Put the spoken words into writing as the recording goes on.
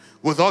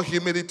With all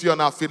humility on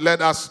our feet,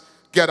 let us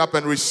get up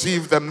and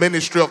receive the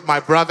ministry of my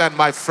brother and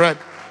my friend,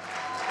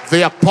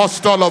 the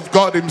apostle of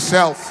God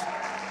himself,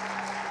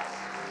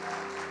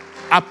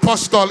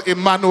 Apostle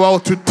Emmanuel,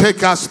 to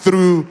take us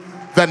through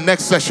the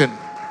next session.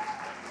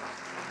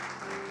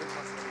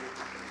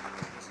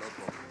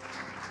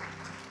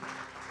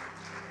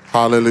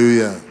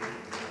 Hallelujah.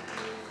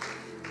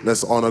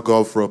 Let's honor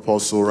God for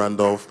Apostle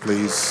Randolph,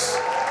 please.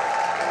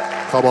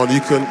 Come on,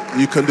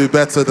 you can do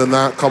better than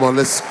that. Come on,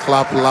 let's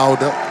clap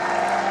louder.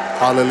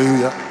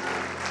 Hallelujah.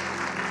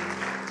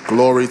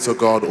 Glory to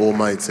God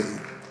Almighty.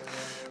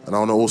 And I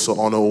want to also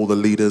honor all the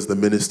leaders, the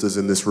ministers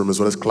in this room as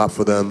well. Let's clap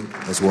for them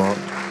as well.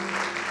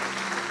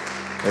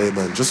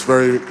 Amen. Just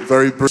very,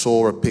 very briefly,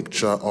 saw a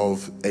picture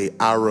of a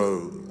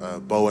arrow,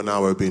 bow and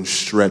arrow being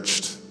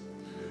stretched,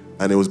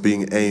 and it was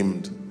being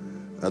aimed.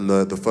 And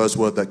the first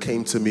word that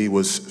came to me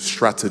was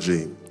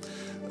strategy.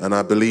 And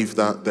I believe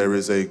that there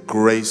is a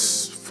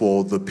grace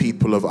for the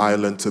people of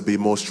Ireland to be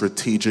more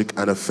strategic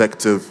and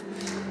effective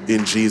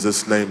in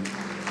Jesus' name.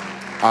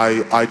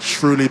 I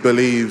truly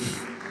believe,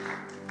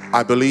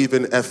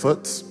 in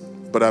effort,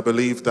 but I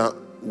believe that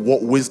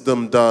what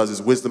wisdom does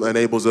is wisdom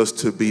enables us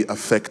to be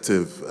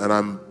effective. And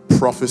I'm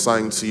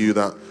prophesying to you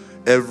that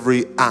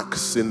every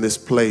axe in this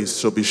place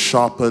shall be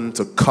sharpened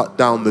to cut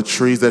down the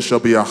trees. There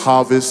shall be a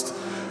harvest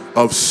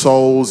of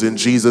souls in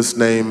Jesus'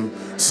 name.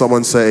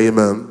 Someone say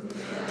amen.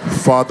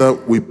 Father,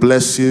 we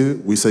bless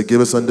you. We say give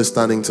us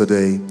understanding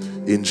today.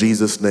 In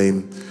Jesus'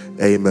 name,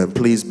 amen.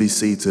 Please be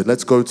seated.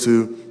 Let's go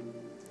to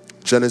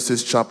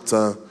Genesis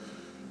chapter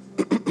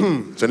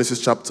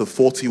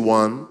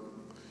 41,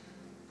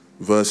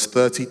 verse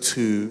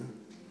 32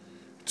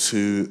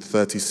 to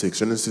 36.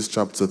 Genesis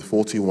chapter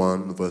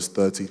 41, verse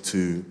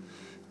 32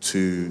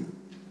 to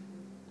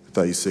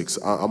 36.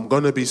 I'm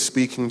going to be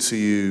speaking to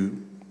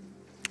you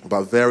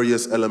about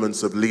various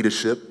elements of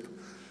leadership,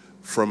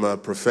 from a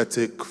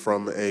prophetic,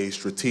 from a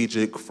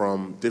strategic,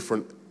 from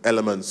different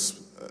elements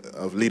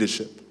of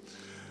leadership.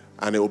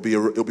 And it will be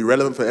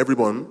relevant for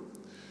everyone,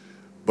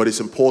 but it's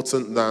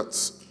important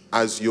that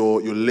as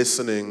you're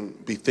listening,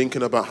 be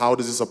thinking about how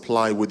does this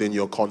apply within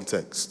your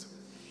context.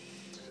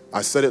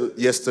 I said it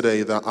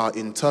yesterday that our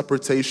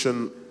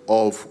interpretation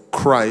of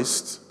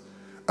Christ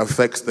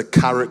affects the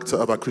character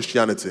of our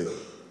Christianity.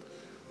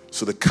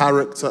 So the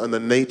character and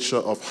the nature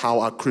of how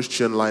our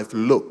Christian life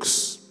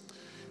looks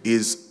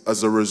is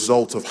as a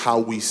result of how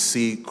we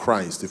see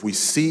Christ. If we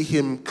see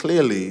him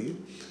clearly,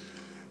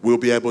 we'll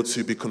be able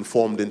to be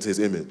conformed into his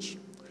image.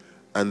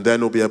 And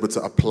then we'll be able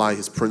to apply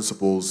his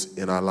principles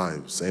in our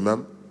lives.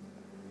 Amen?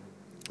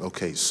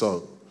 Okay,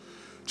 so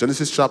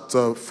Genesis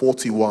chapter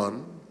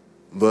 41,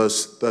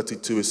 verse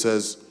 32, it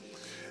says,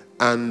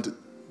 "And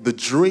the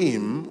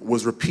dream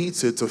was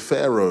repeated to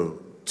Pharaoh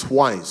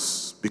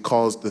twice,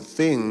 because the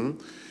thing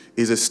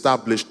is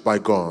established by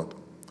God,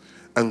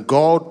 and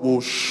God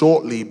will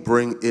shortly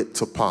bring it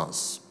to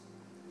pass.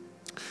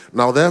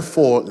 Now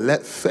therefore,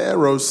 let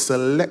Pharaoh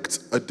select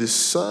a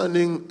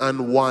discerning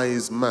and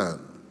wise man,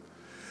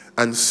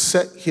 and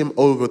set him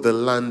over the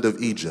land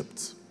of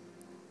Egypt.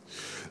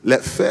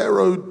 Let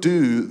Pharaoh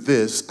do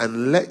this,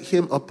 and let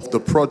him up the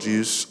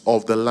produce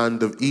of the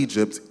land of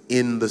Egypt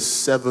in the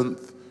 7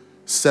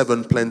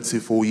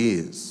 plentiful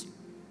years.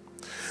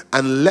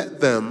 And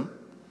let them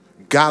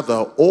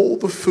gather all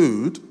the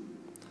food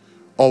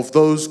of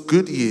those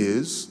good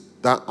years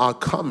that are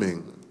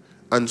coming,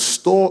 and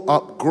store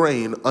up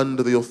grain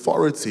under the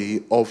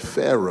authority of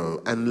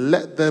Pharaoh, and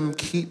let them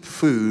keep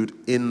food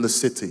in the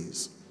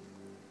cities.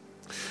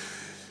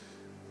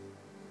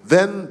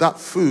 Then that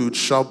food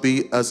shall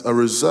be as a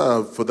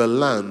reserve for the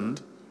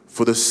land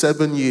for the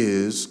 7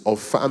 years of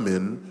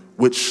famine,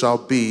 which shall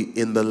be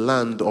in the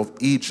land of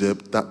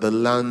Egypt, that the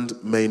land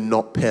may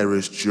not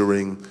perish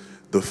during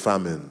the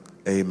famine."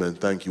 Amen.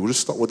 Thank you. We'll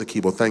just start with the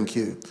keyboard. Thank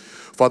you.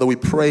 Father, we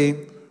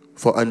pray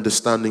for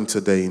understanding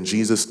today. In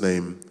Jesus'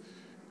 name,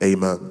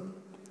 amen.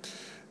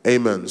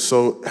 Amen.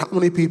 So how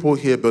many people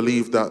here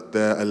believe that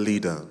they're a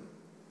leader?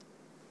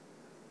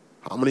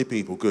 How many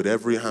people? Good.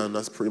 Every hand.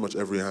 That's pretty much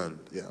every hand.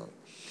 Yeah.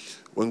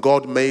 When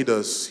God made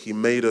us, he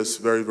made us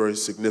very, very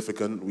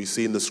significant. We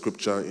see in the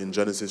scripture in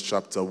Genesis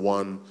chapter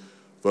 1,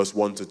 verse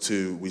 1 to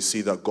 2, we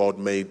see that God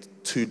made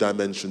 2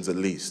 dimensions at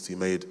least. He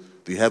made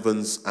the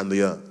heavens and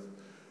the earth.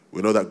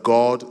 We know that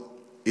God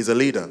is a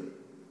leader.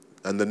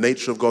 And the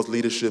nature of God's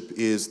leadership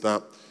is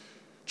that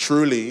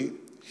truly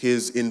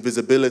his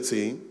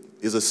invisibility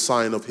is a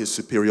sign of his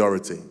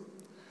superiority.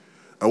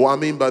 And what I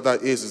mean by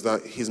that is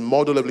that his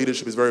model of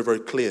leadership is very, very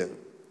clear.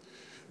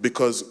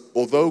 Because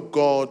although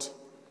God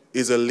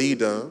is a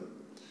leader,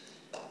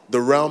 the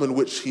realm in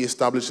which he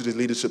established his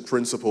leadership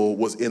principle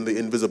was in the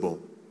invisible.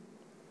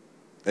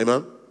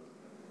 Amen?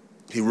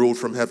 He ruled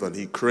from heaven.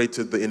 He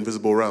created the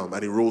invisible realm,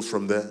 and he rules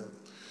from there.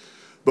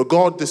 But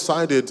God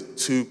decided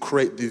to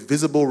create the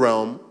visible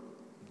realm,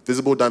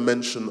 visible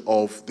dimension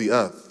of the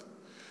earth.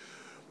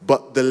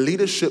 But the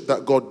leadership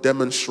that God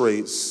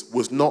demonstrates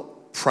was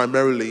not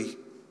primarily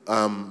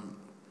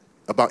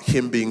about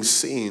him being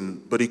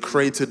seen, but he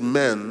created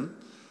men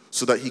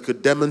so that he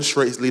could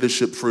demonstrate his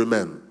leadership through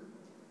men.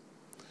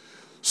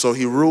 So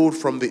he ruled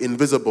from the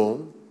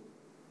invisible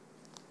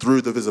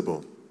through the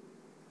visible.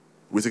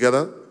 We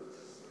together?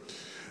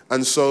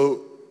 And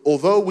so,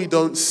 although we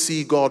don't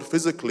see God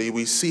physically,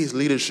 we see his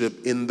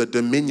leadership in the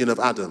dominion of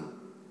Adam.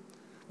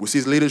 We see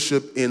his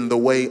leadership in the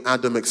way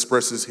Adam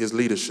expresses his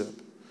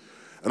leadership.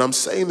 And I'm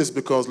saying this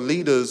because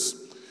leaders,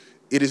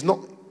 it is not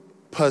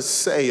per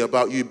se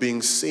about you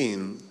being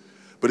seen,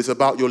 but it's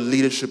about your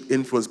leadership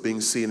influence being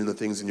seen in the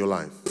things in your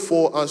life.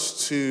 For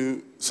us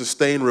to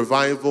sustain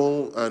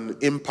revival and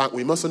impact,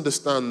 we must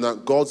understand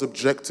that God's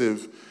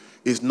objective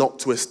is not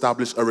to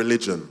establish a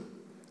religion.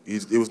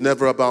 It was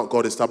never about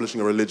God establishing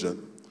a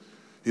religion.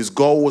 His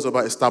goal was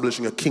about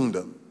establishing a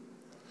kingdom.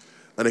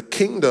 And a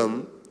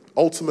kingdom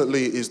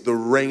ultimately is the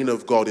reign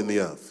of God in the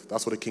earth.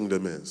 That's what a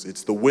kingdom is.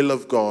 It's the will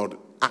of God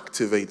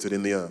activated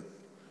in the earth.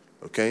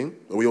 Okay?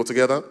 Are we all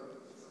together?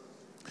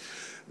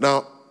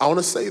 Now, I want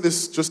to say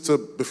this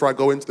before I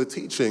go into the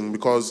teaching,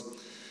 because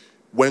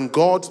when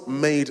God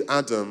made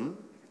Adam,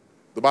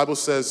 the Bible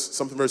says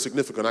something very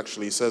significant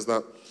actually. It says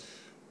that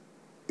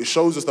it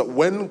shows us that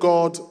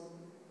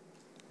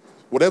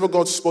whatever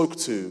God spoke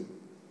to,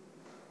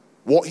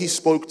 what he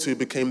spoke to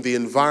became the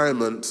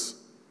environment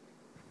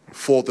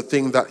for the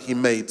thing that he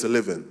made to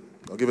live in.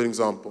 I'll give you an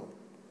example.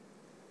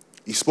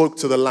 He spoke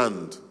to the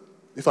land.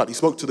 In fact, he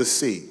spoke to the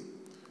sea.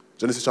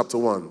 Genesis chapter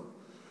 1.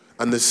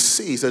 And the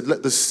sea, he said,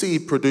 let the sea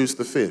produce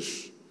the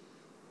fish.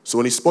 So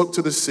when he spoke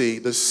to the sea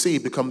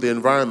became the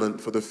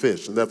environment for the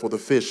fish, and therefore the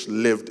fish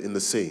lived in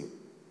the sea.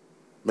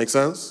 Make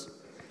sense?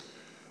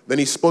 Then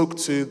he spoke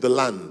to the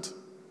land.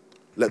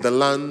 Let the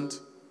land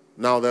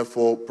now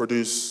therefore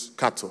produce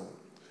cattle.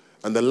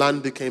 And the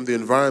land became the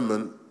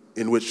environment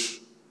in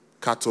which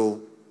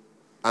cattle,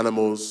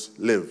 animals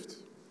lived.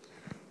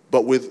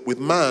 But with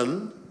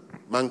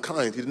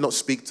mankind, he did not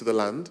speak to the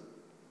land.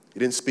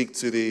 He didn't speak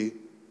to the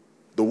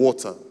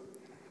water.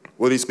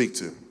 What did he speak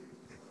to?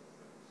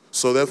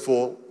 So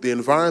therefore, the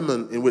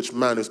environment in which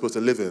man is supposed to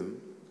live in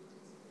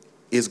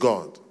is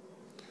God.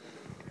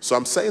 So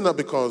I'm saying that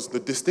because the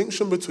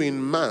distinction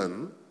between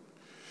man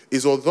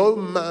is, although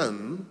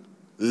man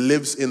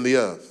lives in the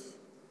earth,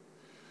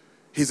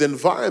 his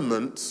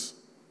environment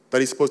that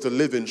he's supposed to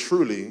live in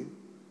truly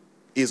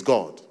is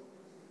God.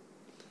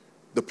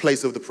 The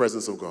place of the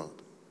presence of God.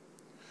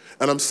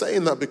 And I'm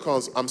saying that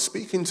because I'm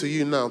speaking to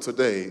you now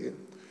today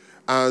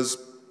as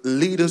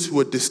leaders who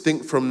are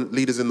distinct from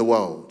leaders in the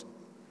world.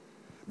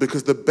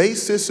 Because the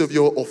basis of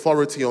your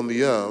authority on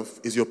the earth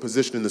is your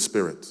position in the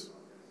spirit.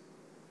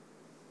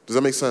 Does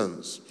that make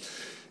sense?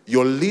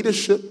 Your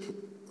leadership,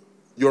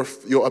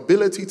 your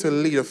ability to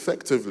lead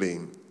effectively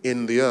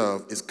in the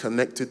earth is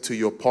connected to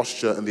your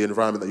posture and the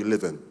environment that you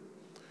live in.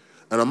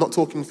 And I'm not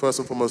talking first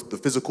and foremost the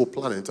physical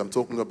planet. I'm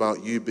talking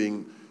about you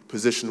being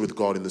positioned with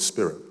God in the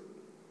spirit.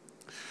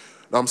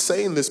 Now I'm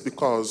saying this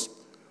because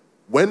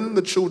when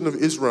the children of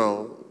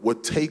Israel were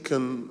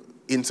taken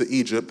into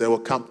Egypt, they were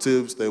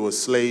captives, they were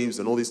slaves,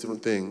 and all these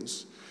different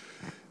things.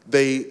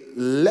 They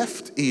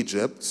left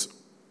Egypt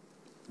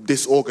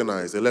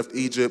disorganized. They left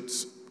Egypt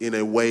in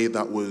a way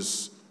that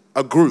was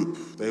a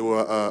group. They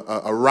were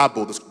a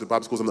rabble. The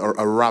Bible calls them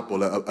a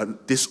rabble, a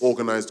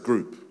disorganized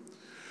group.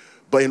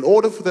 But in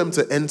order for them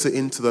to enter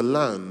into the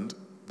land,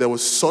 there were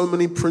so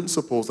many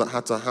principles that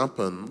had to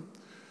happen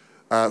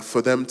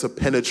for them to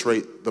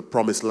penetrate the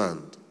promised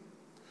land.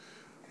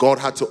 God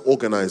had to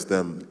organize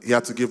them. He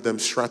had to give them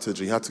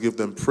strategy. He had to give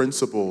them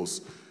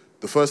principles.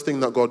 The first thing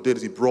that God did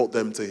is he brought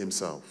them to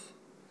himself.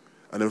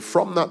 And then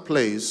from that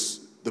place,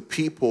 the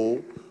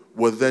people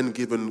were then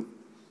given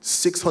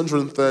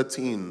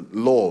 613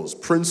 laws,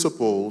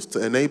 principles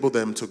to enable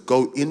them to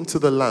go into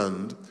the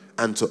land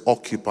and to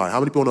occupy. How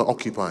many people want to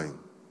occupy?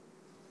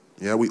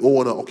 Yeah, we all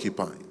want to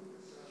occupy.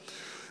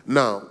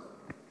 Now,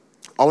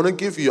 I want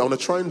to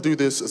try and do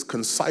this as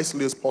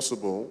concisely as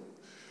possible.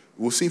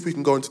 We'll see if we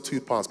can go into two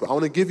parts, but I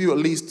want to give you at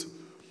least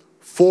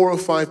 4 or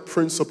 5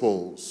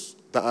 principles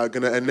that are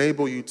going to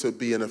enable you to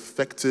be an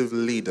effective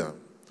leader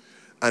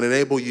and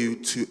enable you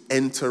to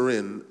enter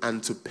in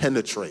and to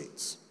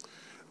penetrate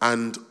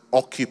and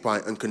occupy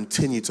and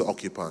continue to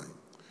occupy.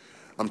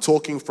 I'm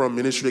talking from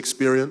ministry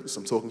experience.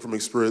 I'm talking from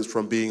experience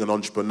from being an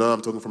entrepreneur.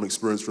 I'm talking from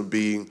experience from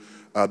being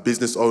a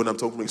business owner. I'm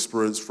talking from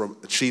experience from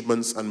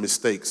achievements and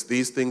mistakes.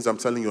 These things I'm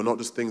telling you are not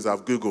just things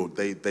I've Googled.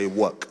 They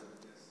work.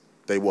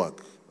 They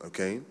work,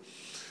 okay?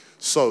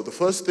 So the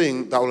first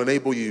thing that will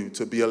enable you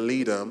to be a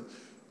leader,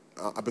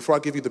 before I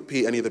give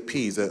you any of the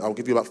P's, I'll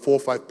give you about 4 or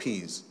 5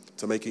 P's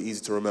to make it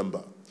easy to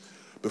remember.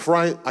 Before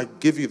I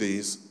give you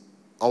these,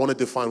 I want to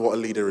define what a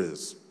leader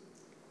is.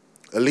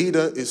 A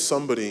leader is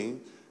somebody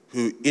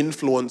who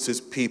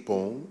influences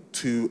people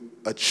to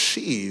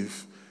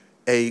achieve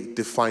a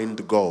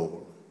defined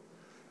goal.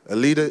 A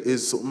leader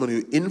is someone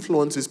who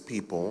influences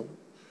people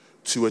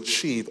to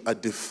achieve a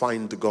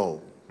defined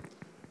goal.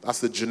 That's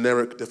the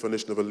generic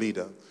definition of a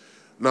leader.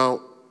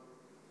 Now,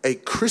 a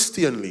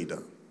Christian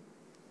leader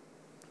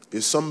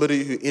is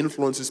somebody who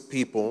influences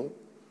people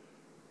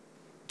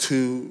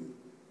to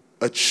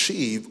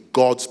achieve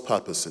God's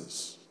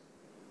purposes,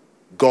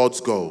 God's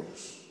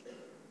goals,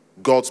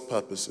 God's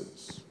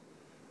purposes.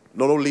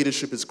 Not all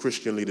leadership is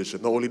Christian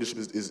leadership. Not all leadership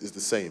is the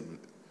same.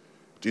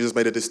 Jesus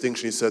made a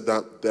distinction. He said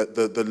that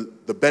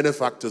the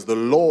benefactors, the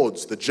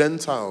lords, the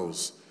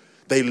Gentiles,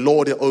 they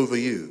lord it over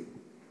you.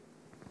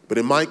 But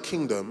in my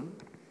kingdom,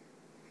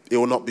 it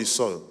will not be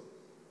so.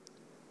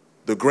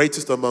 The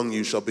greatest among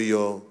you shall be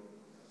your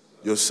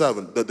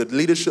servant. The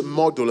leadership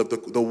model of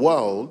the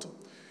world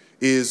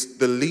is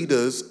the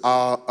leaders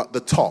are at the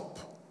top.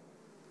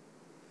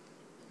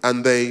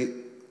 And they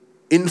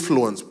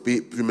influence, be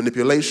it through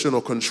manipulation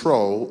or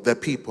control, their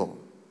people.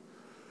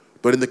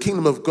 But in the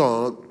kingdom of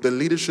God, the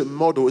leadership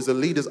model is the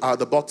leaders are at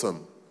the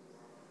bottom.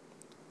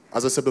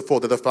 As I said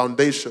before, they're the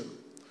foundation.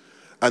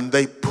 And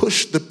they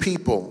push the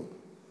people.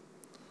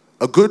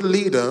 A good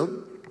leader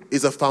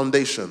is a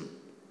foundation.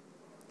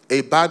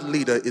 A bad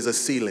leader is a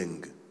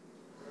ceiling.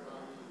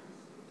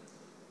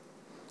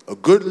 A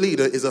good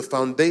leader is a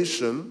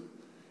foundation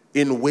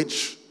in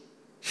which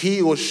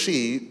he or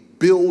she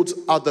builds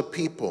other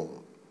people.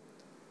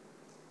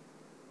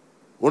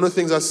 One of the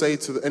things I say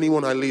to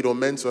anyone I lead or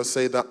mentor, I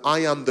say that I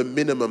am the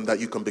minimum that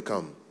you can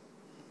become,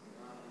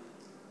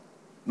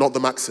 not the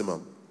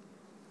maximum.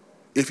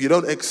 If you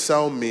don't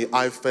excel me,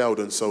 I failed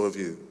and so have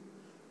you.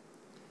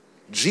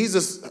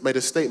 Jesus made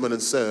a statement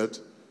and said,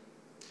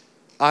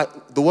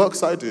 the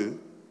works I do,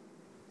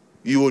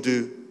 you will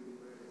do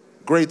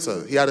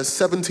greater. He had a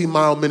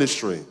 70-mile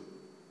ministry,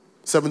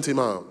 70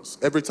 miles.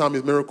 Every time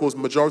his miracles,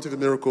 majority of the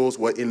miracles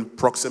were in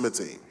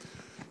proximity.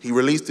 He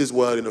released his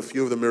word in a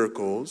few of the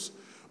miracles.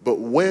 But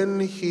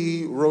when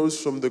he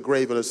rose from the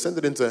grave and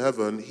ascended into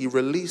heaven, he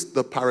released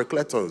the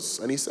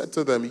Parakletos. And he said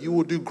to them, you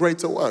will do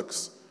greater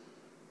works.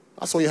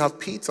 That's why you have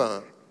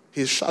Peter,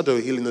 his shadow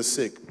healing the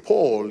sick.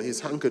 Paul, his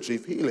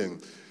handkerchief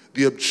healing.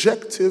 The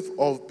objective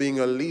of being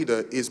a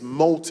leader is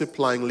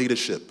multiplying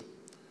leadership,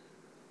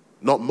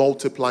 not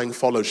multiplying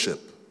fellowship.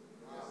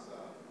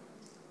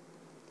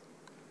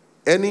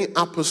 Any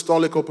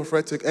apostolic or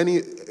prophetic,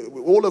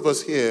 all of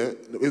us here,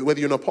 whether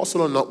you're an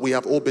apostle or not, we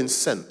have all been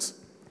sent.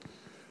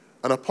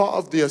 And a part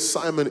of the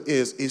assignment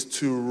is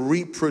to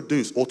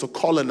reproduce or to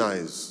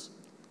colonize.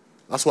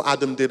 That's what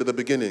Adam did at the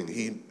beginning.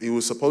 He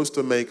was supposed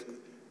to make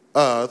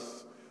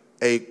earth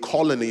a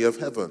colony of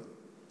heaven.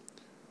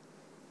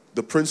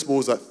 The principle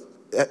is that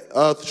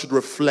earth should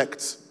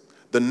reflect,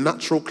 the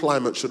natural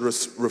climate should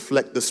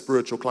reflect the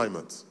spiritual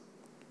climate.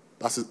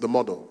 That's the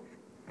model.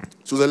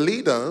 So as a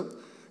leader,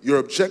 your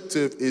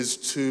objective is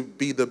to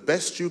be the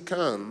best you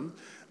can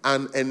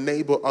and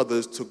enable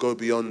others to go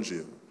beyond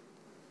you.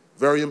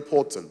 Very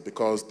important,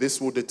 because this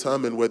will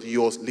determine whether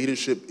your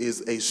leadership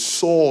is a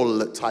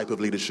Saul type of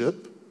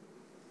leadership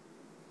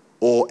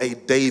or a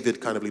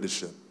David kind of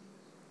leadership.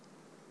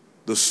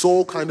 The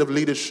Saul kind of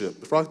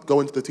leadership, before I go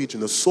into the teaching,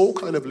 the Saul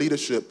kind of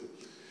leadership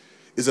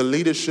is a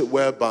leadership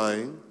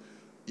whereby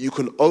you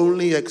can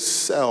only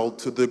excel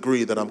to the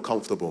degree that I'm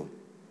comfortable.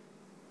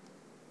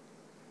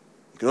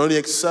 You can only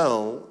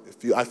excel,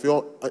 if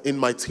you're in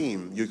my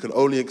team, you can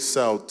only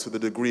excel to the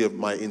degree of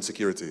my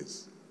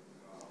insecurities.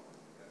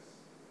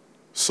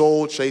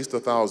 Saul chased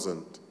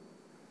 1,000.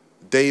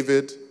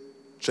 David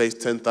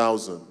chased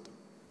 10,000.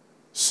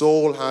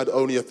 Saul had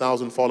only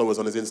 1,000 followers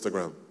on his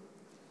Instagram.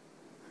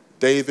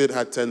 David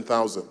had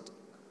 10,000.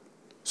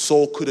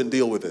 Saul couldn't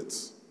deal with it.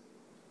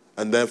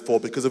 And therefore,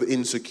 because of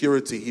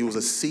insecurity, he was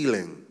a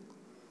ceiling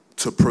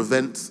to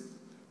prevent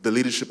the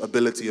leadership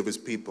ability of his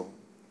people.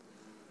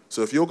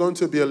 So if you're going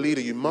to be a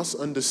leader, you must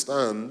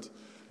understand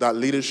that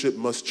leadership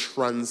must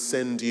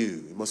transcend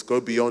you. It must go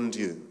beyond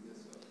you.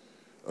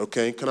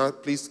 Okay, can I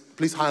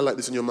please highlight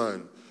this in your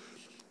mind?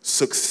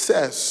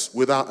 Success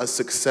without a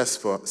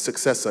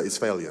successor is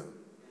failure.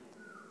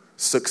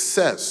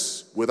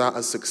 Success without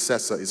a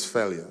successor is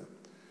failure.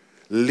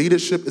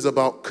 Leadership is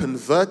about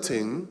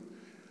converting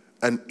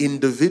an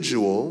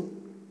individual,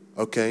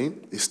 okay?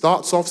 It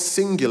starts off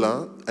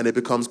singular and it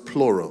becomes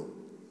plural.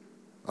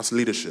 That's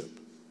leadership.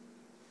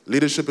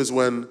 Leadership is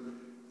when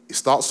it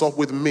starts off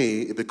with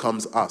me, it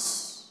becomes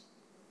us.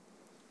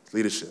 It's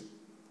leadership.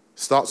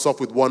 Starts off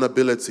with one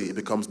ability, it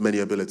becomes many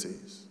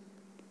abilities.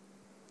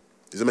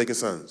 Is it making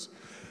sense?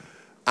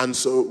 And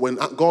so when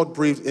God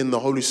breathed in the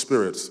Holy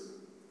Spirit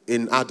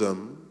in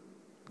Adam,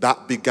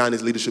 that began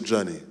his leadership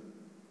journey.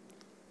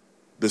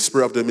 The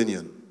spirit of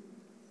dominion.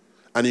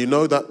 And you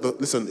know that,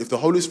 listen, if the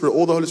Holy Spirit,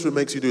 all the Holy Spirit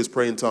makes you do is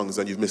pray in tongues,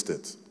 then you've missed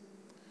it.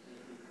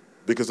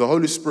 Because the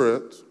Holy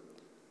Spirit,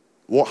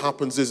 what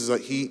happens is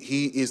that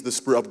he is the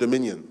spirit of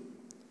dominion.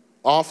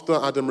 After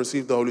Adam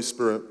received the Holy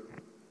Spirit,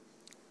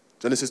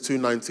 Genesis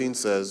 2:19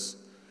 says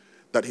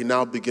that he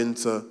now began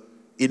to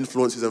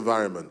influence his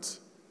environment,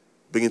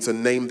 begin to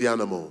name the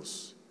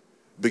animals,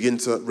 begin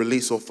to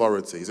release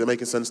authority. Is it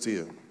making sense to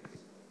you?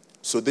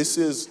 So this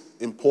is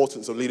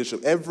importance of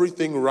leadership.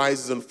 Everything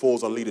rises and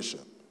falls on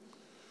leadership.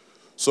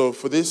 So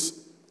for this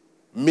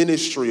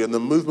ministry and the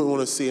movement we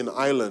want to see in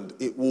Ireland,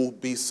 it will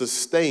be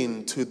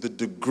sustained to the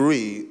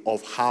degree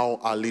of how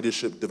our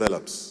leadership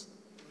develops.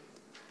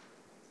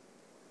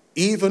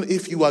 Even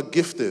if you are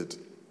gifted,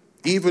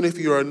 even if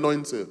you are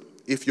anointed,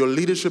 if your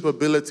leadership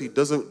ability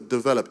doesn't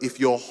develop, if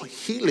your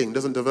healing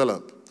doesn't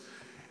develop,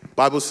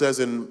 Bible says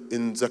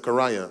in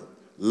Zechariah,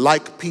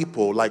 like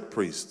people, like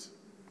priests.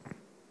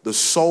 The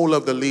soul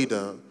of the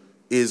leader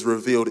is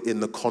revealed in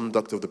the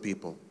conduct of the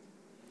people.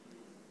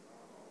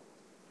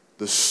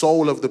 The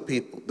soul of the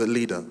people, the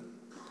leader.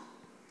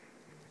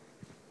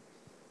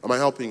 Am I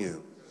helping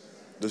you?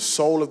 The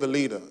soul of the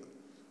leader.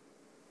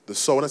 The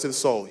soul, when I say the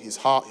soul, his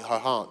heart, her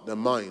heart, their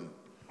mind.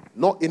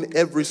 Not in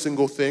every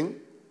single thing,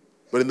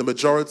 but in the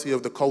majority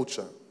of the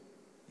culture.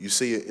 You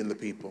see it in the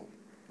people.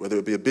 Whether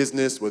it be a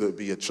business, whether it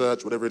be a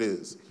church, whatever it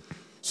is.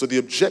 So the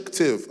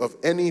objective of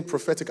any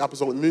prophetic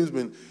apostolic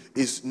movement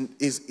is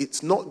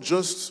it's not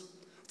just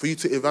for you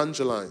to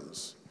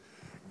evangelize,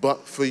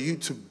 but for you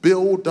to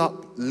build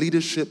up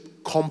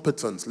leadership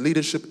competence,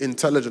 leadership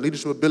intelligence,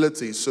 leadership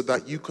ability, so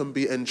that you can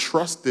be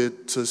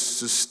entrusted to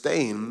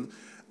sustain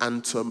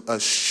and to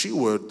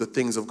steward the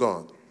things of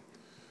God.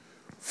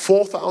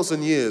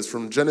 4,000 years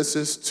from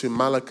Genesis to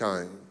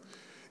Malachi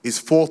is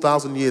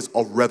 4,000 years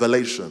of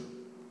revelation.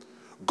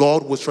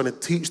 God was trying to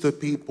teach the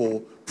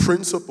people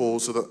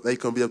principles so that they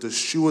can be able to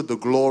steward the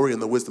glory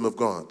and the wisdom of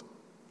God.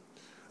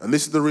 And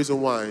this is the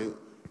reason why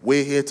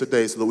we're here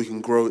today, so that we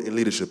can grow in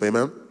leadership.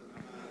 Amen?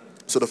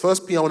 So the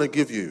first P I want to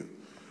give you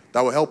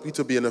that will help you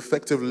to be an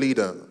effective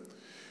leader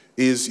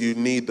is you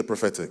need the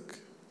prophetic.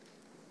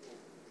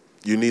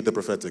 You need the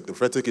prophetic. The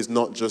prophetic is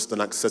not just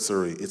an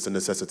accessory, it's a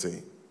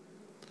necessity.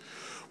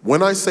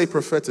 When I say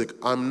prophetic,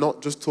 I'm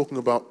not just talking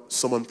about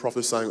someone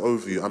prophesying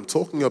over you. I'm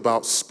talking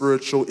about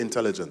spiritual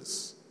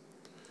intelligence.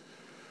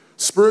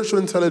 Spiritual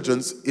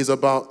intelligence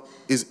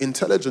is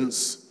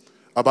intelligence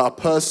about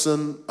a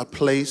person, a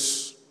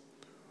place,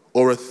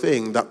 or a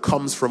thing that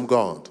comes from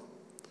God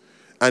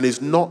and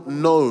is not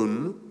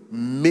known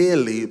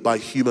merely by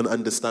human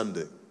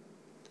understanding.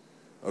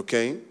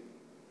 Okay? Do you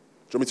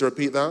want me to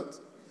repeat that?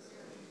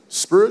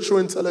 Spiritual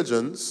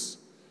intelligence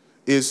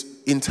is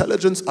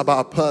intelligence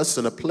about a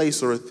person, a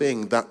place, or a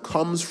thing that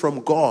comes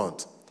from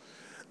God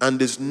and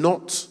is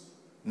not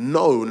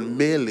known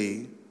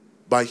merely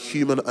by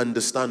human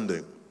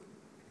understanding.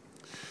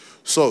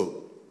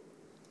 So,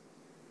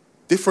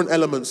 different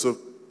elements of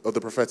the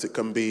prophetic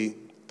can be,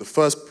 the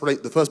first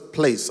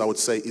place I would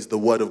say is the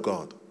Word of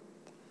God.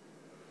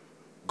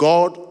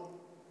 God,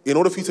 in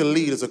order for you to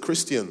lead as a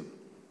Christian,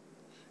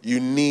 you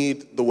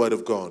need the Word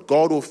of God.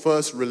 God will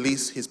first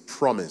release His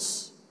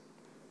promise.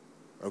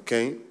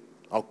 Okay?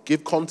 I'll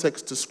give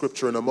context to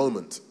Scripture in a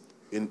moment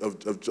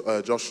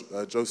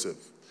of Joseph.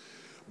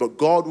 But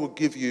God will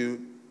give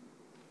you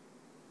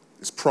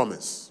His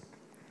promise.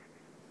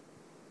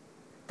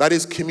 That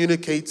is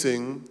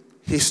communicating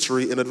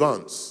history in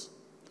advance.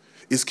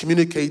 It's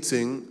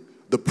communicating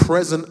the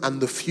present and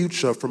the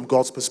future from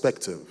God's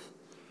perspective.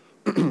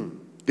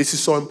 This is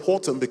so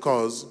important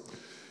because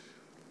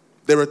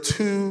there are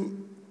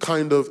two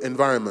kind of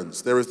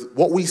environments. There is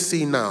what we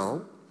see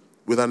now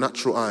with our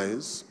natural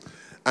eyes,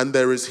 and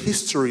there is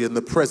history in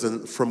the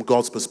present from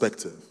God's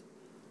perspective.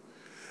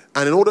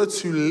 And in order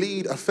to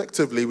lead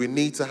effectively, we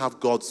need to have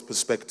God's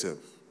perspective.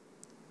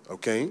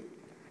 Okay?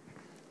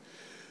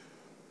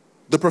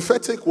 The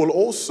prophetic will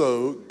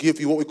also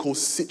give you what we call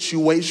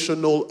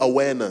situational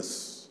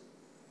awareness.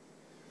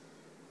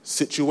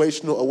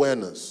 Situational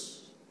awareness.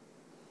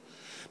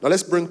 Now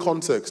let's bring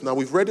context. Now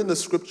we've read in the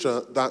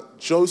scripture that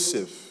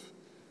Joseph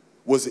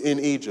was in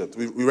Egypt.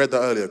 We read that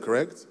earlier,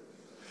 correct?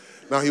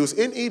 Now he was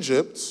in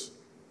Egypt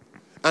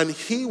and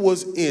he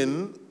was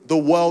in the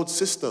world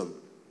system.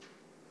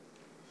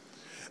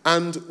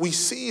 And we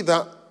see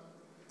that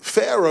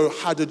Pharaoh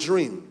had a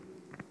dream.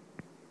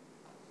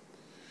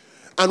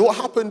 And what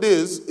happened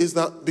is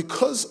that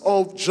because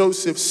of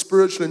Joseph's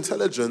spiritual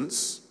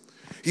intelligence,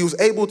 he was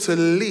able to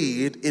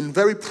lead in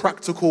very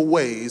practical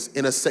ways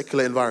in a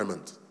secular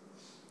environment.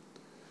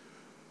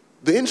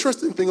 The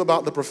interesting thing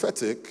about the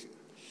prophetic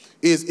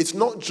is it's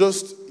not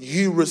just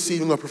you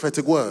receiving a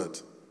prophetic word.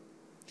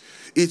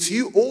 It's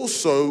you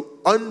also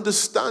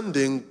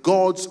understanding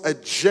God's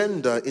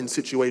agenda in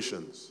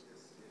situations.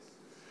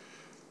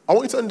 I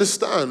want you to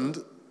understand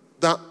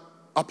that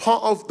a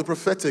part of the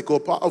prophetic or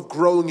part of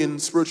growing in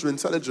spiritual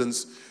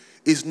intelligence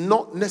is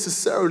not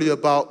necessarily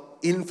about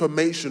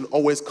information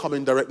always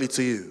coming directly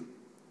to you.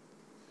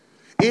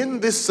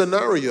 In this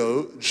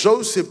scenario,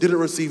 Joseph didn't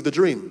receive the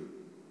dream.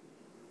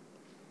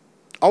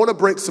 I want to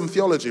break some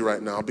theology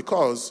right now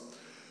because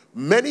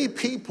many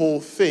people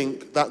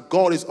think that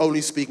God is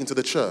only speaking to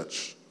the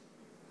church.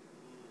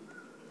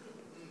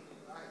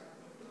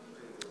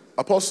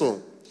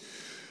 Apostle,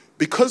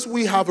 because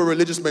we have a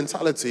religious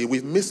mentality,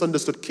 we've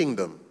misunderstood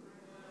kingdom.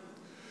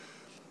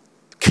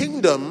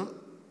 Kingdom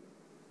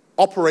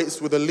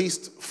operates with at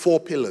least 4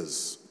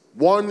 pillars.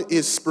 1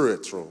 is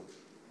spiritual.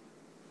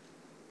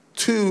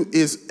 2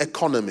 is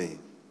economy.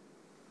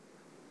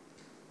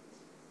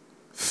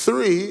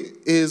 3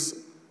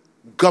 is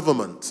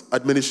government,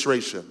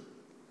 administration.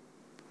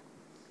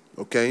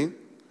 Okay?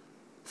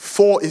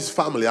 4 is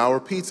family. I'll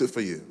repeat it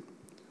for you.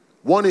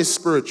 1 is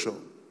spiritual.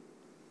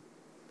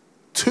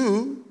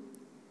 2,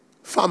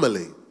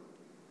 family.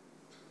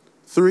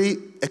 3,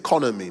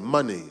 economy,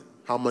 money,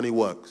 how money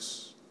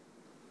works.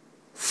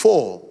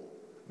 4,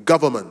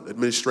 government,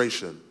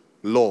 administration.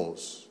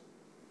 laws.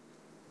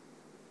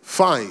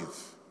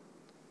 5,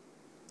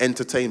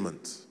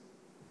 entertainment.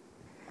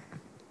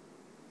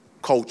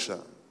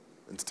 Culture,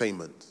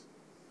 entertainment.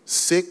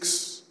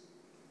 6,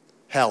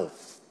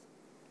 health.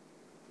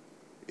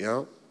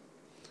 Yeah?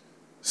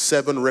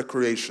 7,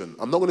 recreation.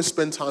 I'm not going to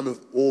spend time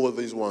with all of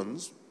these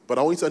ones, but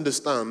I want you to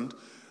understand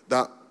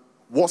that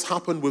what's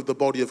happened with the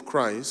body of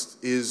Christ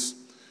is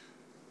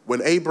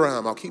when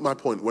Abraham, I'll keep my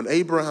point, when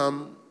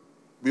Abraham,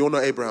 we all know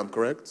Abraham,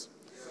 correct?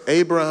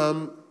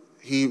 Abraham,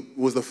 he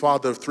was the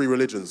father of 3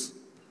 religions.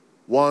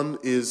 1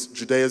 is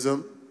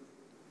Judaism,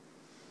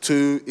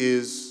 2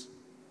 is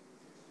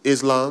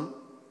Islam,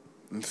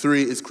 and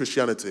 3 is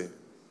Christianity.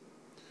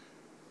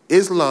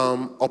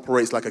 Islam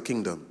operates like a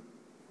kingdom.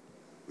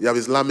 You have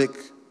Islamic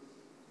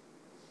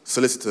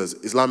solicitors,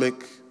 Islamic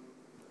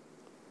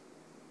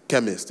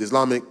chemists,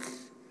 Islamic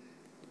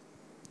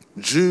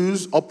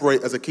Jews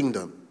operate as a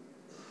kingdom.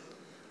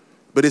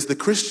 But it's the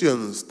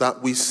Christians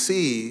that we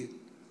see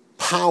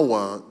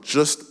power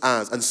just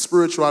as, and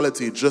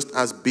spirituality just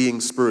as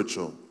being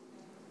spiritual.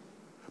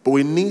 But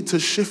we need to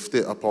shift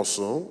it,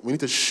 Apostle. We need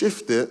to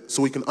shift it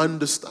so we can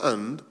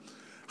understand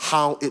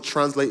how it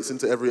translates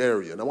into every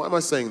area. Now, why am I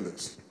saying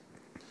this?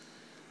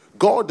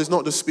 God is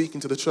not just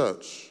speaking to the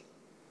church.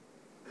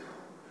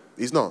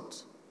 He's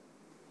not.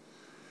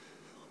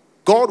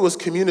 God was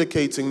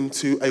communicating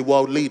to a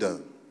world leader.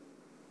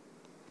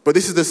 But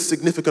this is the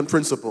significant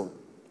principle.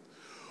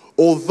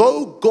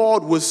 Although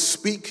God was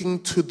speaking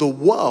to the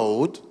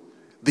world,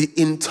 the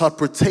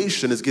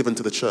interpretation is given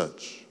to the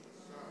church.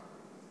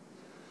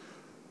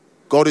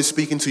 God is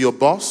speaking to your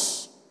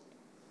boss.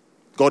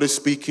 God is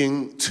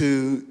speaking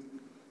to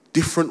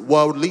different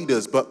world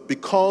leaders. But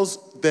because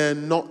they're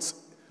not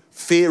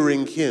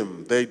fearing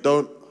him, they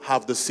don't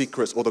have the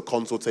secrets or the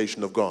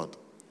consultation of God.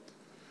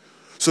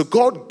 So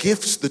God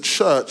gifts the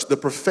church the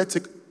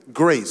prophetic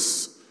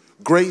grace.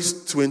 Grace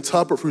to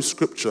interpret through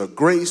scripture.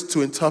 Grace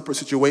to interpret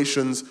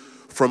situations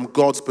from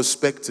God's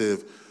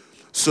perspective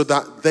so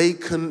that they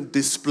can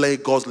display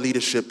God's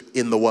leadership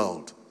in the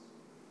world.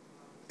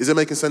 Is it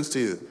making sense to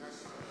you?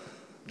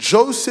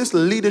 Joseph's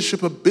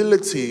leadership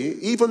ability,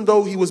 even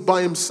though he was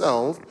by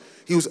himself,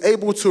 he was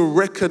able to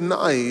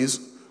recognize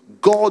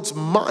God's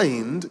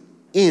mind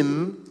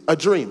in a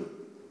dream.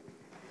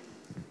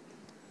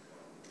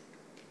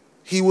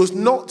 He was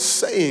not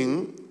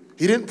saying,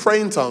 he didn't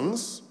pray in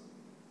tongues,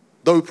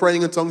 though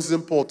praying in tongues is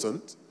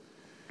important.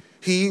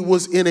 He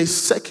was in a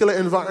secular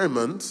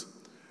environment,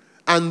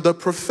 and the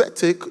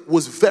prophetic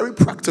was very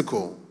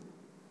practical.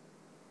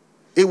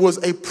 It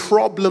was a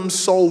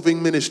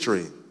problem-solving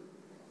ministry.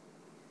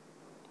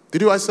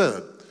 Did you hear what I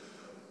said?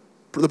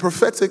 The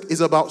prophetic is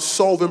about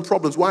solving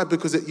problems. Why?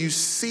 Because you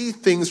see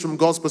things from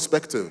God's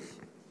perspective.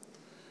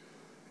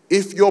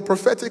 If your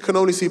prophetic can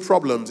only see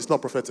problems, it's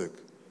not prophetic.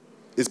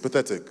 It's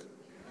pathetic.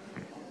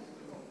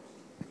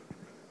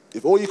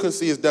 If all you can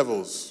see is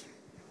devils,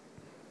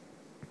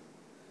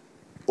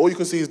 all you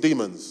can see is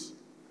demons.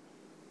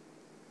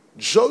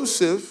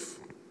 Joseph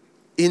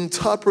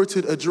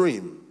interpreted a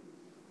dream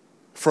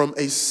from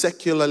a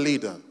secular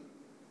leader,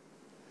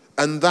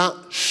 and that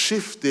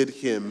shifted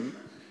him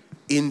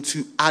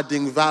into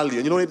adding value.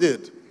 And you know what it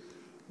did?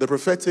 The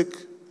prophetic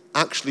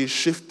actually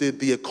shifted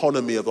the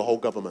economy of the whole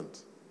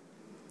government.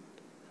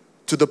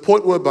 To the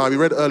point whereby, we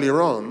read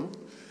earlier on,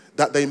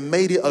 that they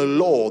made it a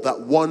law that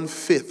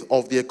 1/5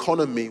 of the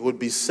economy would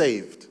be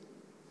saved.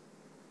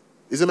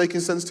 Is it making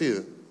sense to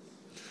you?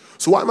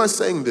 So why am I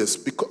saying this?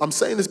 I'm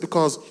saying this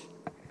because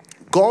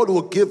God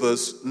will give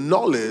us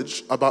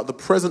knowledge about the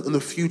present and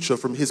the future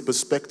from his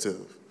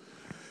perspective.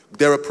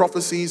 There are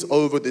prophecies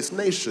over this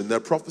nation. There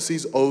are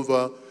prophecies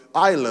over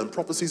Ireland,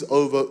 prophecies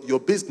over your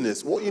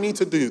business. What you need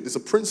to do, there's a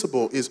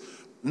principle, is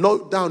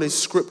note down in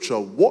scripture,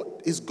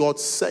 what is God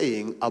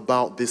saying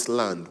about this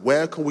land?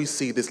 Where can we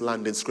see this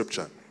land in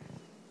scripture?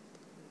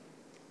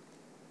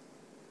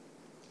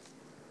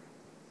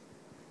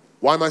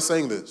 Why am I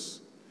saying this?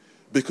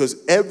 Because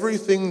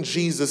everything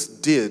Jesus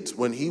did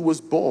when he was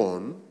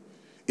born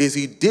is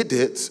he did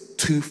it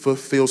to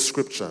fulfill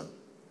scripture.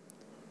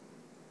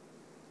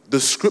 The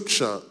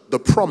scripture, the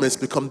promise,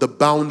 become the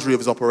boundary of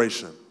his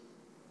operation.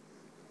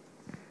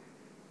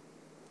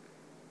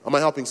 Am I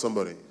helping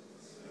somebody?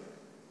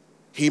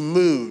 He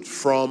moved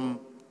from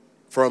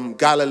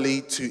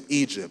Galilee to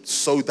Egypt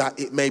so that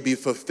it may be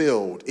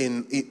fulfilled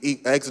in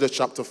Exodus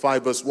chapter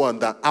 5 verse 1,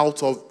 that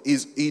out of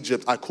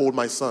Egypt I called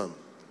my son.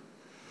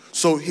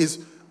 So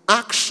his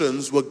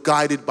actions were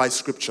guided by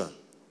scripture.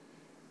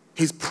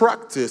 His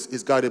practice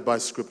is guided by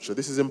scripture.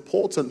 This is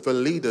important for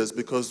leaders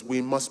because we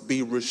must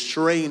be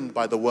restrained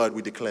by the word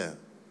we declare.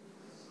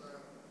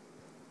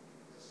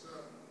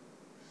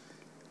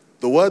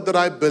 The word that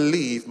I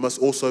believe must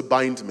also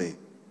bind me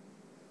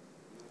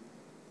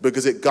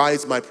because it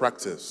guides my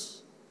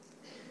practice.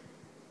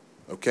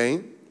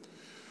 Okay?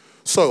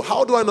 So,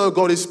 how do I know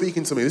God is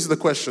speaking to me? This is the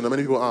question that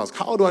many people ask.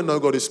 How do I know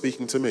God is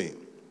speaking to me?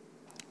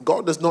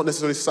 God does not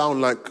necessarily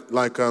sound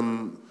like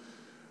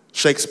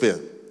Shakespeare.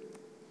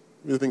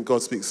 You think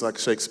God speaks like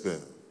Shakespeare?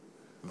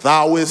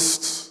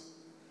 Thouest,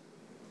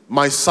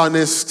 my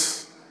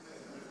sonest,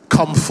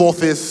 come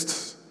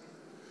forthest.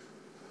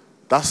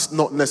 That's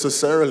not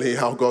necessarily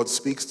how God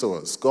speaks to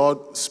us.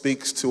 God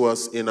speaks to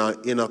us in our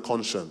inner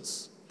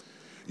conscience.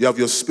 You have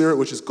your spirit,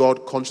 which is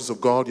God, conscious of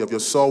God. You have your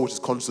soul, which is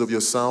conscious of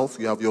yourself.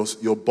 You have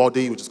your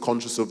body, which is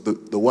conscious of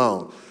the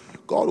world.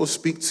 God will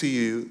speak to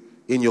you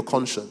in your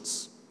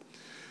conscience.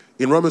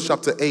 In Romans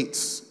chapter 8,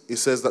 it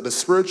says that the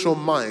spiritual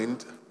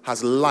mind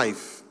has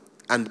life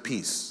and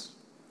peace.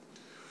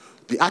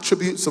 The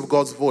attributes of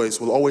God's voice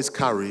will always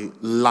carry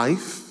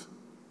life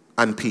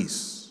and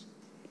peace.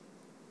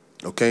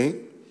 Okay?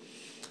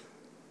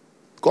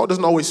 God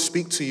doesn't always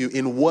speak to you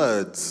in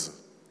words.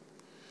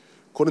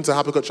 According to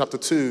Habakkuk chapter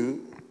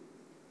 2,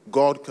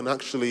 God can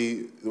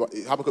actually,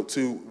 Habakkuk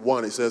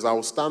 2:1, it says, I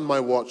will stand my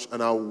watch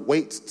and I'll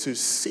wait to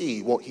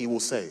see what he will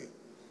say.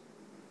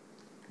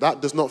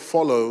 That does not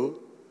follow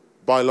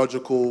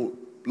biological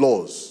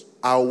laws.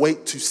 I'll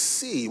wait to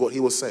see what he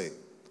will say.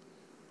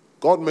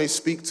 God may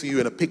speak to you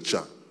in a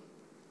picture.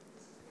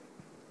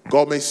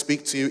 God may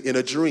speak to you in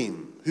a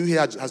dream. Who here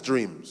has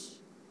dreams?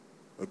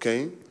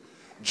 Okay?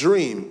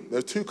 Dream. There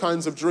are two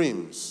kinds of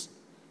dreams.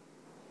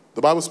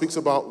 The Bible speaks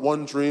about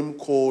one dream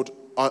called,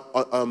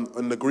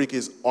 in the Greek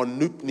is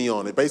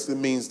onupnion. It basically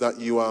means that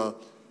you're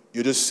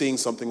just seeing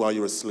something while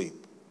you're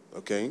asleep.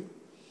 Okay?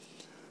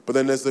 But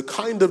then there's the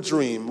kind of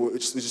dream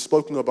which is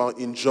spoken about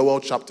in Joel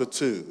chapter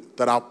 2,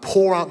 that I'll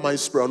pour out my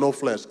spirit on all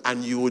flesh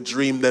and you will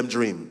dream them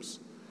dreams.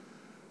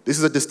 This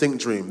is a distinct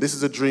dream. This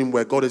is a dream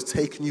where God has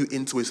taken you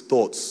into his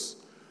thoughts.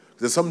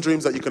 There's some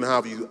dreams that you can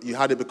have. You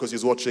had it because you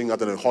was watching, I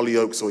don't know,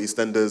 Hollyoaks or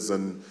EastEnders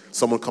and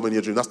someone come in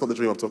your dream. That's not the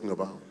dream I'm talking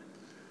about.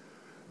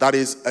 That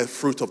is a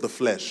fruit of the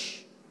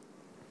flesh.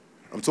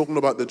 I'm talking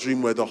about the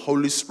dream where the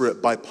Holy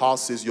Spirit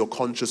bypasses your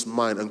conscious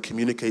mind and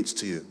communicates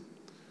to you.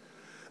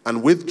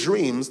 And with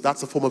dreams,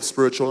 that's a form of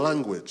spiritual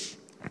language.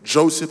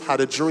 Joseph had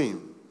a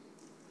dream.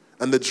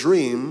 And the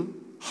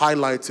dream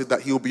highlighted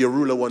that he will be a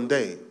ruler one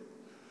day.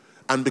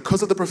 And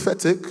because of the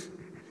prophetic,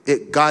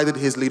 it guided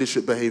his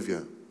leadership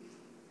behavior.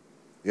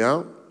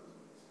 Yeah?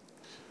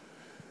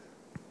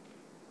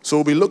 So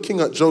we'll be looking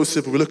at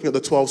Joseph, we'll be looking at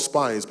the 12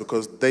 spies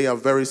because they are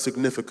very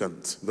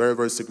significant. Very,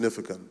 very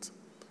significant.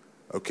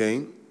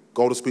 Okay?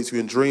 God will speak to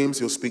you in dreams,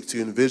 he'll speak to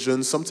you in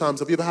visions. Sometimes,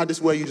 have you ever had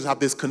this where you just have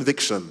this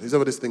conviction? Who's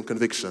ever this thing,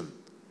 conviction?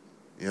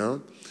 Yeah?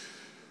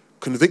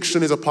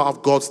 Conviction is a part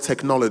of God's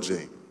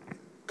technology.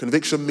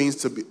 Conviction means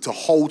to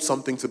hold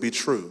something to be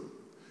true.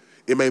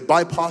 It may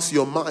bypass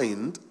your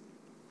mind,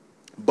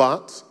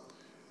 but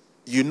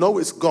you know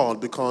it's God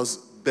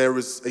because there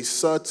is a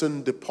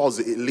certain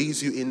deposit. It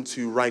leads you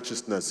into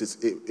righteousness.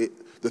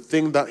 The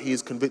thing that he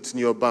is convicting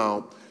you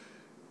about,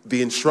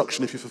 the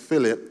instruction, if you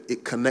fulfill it,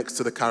 it connects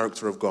to the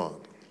character of God.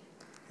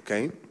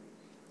 Okay?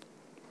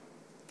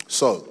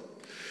 So,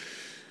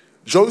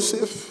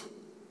 Joseph,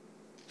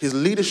 his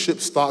leadership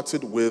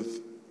started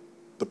with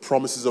the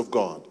promises of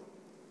God.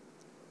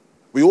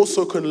 We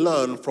also can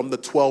learn from the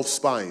 12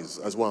 spies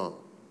as well.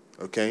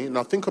 Okay?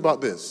 Now think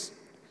about this.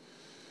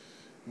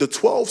 The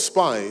 12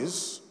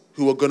 spies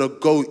who are going to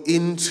go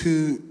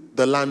into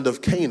the land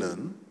of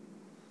Canaan,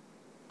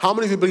 how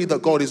many of you believe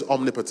that God is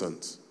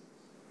omnipotent?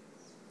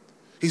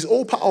 He's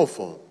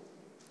all-powerful.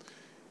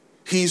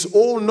 He's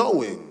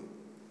all-knowing.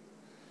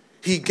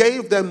 He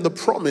gave them the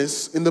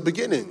promise in the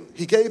beginning.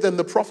 He gave them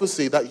the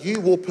prophecy that you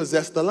will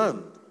possess the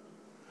land.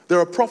 There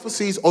are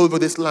prophecies over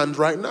this land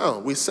right now.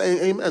 We're saying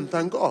amen,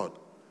 thank God.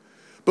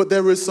 But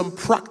there is some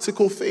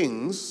practical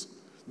things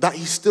that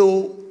he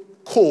still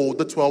called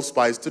the 12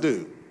 spies to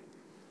do.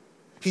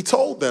 He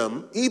told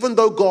them, even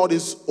though God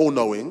is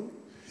all-knowing,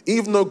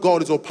 even though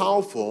God is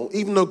all-powerful,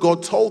 even though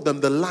God told them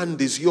the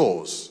land is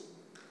yours,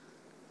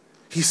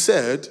 he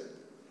said,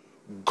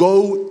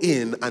 go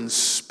in and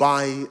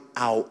spy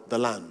out the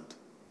land.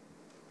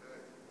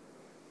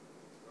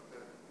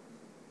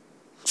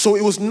 So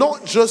it was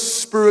not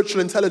just spiritual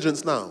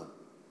intelligence now.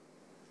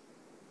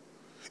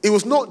 It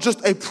was not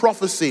just a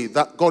prophecy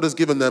that God has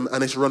given them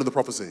and they should run with the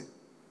prophecy.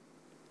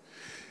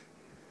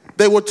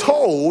 They were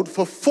told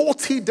for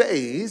 40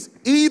 days,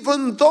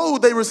 even though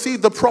they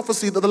received the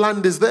prophecy that the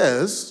land is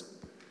theirs,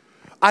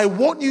 I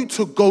want you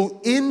to go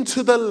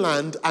into the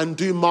land and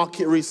do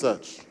market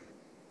research.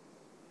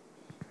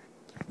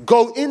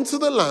 Go into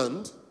the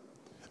land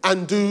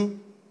and do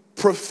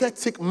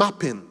prophetic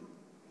mapping.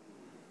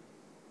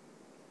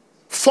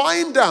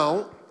 Find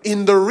out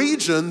in the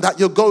region that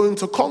you're going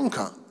to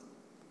conquer.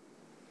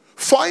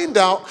 Find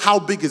out how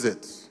big is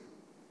it.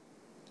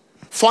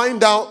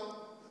 Find out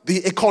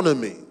the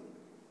economy.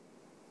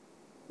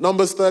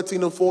 Numbers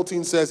 13 and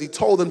 14 says he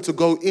told them to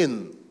go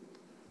in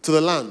to the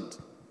land.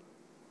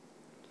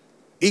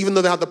 Even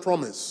though they had the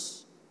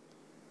promise.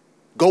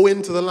 Go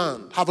into the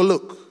land. Have a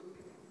look.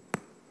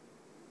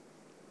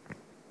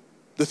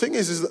 The thing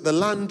is that the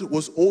land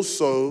was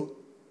also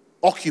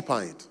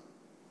occupied.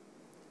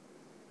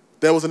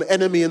 There was an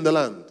enemy in the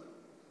land.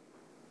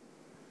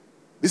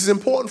 This is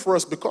important for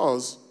us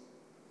because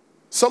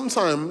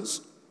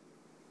sometimes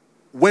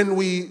when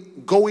we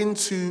go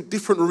into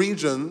different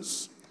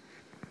regions,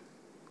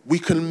 we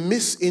can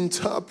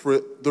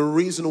misinterpret the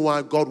reason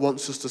why God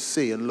wants us to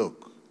see and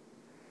look.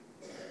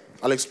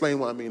 I'll explain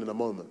what I mean in a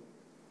moment.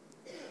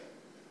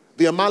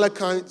 The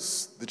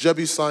Amalekites, the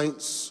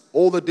Jebusites,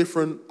 all the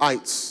different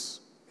ites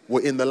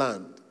were in the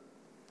land.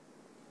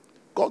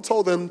 God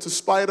told them to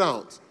spy it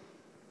out.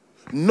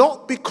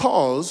 Not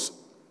because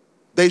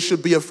they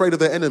should be afraid of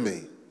their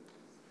enemy,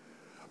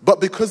 but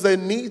because they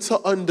need to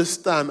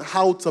understand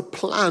how to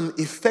plan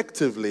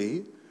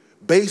effectively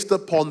based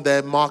upon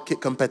their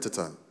market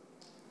competitor.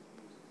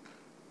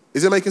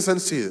 Is it making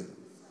sense to you?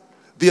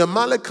 The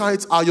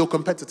Amalekites are your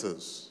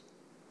competitors.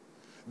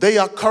 They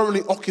are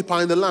currently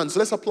occupying the land. So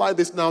let's apply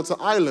this now to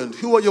Ireland.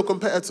 Who are your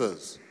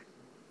competitors?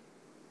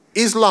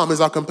 Islam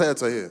is our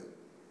competitor here.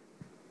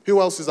 Who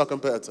else is our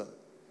competitor?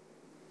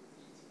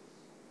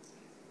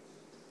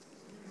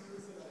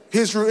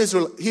 Hebrew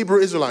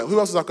Israelite. Who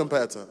else is our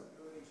competitor?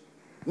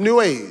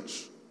 New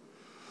Age.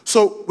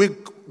 So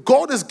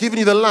God has given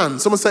you the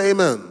land. Someone say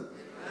amen. Amen.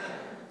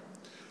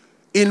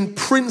 In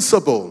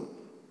principle,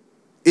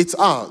 it's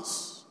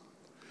ours.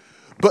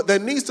 But there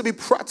needs to be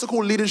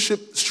practical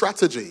leadership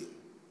strategy.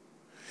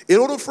 In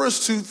order for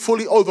us to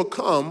fully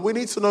overcome, we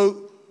need to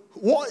know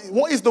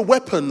what is the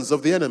weapons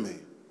of the enemy?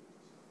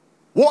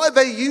 What are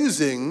they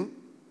using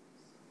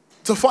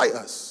to fight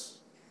us?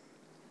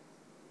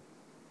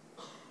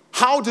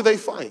 How do they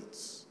fight?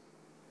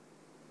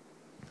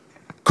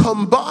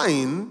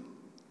 Combine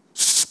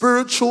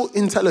spiritual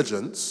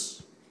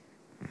intelligence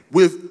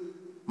with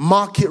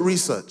market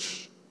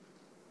research.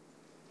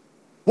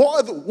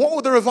 What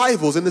were the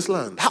revivals in this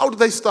land? How did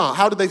they start?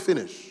 How did they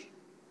finish?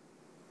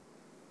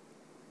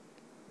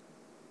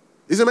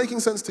 Is it making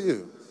sense to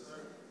you?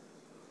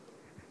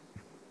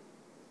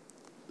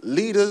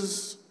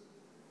 Leaders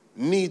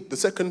need, the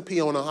second P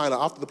I want to highlight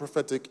after the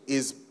prophetic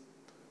is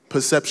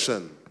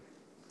perception.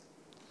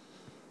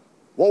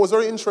 What was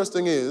very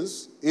interesting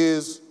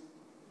is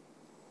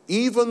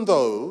even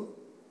though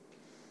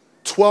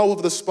 12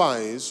 of the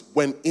spies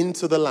went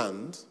into the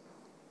land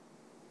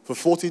for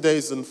 40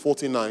 days and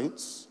 40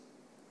 nights,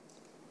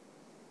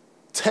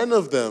 10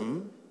 of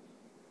them,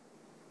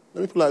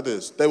 let me put it like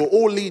this, they were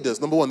all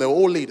leaders. Number one, they were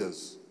all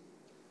leaders.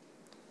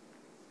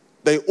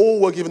 They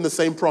all were given the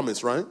same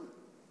promise, right?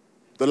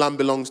 The land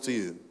belongs to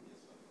you.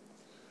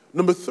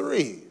 Number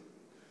three,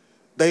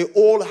 they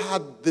all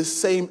had the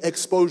same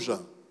exposure.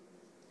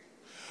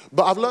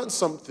 But I've learned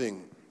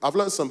something. I've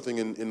learned something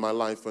in my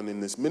life and in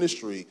this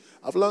ministry.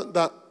 I've learned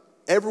that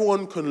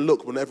everyone can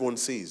look when everyone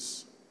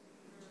sees.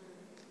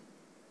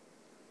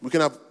 We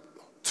can have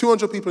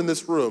 200 people in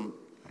this room.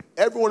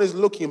 Everyone is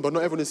looking, but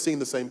not everyone is seeing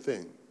the same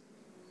thing.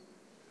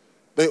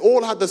 They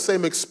all had the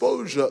same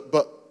exposure,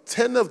 but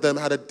 10 of them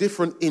had a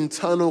different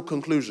internal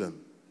conclusion.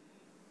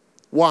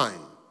 Why?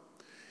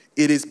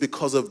 It is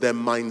because of their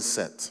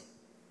mindset.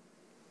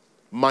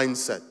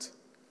 Mindset.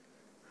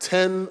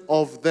 10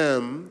 of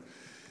them,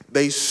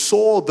 they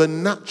saw the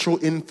natural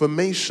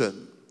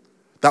information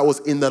that was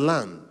in the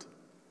land,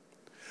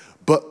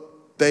 but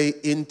they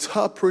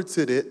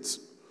interpreted it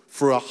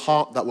through a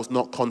heart that was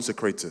not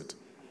consecrated.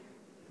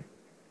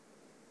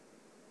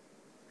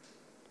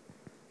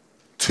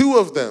 2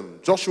 of them,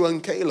 Joshua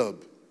and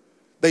Caleb,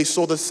 they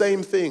saw the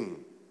same thing,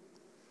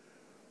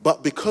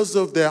 but because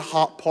of their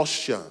heart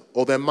posture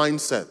or their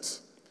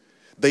mindset,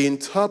 they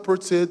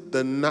interpreted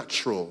the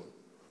natural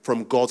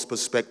from God's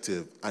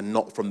perspective and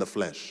not from the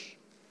flesh.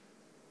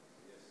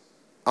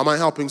 Am I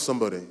helping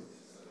somebody?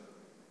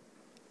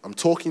 I'm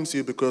talking to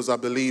you because I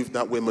believe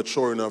that we're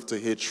mature enough to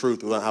hear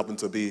truth without having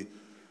to be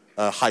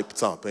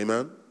hyped up.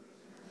 Amen?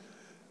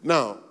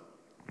 Now,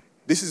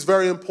 this is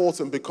very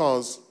important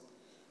because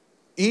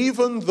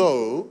even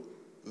though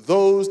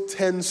those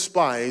 10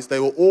 spies, they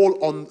were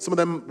all on, some of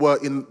them were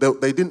in,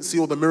 they didn't see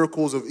all the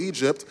miracles of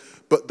Egypt,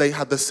 but they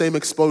had the same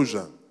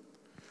exposure.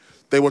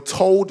 They were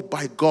told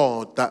by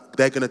God that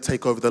they're going to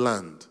take over the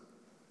land.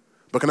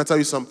 But can I tell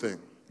you something?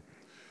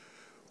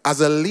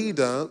 As a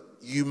leader,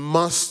 you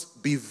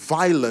must be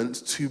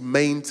violent to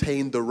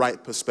maintain the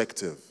right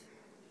perspective.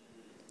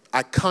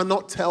 I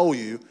cannot tell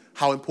you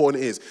how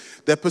important it is.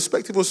 Their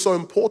perspective was so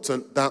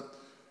important that,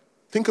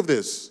 think of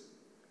this,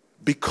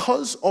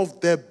 because of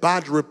their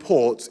bad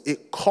reports,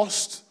 it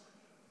cost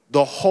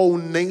the whole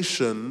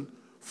nation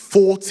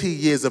 40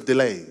 years of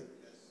delay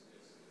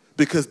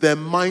because their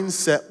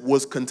mindset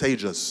was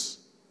contagious.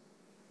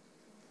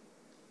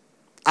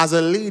 As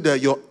a leader,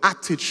 your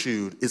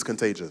attitude is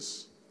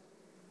contagious.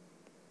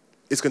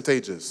 It's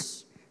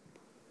contagious.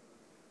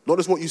 Not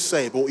just what you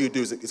say, but what you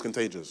do is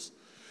contagious.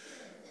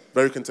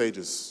 Very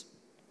contagious.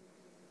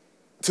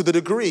 To the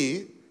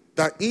degree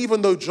that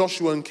even though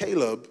Joshua and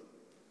Caleb,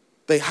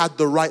 they had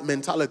the right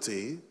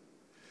mentality,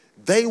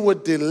 they were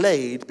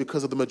delayed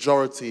because of the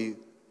majority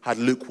had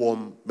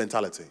lukewarm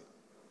mentality.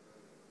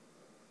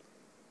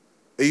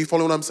 Are you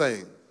following what I'm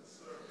saying?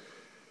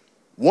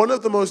 One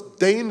of the most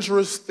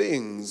dangerous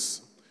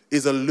things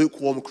is a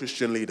lukewarm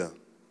Christian leader.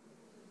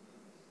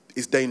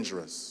 It's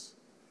dangerous.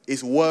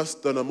 It's worse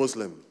than a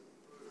Muslim.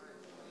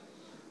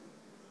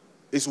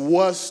 It's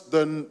worse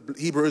than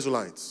Hebrew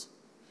Israelites.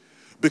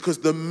 Because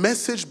the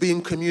message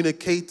being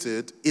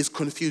communicated is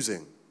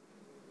confusing.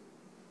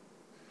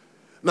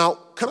 Now,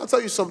 can I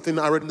tell you something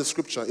that I read in the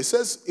scripture? It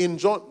says in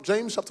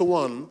James chapter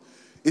 1,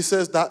 it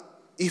says that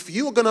if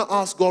you're going to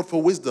ask God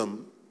for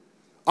wisdom,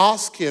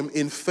 ask him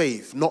in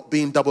faith, not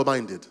being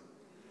double-minded.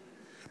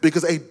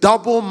 Because a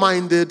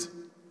double-minded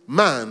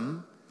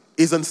man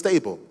is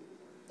unstable.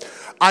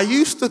 I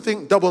used to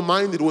think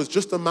double-minded was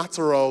just a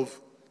matter of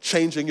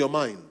changing your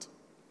mind.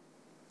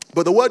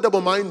 But the word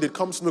double-minded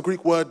comes from the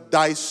Greek word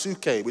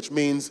daisuke, which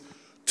means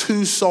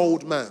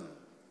two-souled man.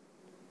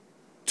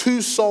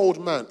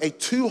 Two-souled man, a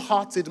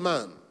two-hearted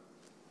man.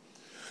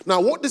 Now,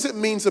 what does it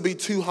mean to be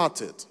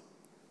two-hearted?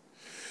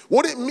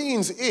 What it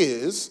means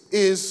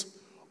is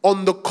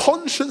on the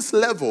conscious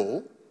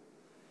level,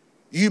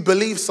 you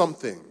believe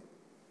something.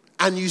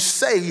 And you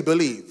say you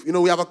believe. You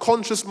know, we have a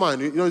conscious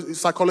mind. You know, in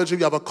psychology,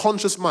 we have a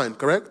conscious mind,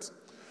 correct?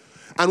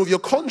 And with your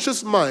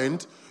conscious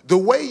mind, the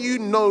way you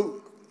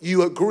know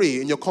you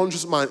agree in your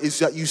conscious mind is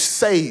that you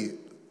say,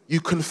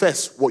 you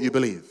confess what you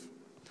believe.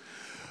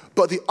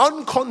 But the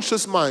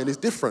unconscious mind is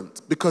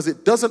different because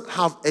it doesn't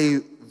have a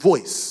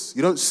voice.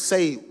 You don't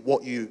say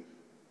what you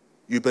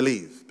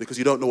believe because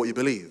you don't know what you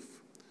believe.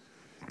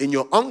 In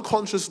your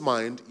unconscious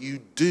mind, you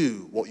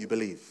do what you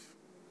believe.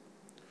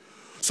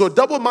 So a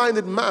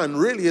double-minded man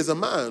really is a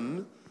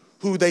man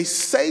who they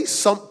say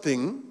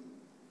something,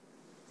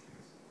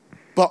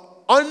 but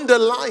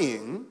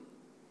underlying,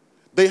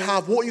 they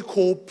have what you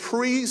call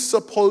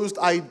presupposed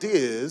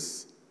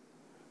ideas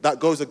that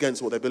goes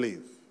against what they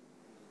believe.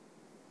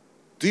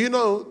 Do you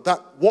know that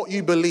what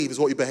you believe is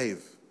what you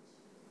behave?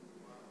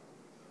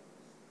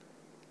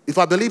 If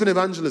I believe in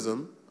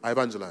evangelism, I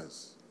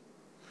evangelize.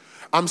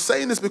 I'm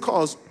saying this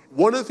because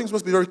one of the things we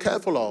must be very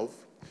careful of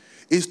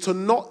is to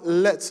not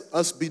let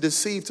us be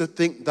deceived to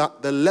think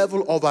that the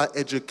level of our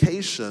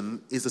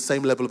education is the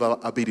same level of our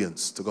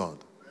obedience to God.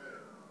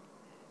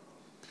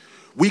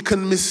 We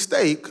can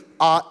mistake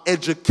our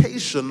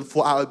education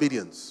for our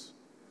obedience.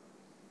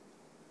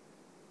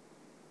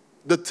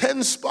 The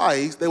 10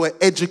 spies, they were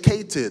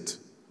educated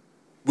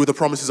with the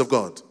promises of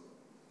God.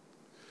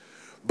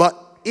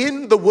 But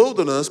in the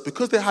wilderness,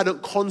 because they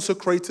hadn't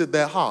consecrated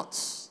their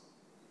hearts,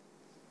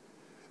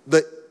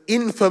 the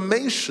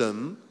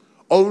information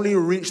only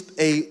reached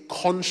a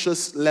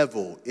conscious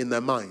level in their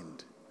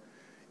mind.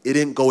 It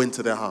didn't go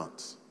into their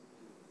hearts.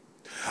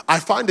 I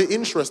find it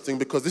interesting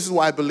because this is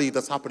what I believe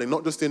that's happening,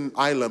 not just in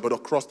Ireland, but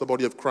across the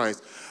body of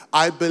Christ.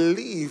 I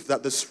believe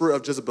that the spirit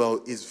of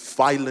Jezebel is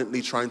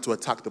violently trying to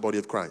attack the body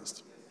of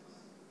Christ.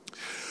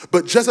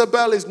 But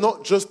Jezebel is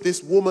not just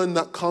this woman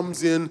that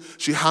comes in,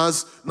 she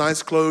has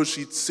nice clothes,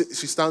 she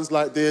stands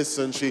like this,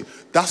 and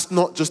that's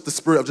not just the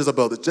spirit of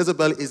Jezebel. The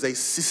Jezebel is a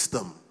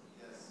system.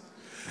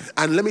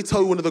 And let me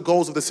tell you one of the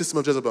goals of the system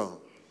of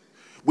Jezebel.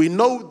 We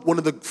know one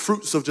of the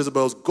fruits of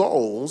Jezebel's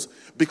goals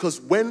because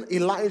when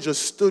Elijah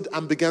stood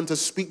and began to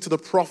speak to the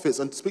prophets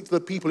and speak to the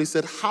people, he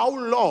said, how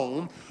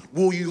long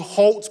will you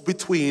halt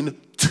between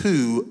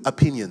two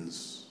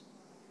opinions?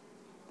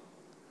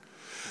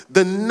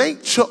 The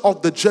nature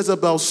of the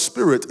Jezebel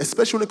spirit,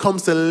 especially when it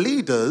comes to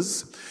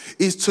leaders,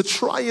 is to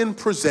try and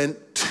present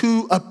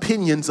two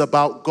opinions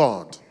about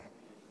God.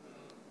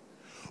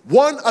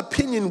 One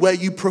opinion where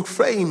you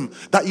proclaim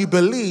that you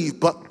believe,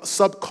 but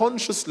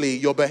subconsciously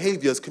your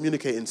behavior is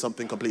communicating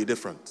something completely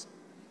different.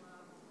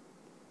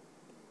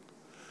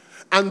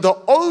 And the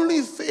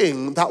only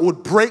thing that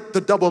would break the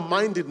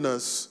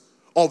double-mindedness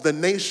of the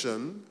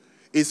nation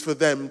is for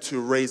them to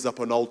raise up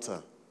an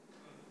altar.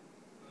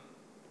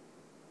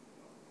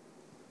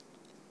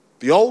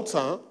 The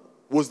altar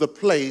was the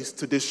place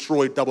to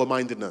destroy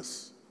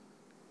double-mindedness.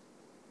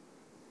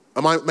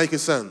 Am I making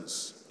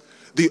sense?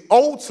 The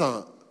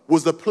altar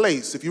was the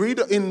place. If you read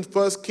in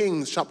 1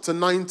 Kings chapter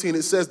 19,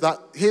 it says that,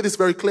 hear this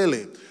very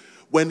clearly,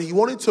 when he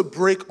wanted to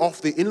break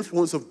off the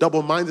influence of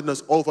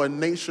double-mindedness over a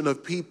nation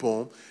of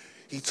people,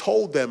 he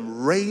told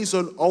them, raise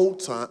an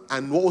altar,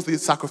 and what was the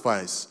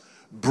sacrifice?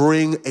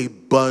 Bring a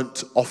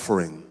burnt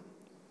offering.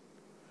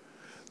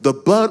 The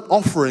burnt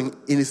offering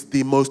is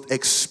the most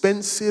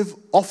expensive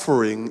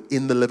offering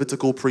in the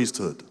Levitical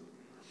priesthood.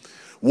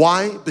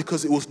 Why?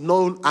 Because it was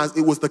known as,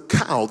 it was the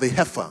cow, the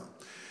heifer.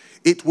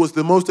 It was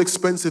the most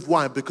expensive.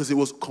 Why? Because it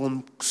was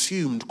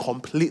consumed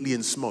completely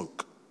in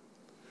smoke.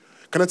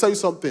 Can I tell you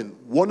something?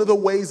 One of the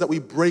ways that we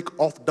break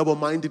off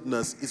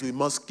double-mindedness is we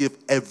must give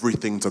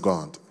everything to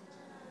God.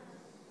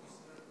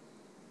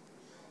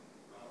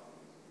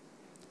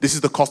 This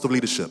is the cost of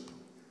leadership.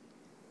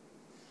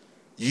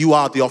 You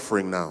are the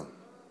offering now.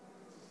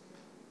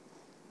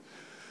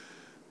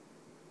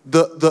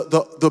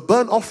 The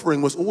burnt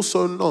offering was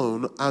also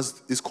known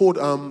as, it's called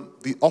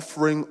the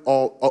offering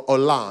of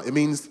Olah. It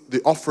means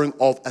the offering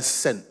of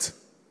ascent.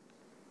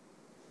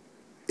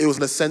 It was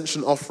an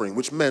ascension offering,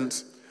 which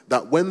meant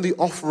that when the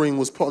offering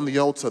was put on the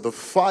altar, the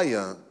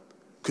fire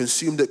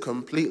consumed it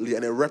completely,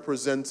 and it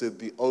represented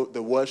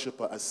the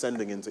worshipper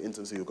ascending into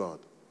intimacy with God.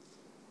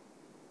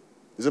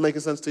 Is it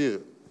making sense to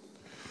you?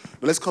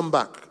 Now let's come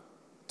back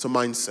to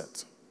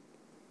mindset.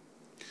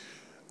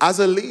 As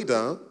a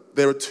leader,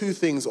 there are two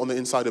things on the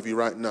inside of you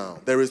right now.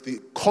 There is the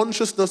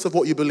consciousness of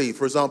what you believe.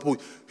 For example,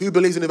 who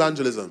believes in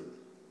evangelism?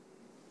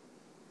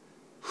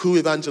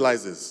 Who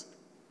evangelizes?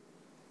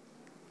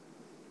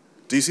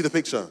 Do you see the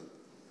picture?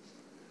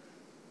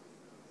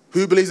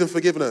 Who believes in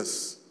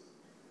forgiveness?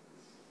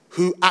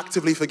 Who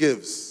actively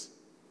forgives?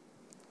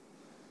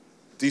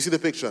 Do you see the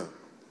picture?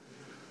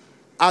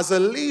 As a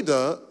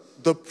leader,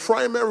 the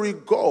primary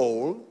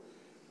goal,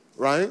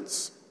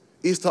 right,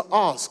 is to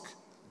ask,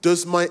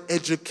 does my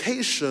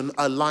education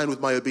align with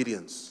my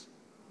obedience?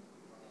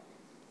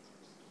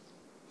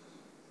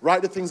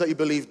 Write the things that you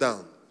believe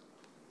down.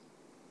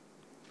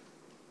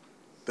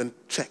 Then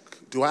check,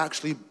 do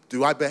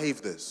I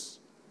behave this?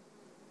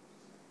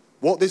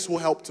 What this will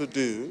help to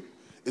do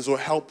is will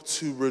help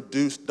to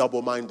reduce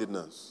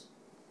double-mindedness.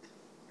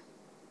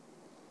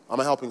 Am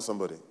I helping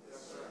somebody?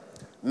 Yes,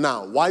 sir.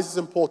 Now, why is this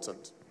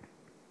important?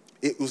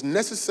 It was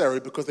necessary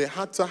because they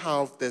had to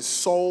have their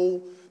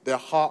soul, their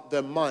heart,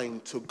 their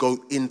mind to go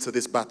into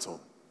this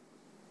battle.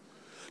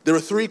 There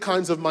are 3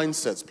 kinds of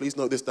mindsets. Please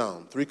note this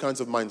down. 3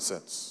 kinds of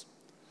mindsets.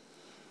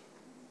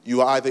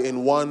 You are either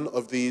in one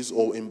of these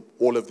or in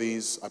all of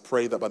these. I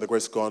pray that by the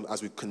grace of God,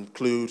 as we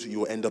conclude, you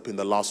will end up in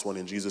the last one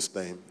in Jesus'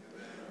 name.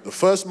 The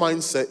first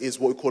mindset is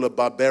what we call a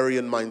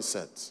barbarian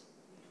mindset.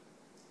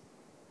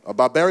 A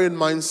barbarian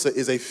mindset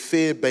is a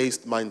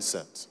fear-based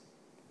mindset.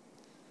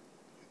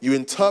 You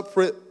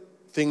interpret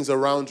things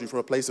around you from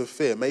a place of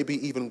fear. Maybe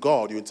even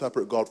God, you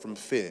interpret God from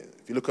fear.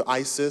 If you look at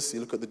ISIS,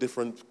 you look at the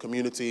different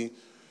community,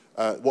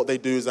 what they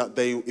do is that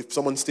if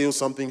someone steals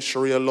something,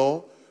 Sharia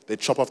law, they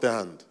chop off their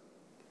hand.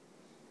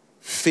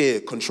 Fear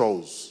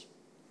controls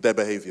their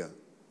behavior.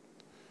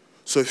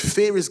 So if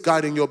fear is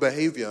guiding your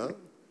behavior,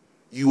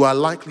 you are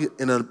likely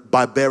in a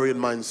barbarian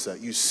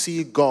mindset. You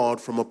see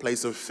God from a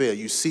place of fear.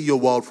 You see your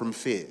world from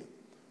fear.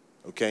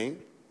 Okay?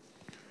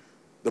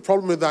 The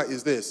problem with that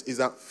is this, is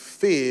that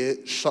fear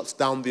shuts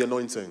down the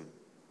anointing.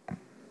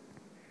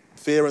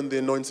 Fear and the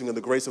anointing and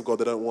the grace of God,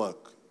 they don't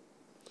work.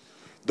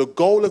 The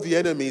goal of the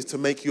enemy is to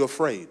make you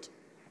afraid.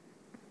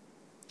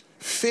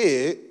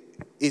 Fear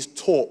is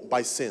taught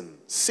by sin.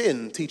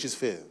 Sin teaches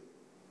fear.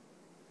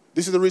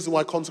 This is the reason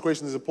why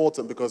consecration is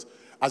important, because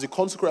as you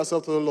consecrate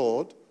yourself to the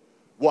Lord,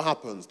 what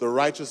happens? The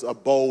righteous are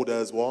bold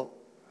as what?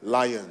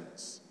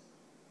 Lions.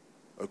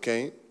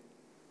 Okay?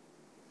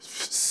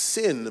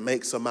 Sin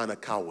makes a man a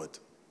coward.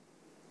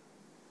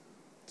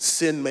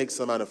 Sin makes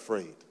a man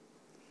afraid.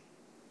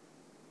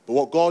 But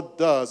what God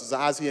does is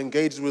that as he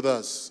engages with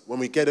us, when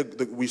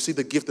we see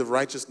the gift of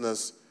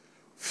righteousness,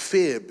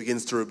 fear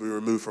begins to be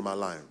removed from our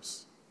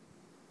lives.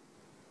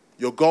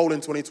 Your goal in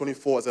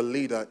 2024 as a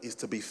leader is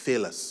to be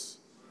fearless.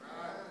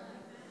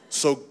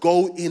 So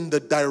go in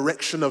the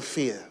direction of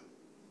fear.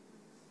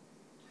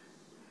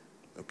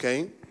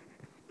 Okay?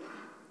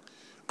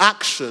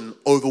 Action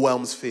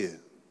overwhelms fear.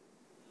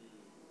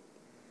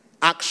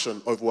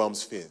 Action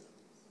overwhelms fear.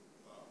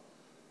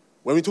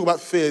 When we talk about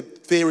fear,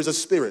 fear is a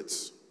spirit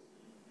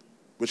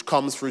which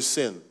comes through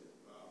sin.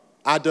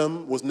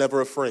 Adam was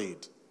never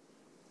afraid.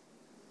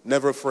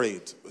 Never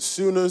afraid. As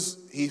soon as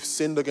he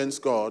sinned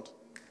against God,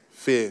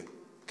 fear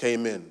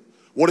came in.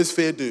 What does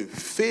fear do?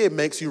 Fear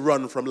makes you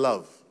run from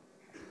love.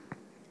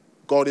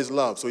 God is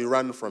love, so he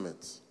ran from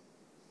it.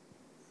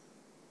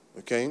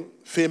 Okay?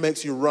 Fear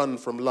makes you run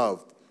from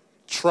love.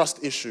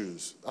 Trust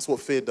issues. That's what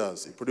fear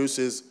does. It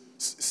produces,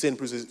 sin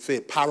produces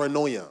fear.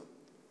 Paranoia.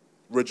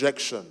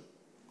 Rejection.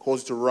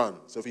 Causes you to run.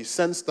 So if you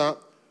sense that,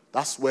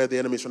 that's where the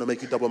enemy is trying to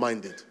make you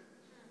double-minded.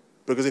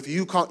 Because if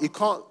you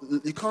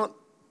can't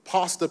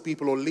pastor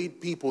people or lead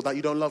people that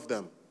you don't love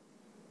them.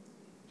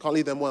 Can't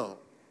lead them well.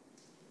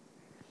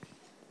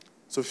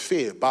 So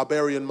fear,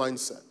 barbarian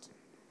mindset.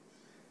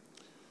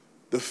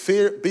 The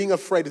fear, being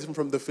afraid is different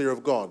from the fear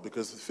of God,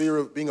 because the fear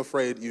of being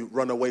afraid, you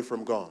run away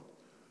from God.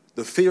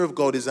 The fear of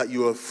God is that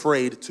you are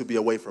afraid to be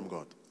away from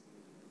God.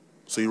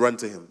 So you run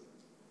to him.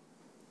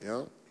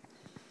 Yeah?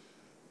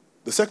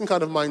 The second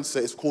kind of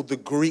mindset is called the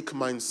Greek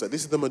mindset.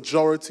 This is the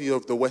majority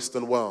of the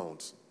Western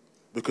world.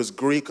 Because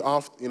Greek,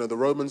 after the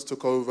Romans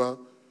took over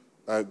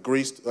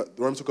Greece, the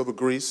Romans took over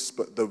Greece,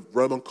 but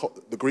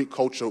the Greek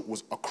culture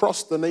was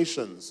across the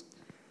nations.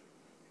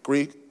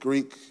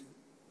 Greek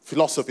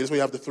philosophy, this is where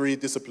you have the 3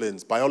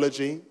 disciplines: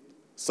 biology,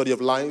 study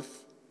of life;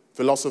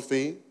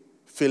 philosophy,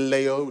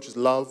 phileo, which is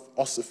love;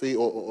 osophy,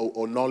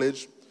 or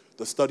knowledge,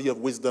 the study of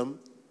wisdom;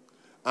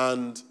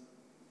 and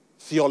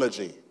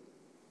theology,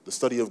 the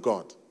study of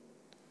God.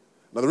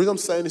 Now, the reason I'm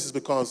saying this is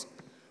because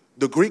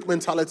the Greek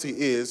mentality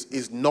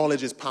is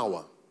knowledge is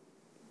power.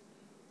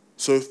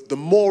 So if the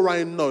more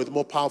I know, the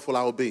more powerful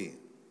I will be.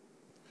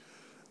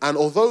 And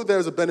although there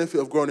is a benefit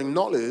of growing in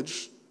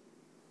knowledge,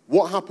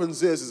 what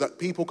happens is that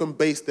people can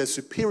base their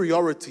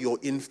superiority or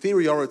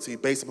inferiority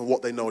based on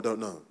what they know or don't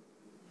know.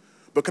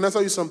 But can I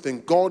tell you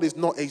something? God is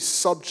not a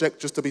subject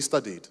just to be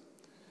studied.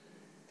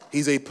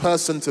 He's a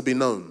person to be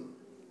known.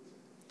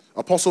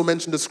 Apostle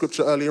mentioned the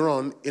scripture earlier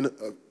on in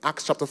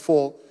Acts chapter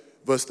 4,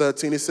 verse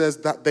 13. It says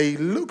that they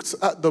looked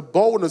at the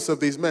boldness of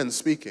these men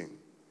speaking,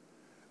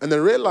 and they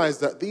realized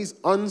that these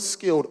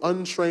unskilled,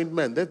 untrained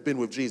men, they've been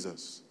with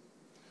Jesus.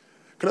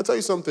 Can I tell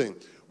you something?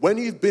 When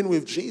you've been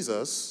with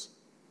Jesus,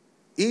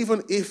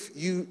 even if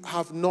you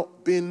have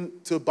not been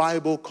to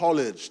Bible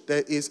college,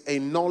 there is a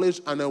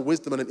knowledge and a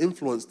wisdom and an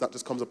influence that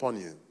just comes upon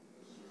you.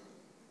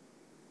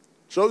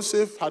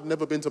 Joseph had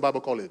never been to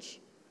Bible college.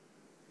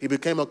 He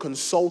became a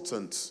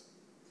consultant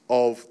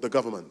of the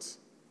government.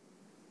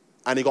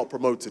 And he got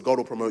promoted. God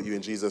will promote you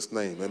in Jesus'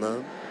 name.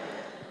 Amen?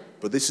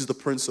 But this is the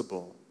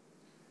principle.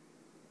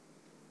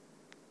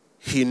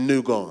 He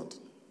knew God.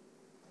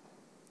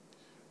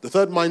 The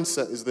third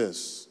mindset is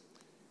this,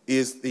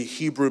 is the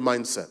Hebrew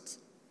mindset.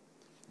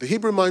 The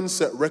Hebrew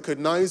mindset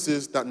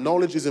recognizes that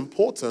knowledge is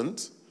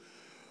important,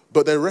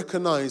 but they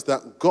recognize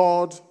that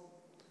God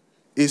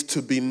is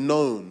to be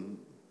known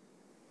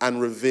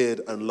and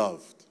revered and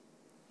loved.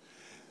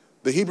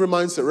 The Hebrew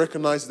mindset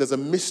recognizes there's a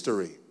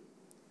mystery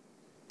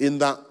in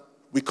that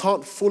we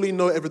can't fully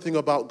know everything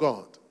about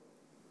God,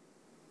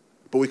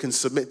 but we can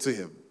submit to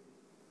him.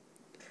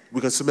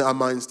 We can submit our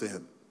minds to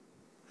him.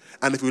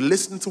 And if we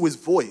listen to his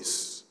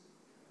voice,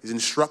 his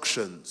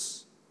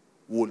instructions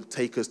will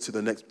take us to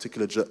the next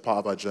particular part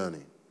of our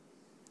journey.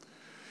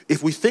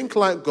 If we think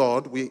like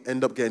God, we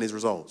end up getting his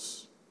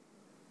results.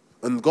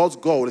 And God's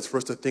goal is for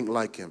us to think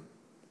like him.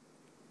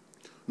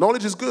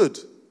 Knowledge is good,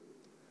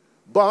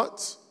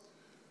 but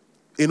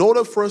in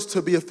order for us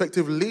to be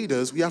effective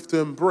leaders, we have to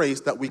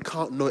embrace that we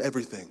can't know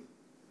everything.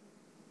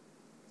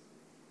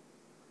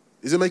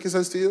 Is it making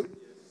sense to you?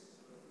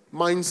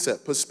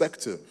 Mindset,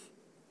 perspective.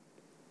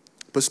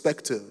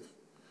 Perspective.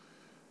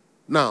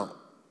 Now,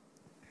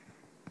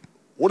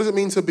 what does it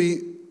mean to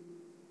be,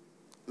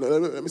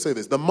 let me say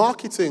this. The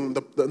marketing,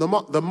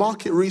 the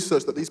market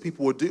research that these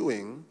people were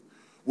doing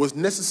was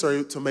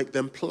necessary to make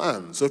them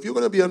plan. So if you're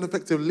going to be an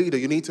effective leader,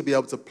 you need to be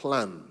able to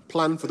plan.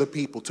 Plan for the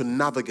people, to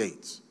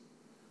navigate.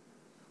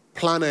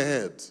 Plan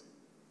ahead.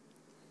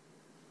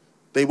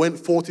 They went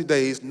 40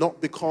 days,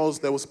 not because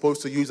they were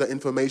supposed to use that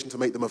information to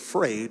make them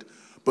afraid,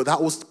 but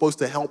that was supposed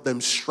to help them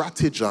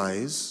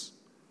strategize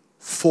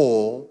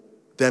for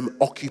them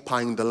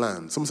occupying the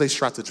land. Someone say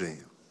strategy.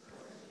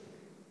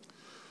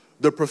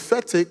 The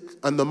prophetic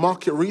and the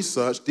market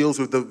research deals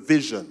with the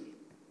vision.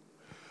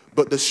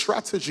 But the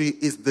strategy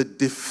is the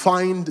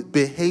defined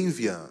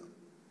behavior.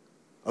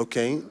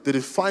 Okay? The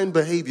defined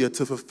behavior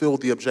to fulfill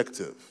the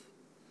objective.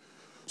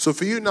 So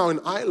for you now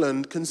in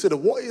Ireland, consider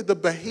what are the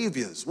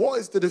behaviors? What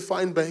is the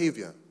defined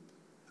behavior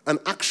and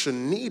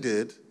action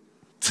needed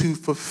to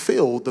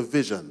fulfill the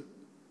vision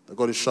that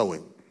God is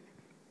showing?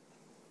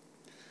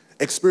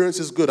 Experience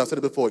is good. I said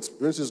it before.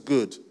 Experience is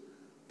good.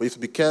 But you have to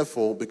be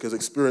careful because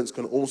experience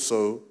can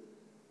also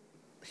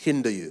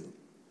hinder you.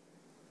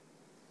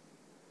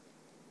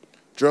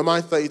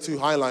 Jeremiah 32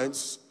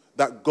 highlights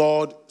that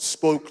God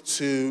spoke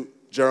to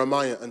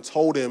Jeremiah and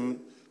told him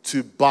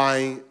to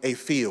buy a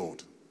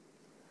field.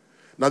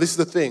 Now this is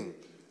the thing.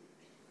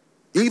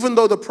 Even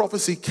though the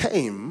prophecy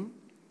came,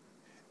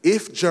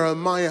 if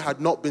Jeremiah had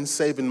not been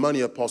saving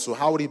money, Apostle,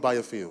 how would he buy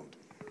a field?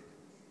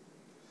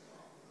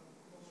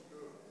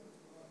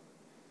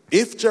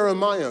 If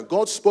Jeremiah,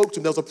 God spoke to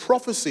him, there was a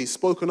prophecy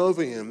spoken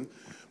over him,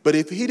 but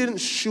if he didn't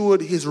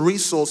steward his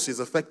resources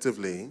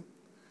effectively,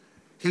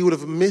 he would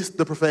have missed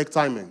the prophetic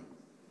timing.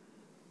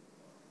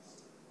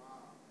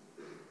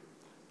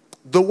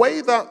 The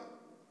way that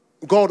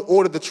God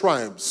ordered the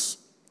tribes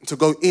to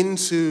go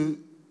into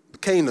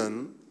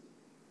Canaan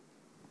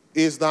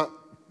is that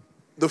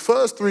the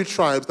first three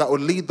tribes that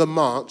would lead the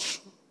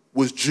march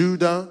was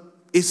Judah,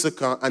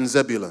 Issachar, and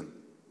Zebulun.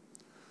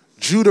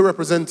 Judah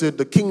represented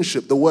the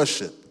kingship, the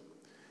worship.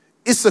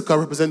 Issachar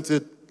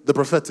represented the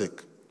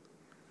prophetic.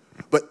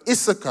 But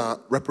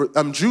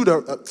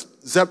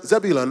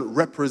Zebulun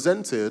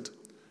represented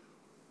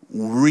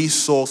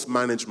resource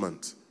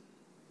management.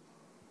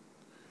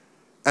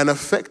 An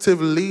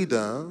effective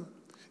leader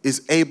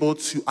is able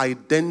to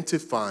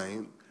identify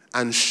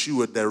and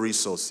steward their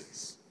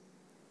resources.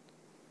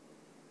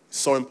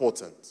 So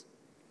important.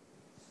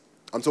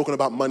 I'm talking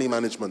about money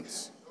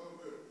management.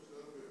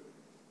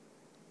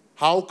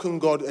 How can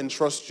God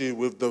entrust you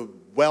with the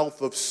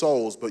wealth of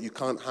souls, but you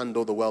can't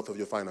handle the wealth of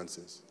your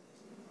finances?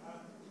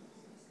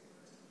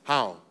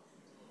 How?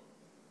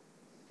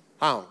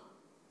 How?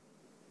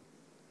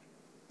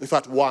 In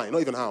fact, why?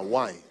 Not even how.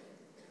 Why?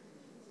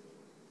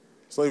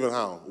 It's not even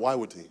how. Why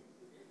would he?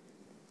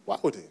 Why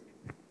would he?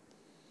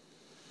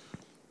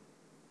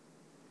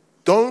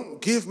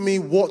 Don't give me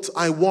what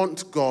I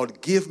want,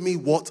 God. Give me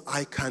what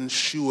I can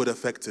steward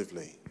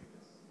effectively.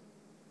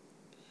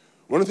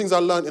 One of the things I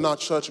learned in our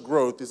church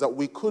growth is that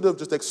we could have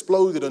just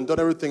exploded and done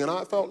everything. And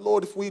I felt,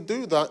 Lord, if we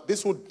do that,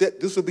 this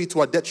will be to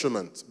our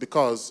detriment.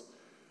 Because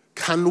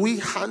can we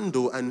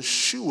handle and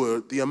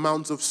steward the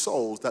amount of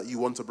souls that you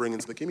want to bring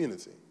into the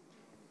community?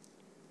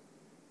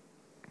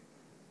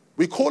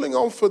 We're calling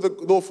on for the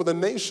Lord for the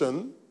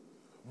nation,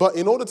 but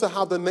in order to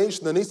have the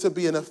nation, there needs to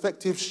be an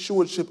effective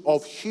stewardship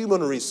of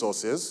human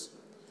resources,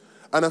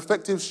 an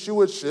effective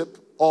stewardship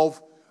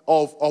of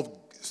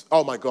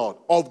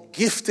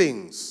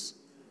giftings.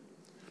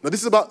 Now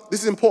this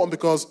is important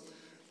because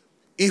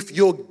if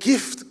your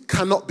gift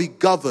cannot be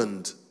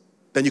governed,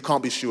 then you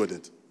can't be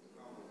stewarded.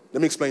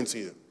 Let me explain to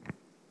you.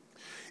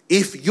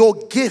 If your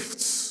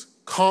gifts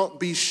can't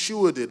be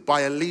stewarded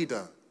by a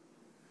leader,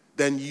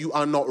 then you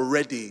are not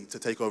ready to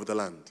take over the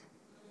land.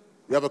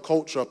 We have a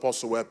culture,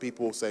 Apostle, where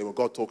people say, well,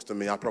 God talks to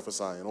me, I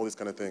prophesy, and all these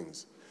kind of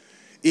things.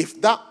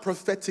 If that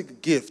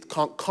prophetic gift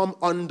can't come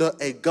under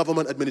a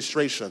government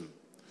administration,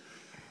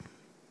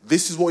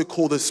 this is what we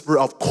call the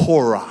spirit of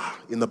Korah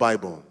in the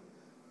Bible.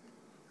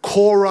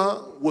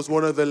 Korah was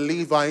one of the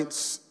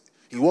Levites.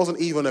 He wasn't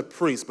even a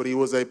priest, but he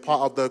was a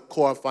part of the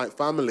Korahite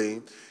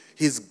family.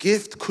 His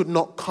gift could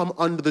not come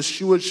under the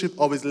stewardship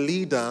of his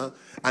leader,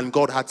 and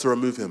God had to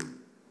remove him.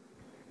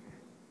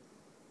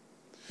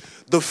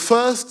 The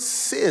first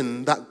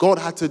sin that God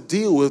had to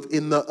deal with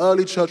in the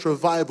early church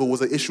revival was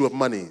the issue of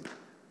money.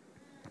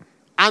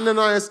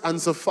 Ananias and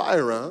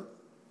Sapphira,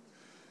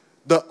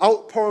 the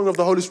outpouring of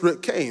the Holy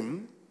Spirit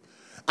came,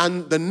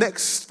 and the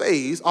next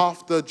phase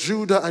after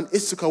Judah and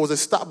Issachar was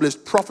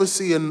established,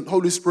 prophecy and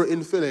Holy Spirit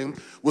infilling,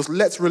 was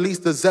let's release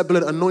the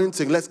Zebulun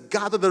anointing. Let's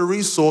gather the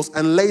resource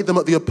and lay them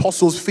at the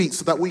apostles' feet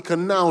so that we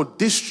can now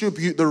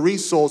distribute the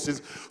resources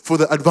for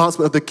the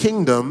advancement of the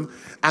kingdom.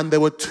 And there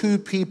were two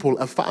people,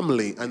 a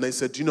family, and they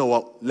said, you know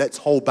what, let's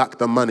hold back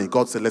the money.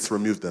 God said, let's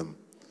remove them.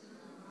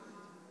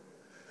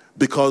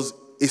 Because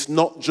it's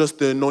not just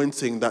the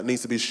anointing that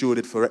needs to be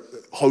stewarded for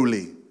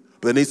holy,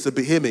 but it needs to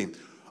be, hear me,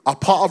 a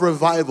part of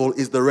revival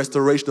is the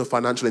restoration of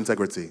financial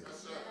integrity. Yes,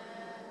 sir.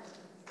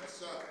 Yes,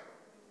 sir.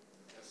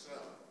 Yes, sir.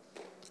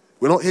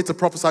 We're not here to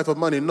prophesy for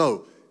money.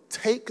 No.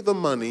 Take the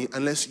money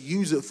and let's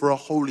use it for a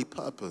holy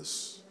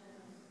purpose.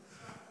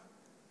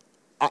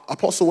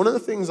 Apostle, one of the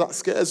things that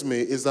scares me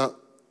is that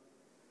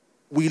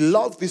we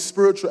love this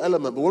spiritual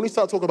element, but when we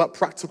start talking about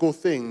practical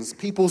things,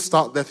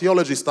 their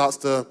theology starts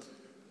to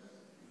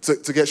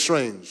get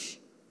strange.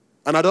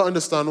 And I don't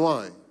understand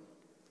why.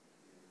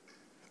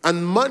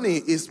 And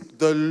money is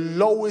the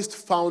lowest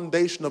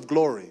foundation of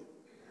glory.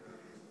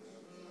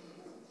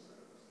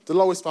 The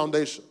lowest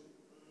foundation.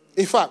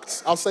 In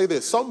fact, I'll say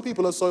this. Some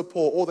people are so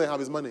poor, all they have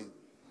is money.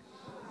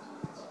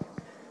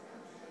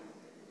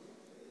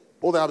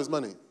 All they have is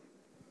money.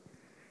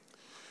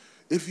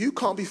 If you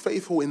can't be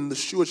faithful in the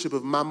stewardship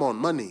of mammon,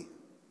 money,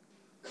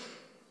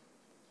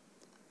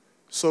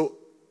 so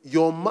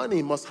your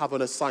money must have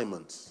an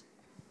assignment.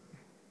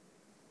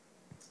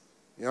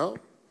 Yeah?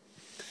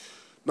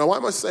 Now, why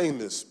am I saying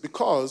this?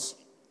 Because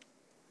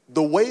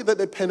the way that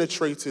they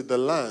penetrated the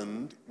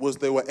land was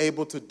they were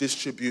able to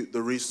distribute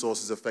the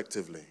resources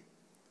effectively.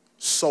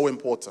 So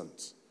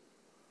important.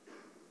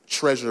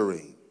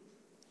 Treasury,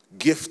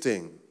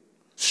 gifting,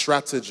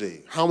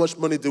 strategy. How much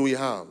money do we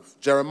have?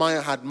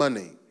 Jeremiah had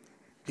money.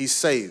 He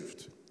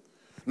saved.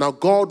 Now,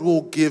 God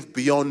will give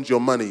beyond your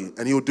money,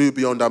 and he'll do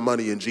beyond our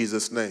money in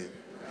Jesus' name.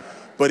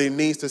 But he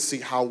needs to see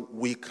how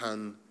we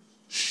can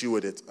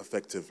steward it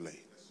effectively.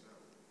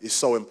 It's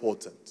so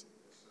important.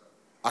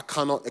 I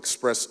cannot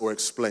express or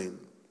explain.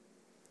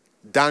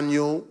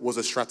 Daniel was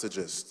a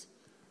strategist.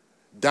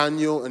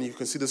 Daniel, and you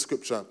can see the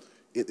scripture,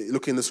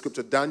 look in the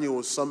scripture, Daniel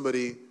was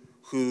somebody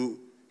who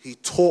he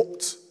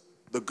taught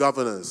the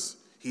governors.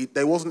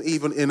 They wasn't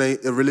even in a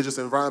religious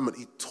environment.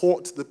 He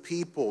taught the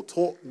people,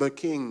 taught the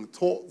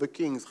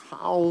kings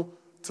how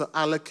to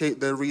allocate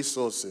their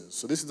resources.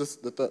 So this is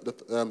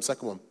the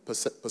second one,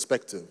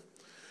 perspective.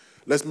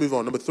 Let's move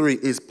on. Number 3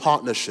 is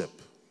partnership.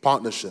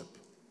 Partnership.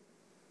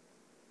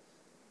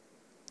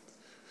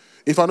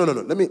 Before I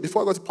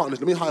go to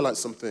partnership, let me highlight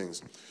some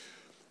things.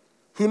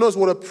 Who knows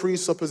what a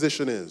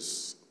presupposition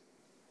is?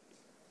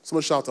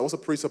 Someone shout out, what's a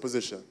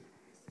presupposition?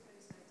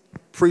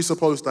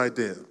 Presupposed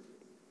idea.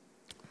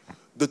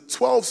 The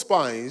 12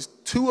 spies,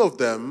 2 of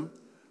them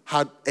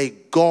had a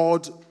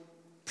God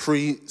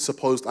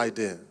presupposed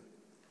idea.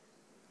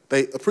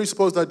 A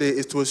presupposed idea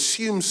is to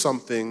assume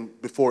something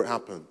before it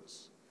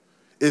happens.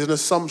 It's an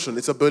assumption,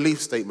 it's a belief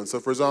statement.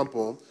 So for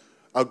example,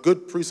 a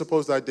good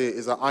presupposed idea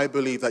is that I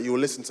believe that you will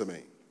listen to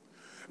me.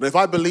 Now, if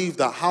I believe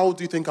that, how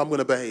do you think I'm going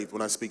to behave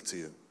when I speak to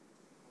you?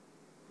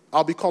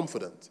 I'll be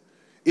confident.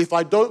 If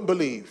I don't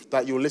believe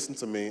that you'll listen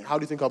to me, how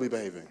do you think I'll be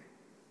behaving?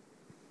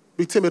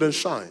 Be timid and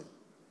shy.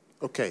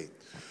 Okay.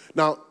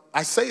 Now,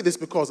 I say this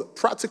because,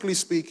 practically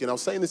speaking, I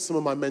was saying this to some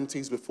of my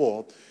mentees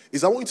before,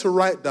 is I want you to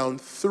write down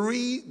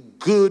 3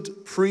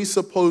 good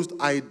presupposed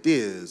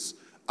ideas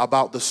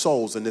about the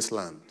souls in this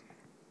land.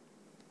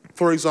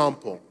 For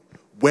example,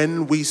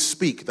 when we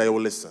speak, they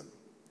will listen.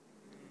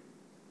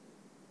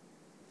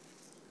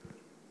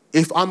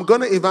 If I'm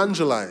going to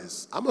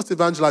evangelize, I must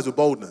evangelize with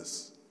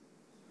boldness.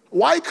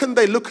 Why can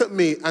they look at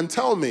me and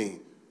tell me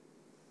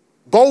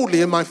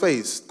boldly in my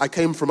face, I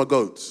came from a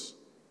goat,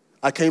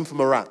 I came from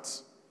a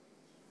rat?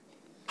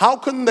 How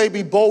can they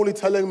be boldly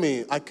telling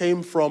me I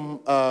came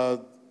from a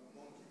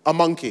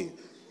monkey?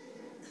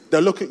 They'll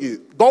look at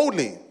you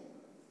boldly.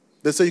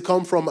 They say you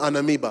come from an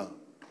amoeba,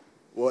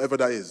 whatever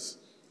that is.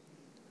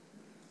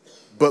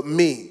 But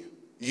me,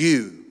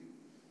 you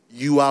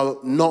are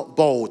not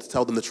bold to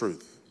tell them the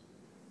truth.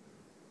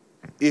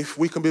 If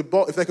they can be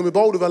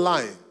bold with a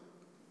lie,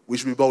 we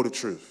should be bold with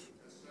truth.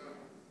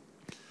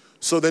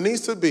 So there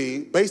needs to be,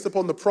 based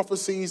upon the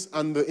prophecies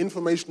and the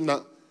information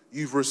that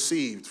you've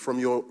received from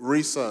your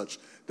research,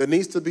 there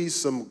needs to be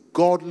some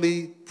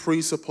godly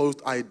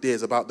presupposed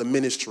ideas about the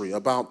ministry,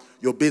 about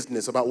your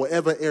business, about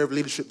whatever area of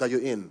leadership that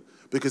you're in,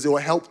 because it will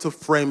help to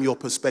frame your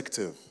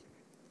perspective.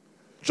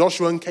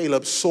 Joshua and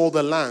Caleb saw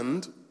the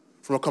land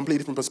from a completely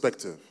different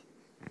perspective.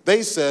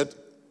 They said,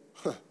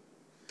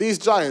 these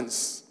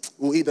giants,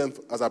 will eat them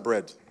as our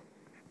bread,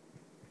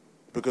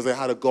 because they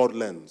had a God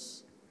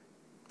lens.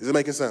 Is it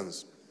making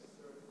sense?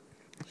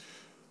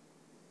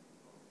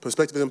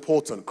 Perspective is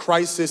important.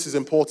 Crisis is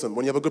important.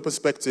 When you have a good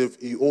perspective,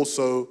 you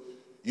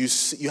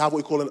have what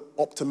we call an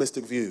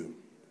optimistic view.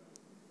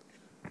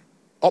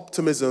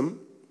 Optimism,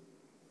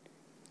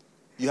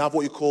 you have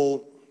what you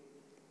call,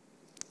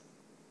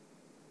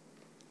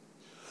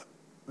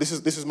 this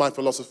is my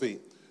philosophy.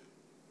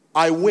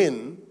 I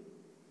win,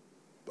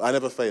 but I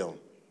never fail.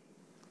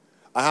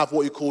 I have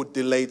what you call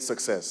delayed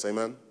success.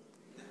 Amen?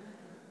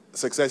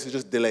 Success is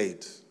just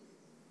delayed.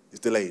 It's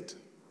delayed.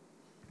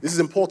 This is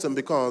important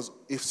because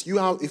if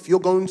you're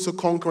going to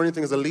conquer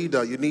anything as a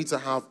leader, you need to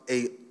have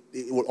it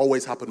will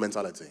always happen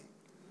mentality.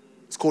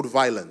 It's called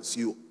violence.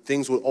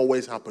 Things will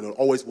always happen. It will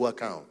always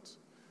work out.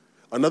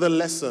 Another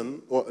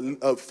lesson, or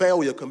a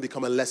failure can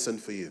become a lesson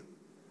for you.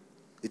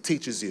 It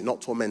teaches you, not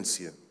torments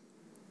you.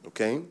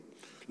 Okay?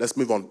 Let's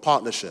move on.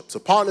 Partnership. So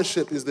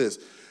partnership is this.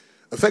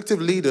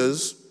 Effective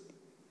leaders,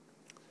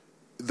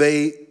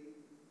 they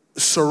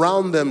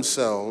surround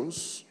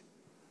themselves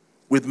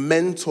with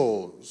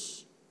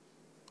mentors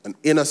and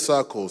inner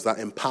circles that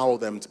empower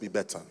them to be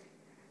better.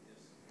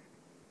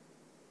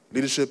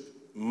 Leadership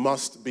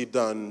must be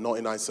done not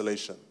in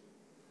isolation.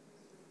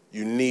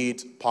 You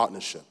need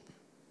partnership.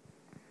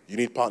 You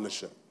need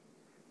partnership.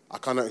 I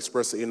cannot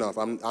express it enough.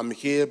 I'm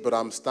here, but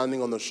I'm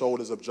standing on the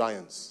shoulders of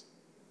giants.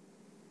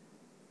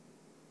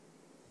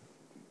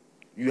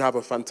 You have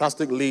a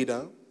fantastic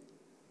leader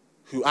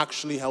who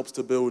actually helps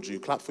to build you.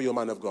 Clap for your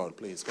man of God,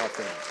 please. Clap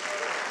for him.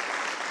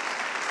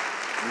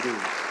 You do.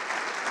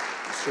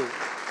 It's true.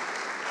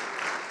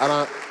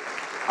 And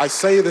I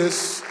say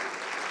this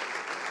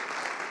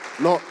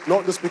not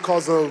just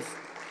because of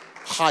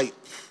hype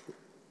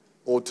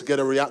or to get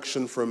a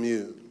reaction from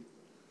you.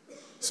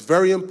 It's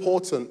very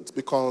important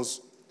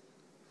because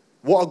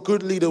what a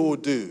good leader will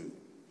do,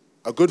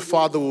 a good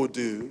father will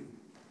do,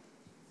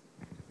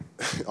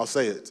 I'll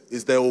say it,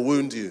 is they will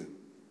wound you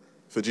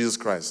for Jesus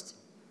Christ.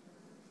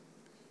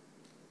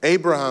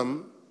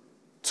 Abraham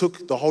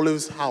took the whole of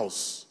his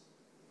house,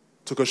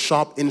 took a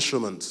sharp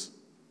instrument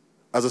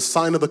as a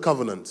sign of the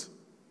covenant,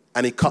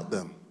 and he cut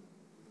them.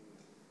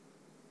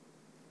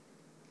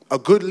 A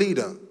good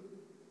leader,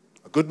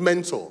 a good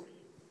mentor,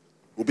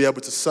 will be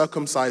able to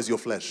circumcise your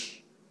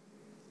flesh.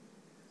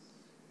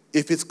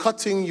 If it's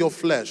cutting your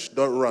flesh,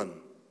 don't run.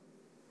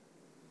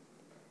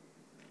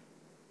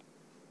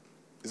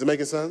 Is it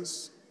making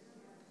sense?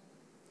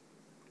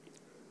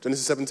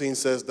 Genesis 17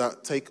 says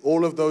that take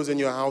all of those in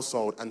your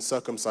household and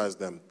circumcise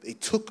them. He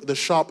took the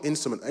sharp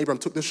instrument, Abraham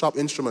took the sharp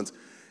instrument,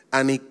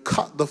 and he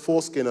cut the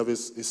foreskin of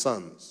his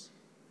sons.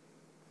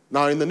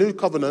 Now in the new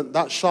covenant,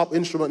 that sharp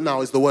instrument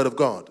now is the word of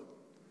God.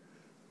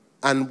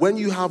 And when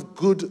you have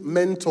good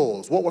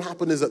mentors, what will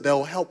happen is that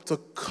they'll help to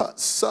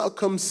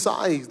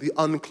circumcise the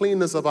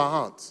uncleanness of our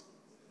hearts.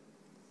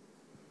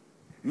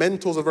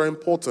 Mentors are very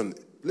important.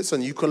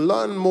 Listen, you can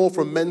learn more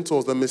from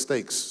mentors than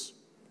mistakes.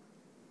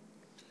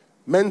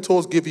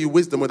 Mentors give you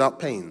wisdom without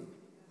pain.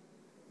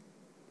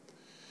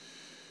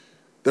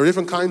 There are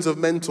different kinds of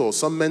mentors.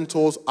 Some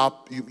mentors,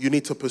 you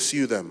need to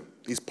pursue them.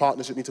 These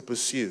partnerships need to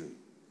pursue.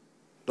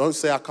 Don't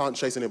say, I can't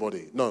chase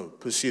anybody. No,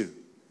 pursue.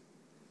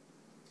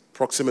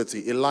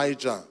 Proximity.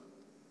 Elijah,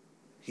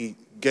 he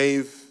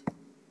gave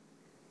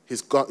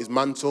his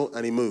mantle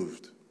and he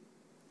moved.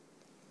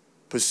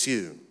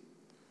 Pursue.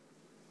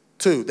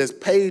 2, there's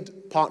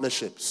paid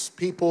partnerships.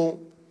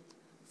 People,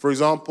 for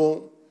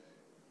example,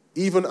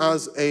 even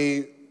as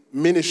a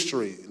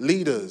ministry,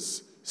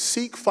 leaders,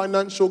 seek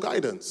financial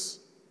guidance.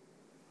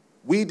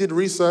 We did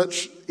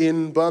research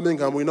in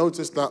Birmingham. We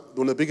noticed that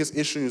one of the biggest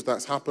issues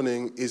that's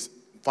happening is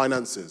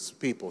finances,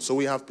 people. So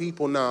we have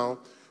people now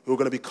who are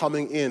going to be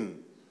coming in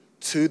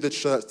to the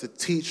church to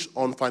teach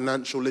on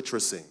financial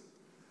literacy,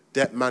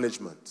 debt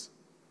management.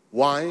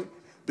 Why?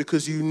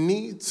 Because you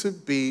need to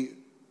be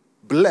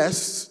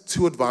blessed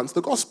to advance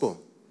the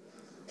gospel.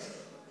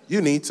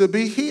 You need to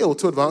be healed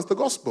to advance the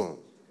gospel.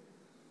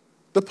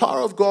 The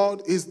power of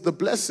God is the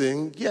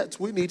blessing, yet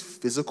we need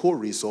physical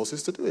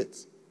resources to do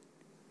it.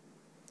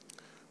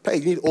 You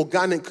need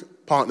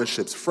organic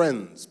partnerships,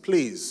 friends.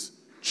 Please,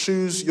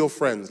 choose your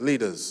friends,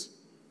 leaders.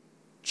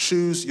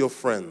 Choose your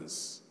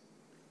friends.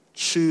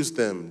 Choose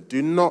them.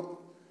 Do not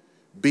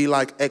be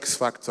like X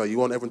Factor. You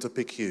want everyone to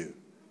pick you.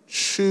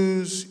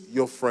 Choose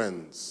your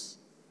friends.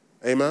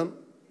 Amen?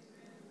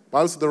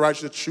 Bible says the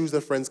righteous should choose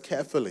their friends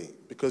carefully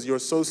because your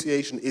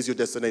association is your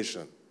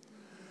destination.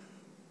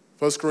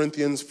 1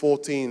 Corinthians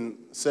 14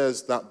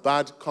 says that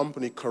bad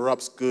company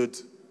corrupts good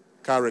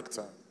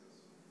character.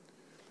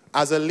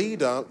 As a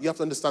leader, you have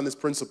to understand this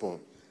principle.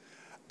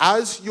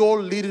 As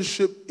your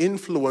leadership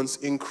influence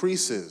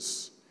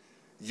increases,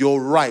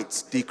 your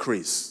rights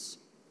decrease.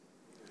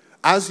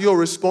 As your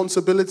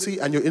responsibility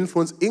and your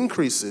influence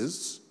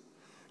increases,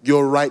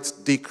 your rights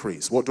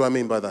decrease. What do I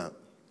mean by that?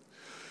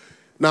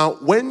 Now,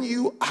 when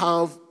you're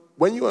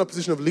in a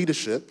position of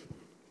leadership,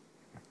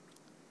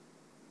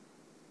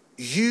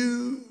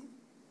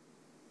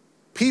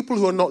 people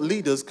who are not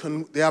leaders,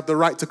 they have the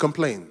right to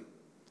complain,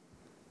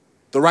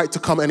 the right to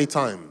come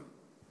anytime,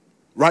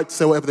 right to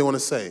say whatever they want to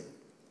say.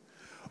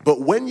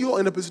 But when you're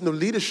in a position of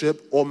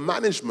leadership or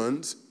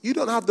management, you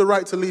don't have the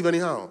right to leave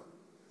anyhow.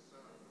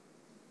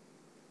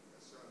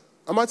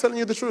 Am I telling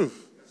you the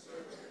truth?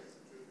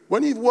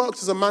 When you've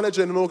worked as a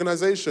manager in an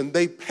organization,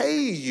 they pay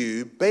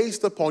you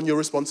based upon your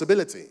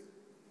responsibility.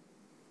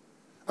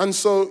 And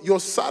so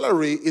your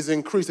salary is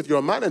increased if you're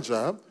a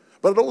manager,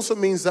 but it also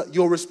means that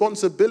your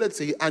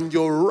responsibility and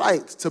your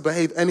right to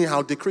behave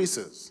anyhow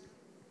decreases.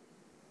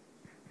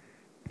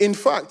 In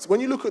fact,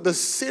 when you look at the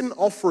sin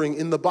offering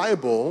in the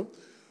Bible,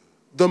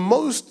 the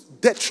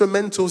most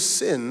detrimental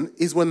sin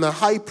is when the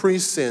high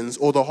priest sins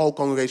or the whole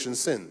congregation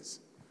sins.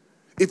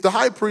 If the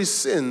high priest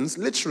sins,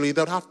 literally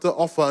they'd have to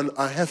offer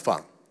a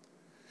heifer.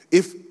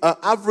 If an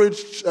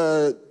average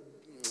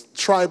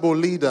tribal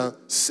leader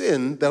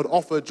sinned, they would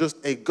offer just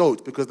a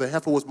goat because the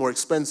heifer was more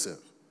expensive.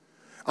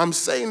 I'm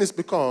saying this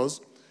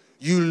because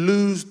you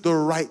lose the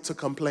right to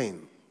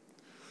complain.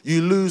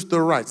 You lose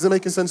the right. Is that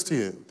making sense to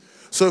you?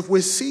 So if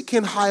we're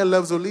seeking higher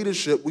levels of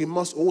leadership, we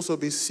must also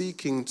be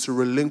seeking to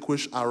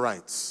relinquish our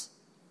rights.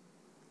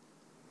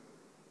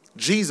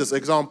 Jesus,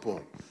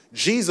 example.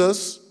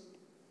 Jesus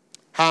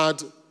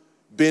had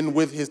been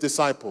with his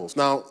disciples.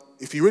 Now,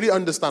 if you really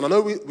understand, I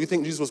know we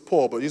think Jesus was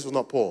poor, but Jesus was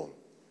not poor.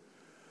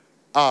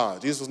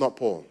 Jesus was not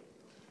poor.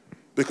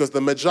 Because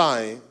the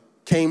Magi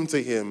came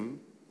to him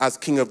as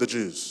king of the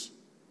Jews.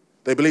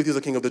 They believed he was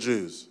the king of the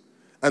Jews.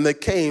 And they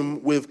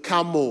came with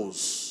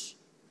camels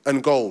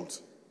and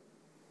gold.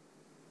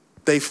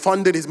 They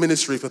funded his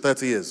ministry for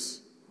 30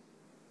 years.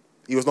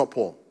 He was not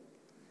poor.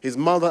 His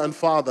mother and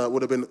father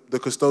would have been the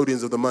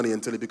custodians of the money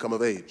until he became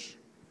of age.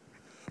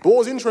 But what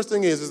was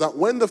interesting is that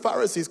when the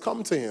Pharisees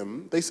come to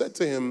him, they said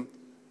to him,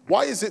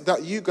 why is it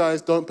that you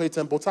guys don't pay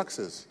temple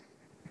taxes?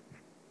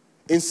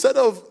 Instead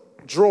of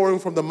drawing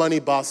from the money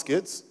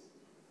baskets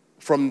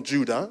from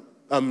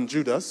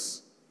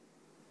Judas,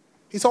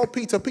 he told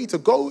Peter,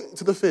 go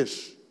to the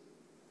fish,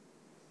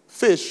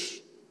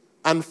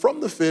 and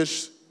from the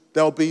fish,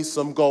 there'll be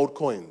some gold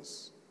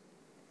coins.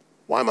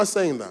 Why am I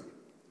saying that?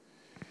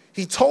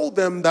 He told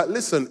them that,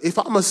 listen, if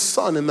I'm a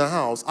son in the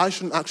house, I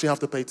shouldn't actually have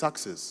to pay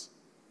taxes.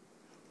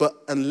 But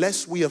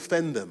unless we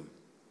offend them,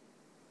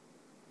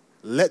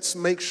 let's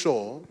make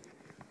sure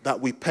that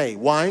we pay.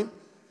 Why?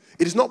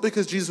 It is not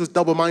because Jesus was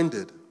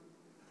double-minded,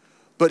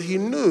 but he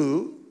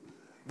knew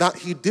that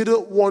he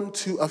didn't want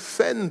to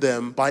offend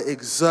them by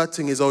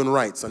exerting his own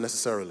rights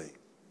unnecessarily.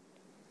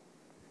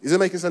 Is it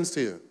making sense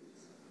to you?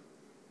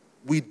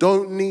 We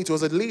don't need to.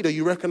 As a leader,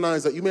 you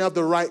recognize that you may have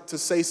the right to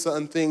say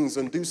certain things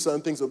and do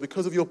certain things, but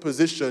because of your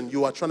position,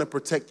 you are trying to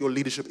protect your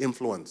leadership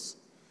influence.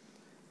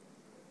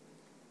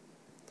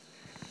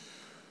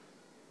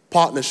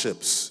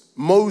 Partnerships.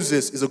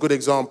 Moses is a good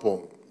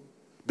example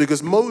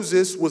because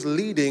Moses was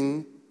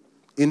leading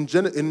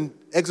in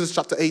Exodus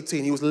chapter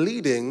 18. He was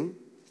leading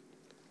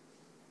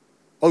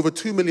over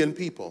 2 million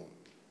people.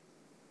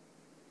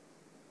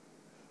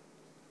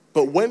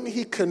 But when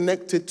he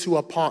connected to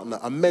a partner,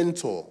 a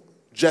mentor,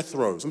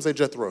 Jethro, some say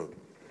Jethro.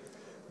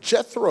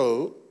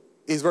 Jethro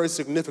is very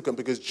significant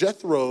because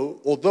Jethro,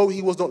 although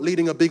he was not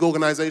leading a big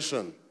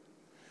organization,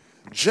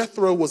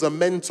 Jethro was a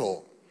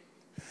mentor.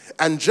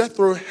 And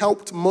Jethro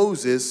helped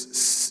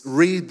Moses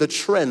read the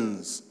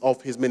trends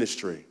of his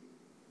ministry.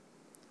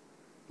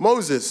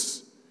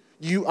 Moses,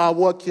 you are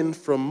working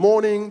from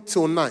morning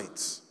till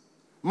night.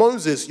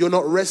 Moses, you're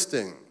not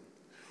resting.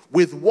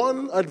 With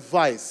one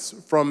advice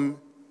from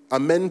a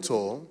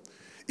mentor,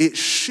 it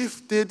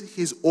shifted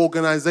his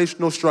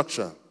organizational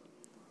structure.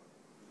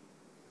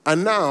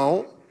 And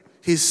now,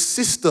 his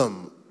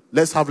system,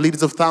 let's have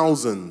leaders of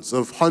thousands,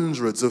 of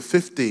hundreds, of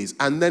 50s,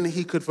 and then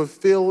he could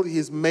fulfill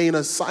his main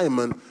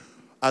assignment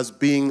as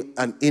being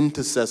an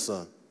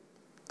intercessor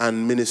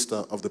and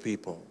minister of the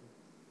people.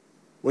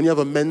 When you have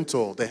a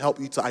mentor, they help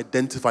you to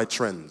identify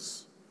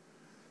trends.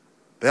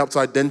 They help to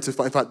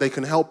identify, in fact, they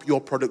can help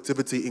your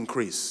productivity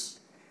increase.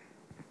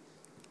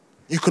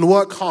 You can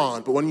work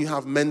hard, but when you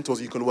have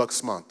mentors, you can work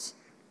smart.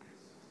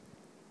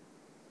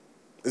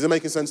 Is it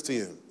making sense to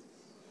you?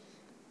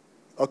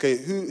 Okay,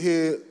 who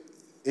here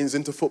is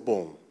into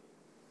football?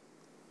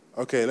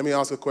 Okay, let me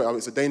ask a question.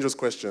 It's a dangerous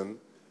question.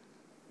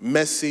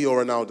 Messi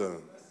or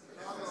Ronaldo?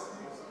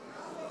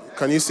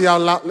 Can you see how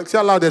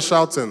loud they're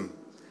shouting?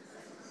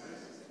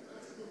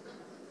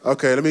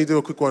 Okay, let me do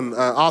a quick one.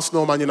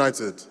 Arsenal, Man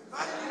United.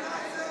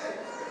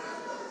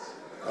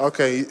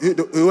 Okay,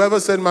 whoever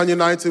said Man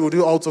United, we'll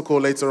do altar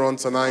call later on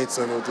tonight,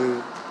 and we'll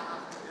do.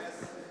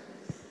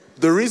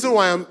 The reason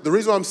why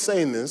I'm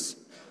saying this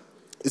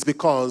is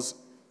because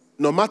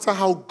no matter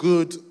how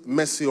good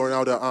Messi or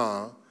Ronaldo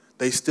are,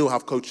 they still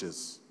have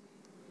coaches.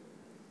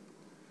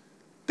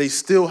 They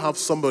still have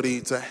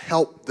somebody to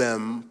help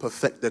them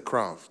perfect their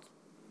craft.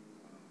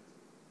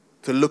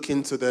 to look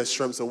into their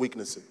strengths and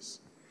weaknesses.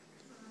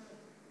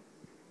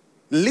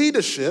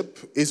 Leadership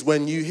is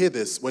when you hear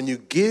this, when you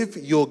give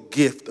your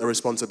gift a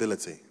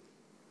responsibility.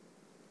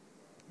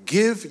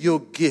 Give your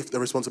gift a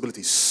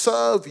responsibility.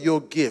 Serve your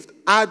gift.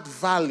 Add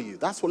value.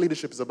 That's what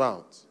leadership is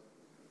about.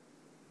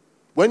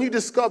 When you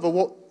discover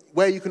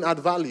where you can add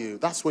value,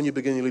 that's when you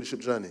begin your leadership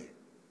journey.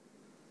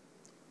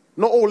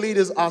 Not all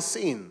leaders are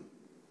seen,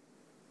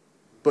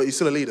 but you're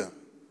still a leader.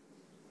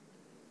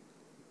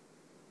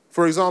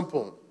 For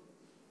example,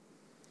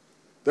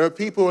 there are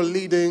people who are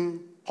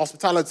leading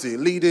hospitality,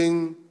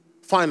 leading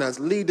finance,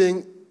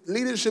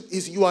 leadership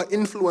is you are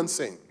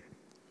influencing.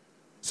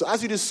 So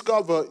as you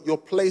discover your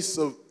place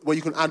of where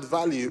you can add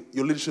value,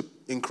 your leadership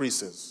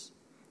increases.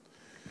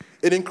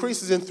 It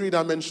increases in 3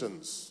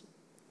 dimensions.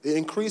 It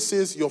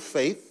increases your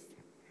faith,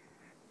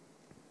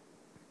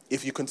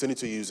 if you continue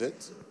to use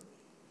it.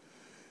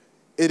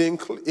 It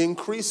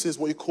increases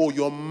what you call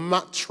your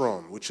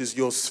matron, which is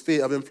your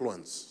sphere of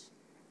influence.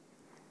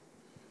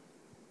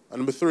 And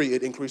number 3,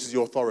 it increases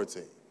your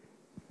authority.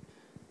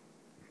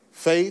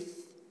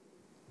 Faith,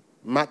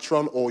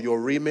 matron, or your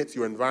remit,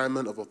 your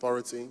environment of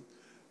authority,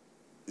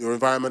 your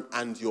environment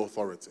and your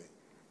authority.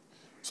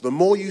 So the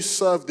more you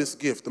serve this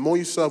gift, the more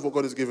you serve what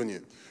God has given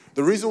you.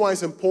 The reason why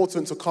it's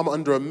important to come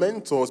under a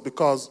mentor is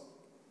because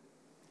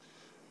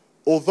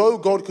although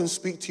God can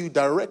speak to you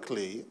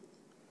directly,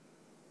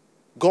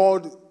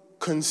 God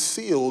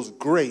conceals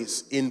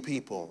grace in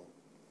people.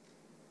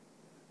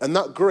 And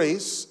that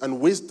grace and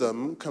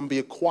wisdom can be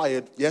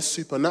acquired, yes,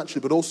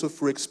 supernaturally, but also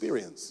through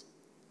experience.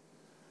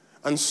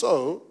 And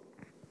so,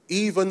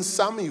 even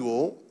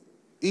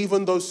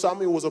though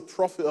Samuel was a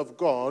prophet of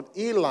God,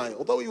 Eli,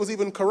 although he was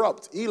even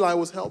corrupt, Eli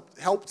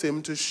helped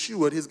him to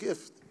steward his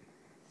gift.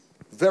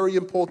 Very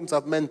important to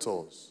have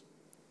mentors.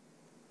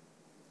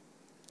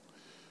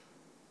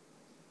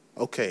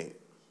 Okay.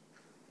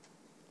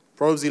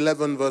 Proverbs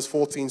 11 verse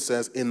 14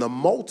 says, in the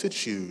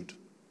multitude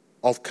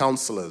of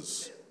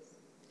counselors,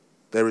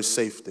 there is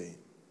safety.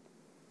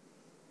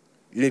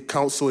 You need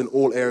counsel in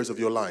all areas of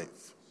your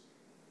life.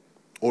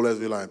 All areas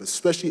of your life,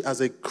 especially as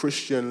a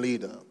Christian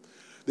leader.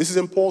 This is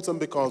important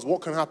because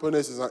what can happen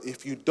is that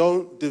if you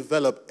don't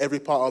develop every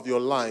part of your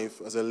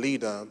life as a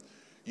leader,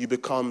 you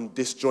become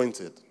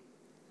disjointed.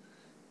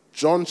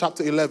 John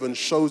chapter 11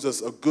 shows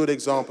us a good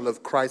example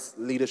of Christ's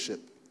leadership.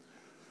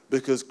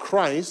 Because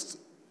Christ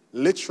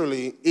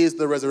literally is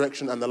the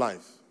resurrection and the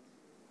life.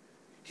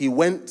 He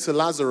went to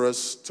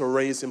Lazarus to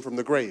raise him from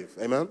the grave.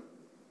 Amen?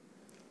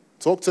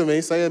 Talk to me,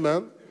 say amen.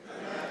 Amen.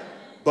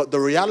 But the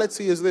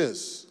reality is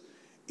this.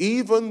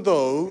 Even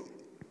though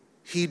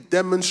he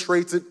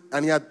demonstrated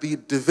and he had the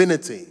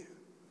divinity,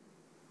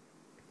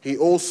 he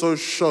also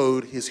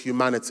showed his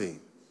humanity.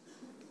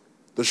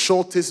 The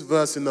shortest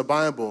verse in the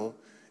Bible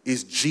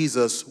is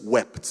Jesus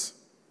wept.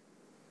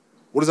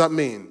 What does that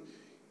mean?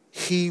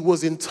 He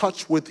was in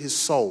touch with his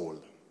soul.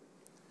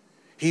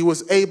 He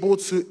was able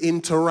to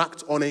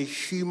interact on a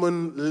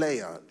human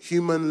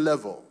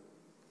level.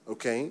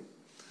 Okay?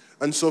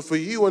 And so for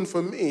you and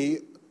for me,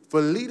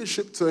 for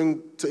leadership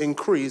to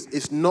increase,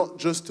 it's not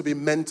just to be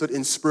mentored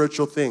in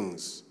spiritual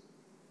things.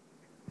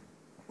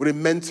 We're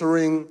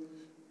mentoring,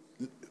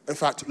 in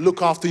fact,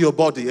 look after your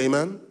body,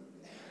 amen?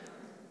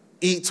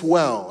 Eat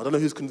well. I don't know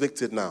who's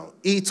convicted now.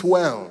 Eat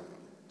well.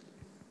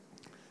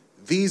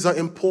 These are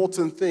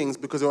important things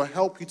because it will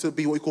help you to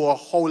be what we call a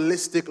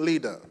holistic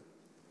leader.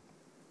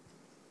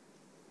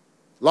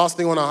 Last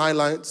thing I want to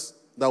highlight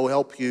that will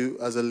help you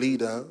as a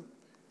leader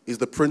is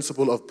the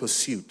principle of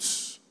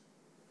pursuit.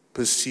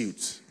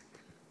 Pursuit.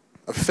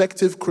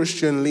 Effective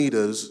Christian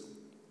leaders,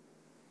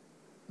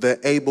 they're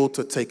able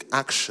to take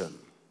action.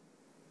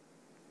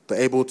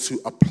 They're able to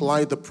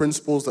apply the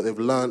principles that they've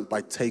learned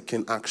by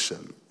taking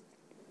action.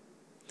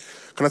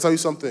 Can I tell you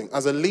something?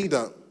 As a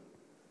leader,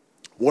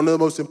 one of the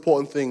most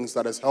important things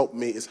that has helped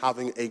me is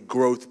having a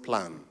growth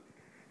plan.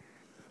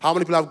 How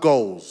many people have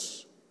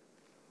goals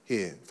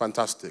here?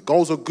 Fantastic.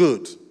 Goals are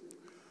good,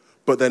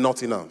 but they're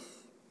not enough.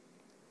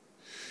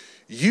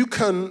 You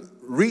can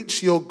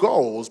reach your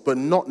goals, but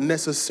not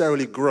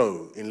necessarily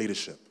grow in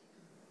leadership.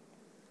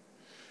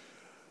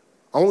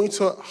 I want you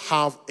to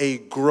have a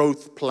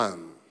growth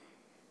plan.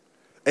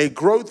 A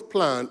growth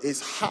plan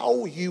is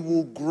how you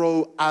will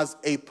grow as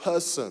a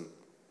person.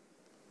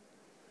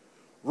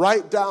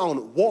 Write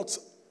down what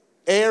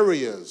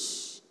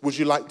areas would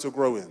you like to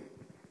grow in.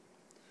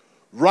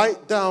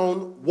 Write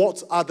down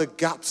what are the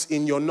gaps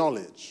in your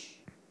knowledge.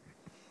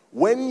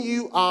 When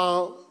you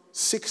are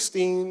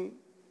 16,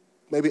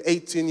 maybe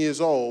 18 years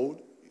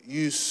old,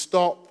 you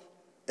stop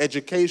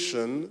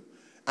education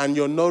and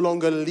you're no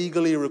longer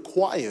legally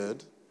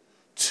required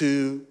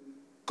to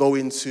go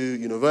into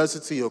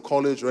university or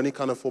college or any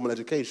kind of formal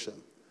education.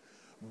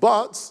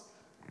 But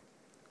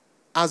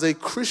as a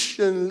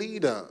Christian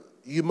leader,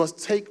 you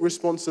must take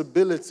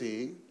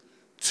responsibility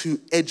to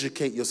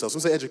educate yourself.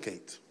 Someone say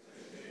educate.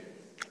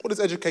 What does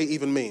educate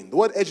even mean? The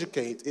word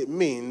educate, it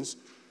means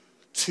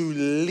to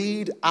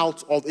lead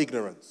out of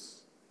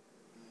ignorance.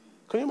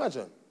 Can you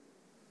imagine?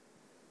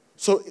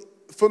 So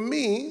for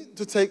me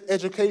to take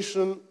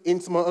education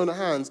into my own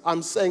hands,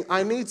 I'm saying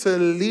I need to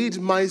lead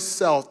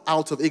myself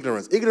out of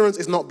ignorance. Ignorance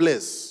is not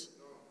bliss.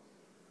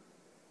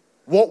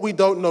 What we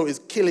don't know is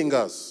killing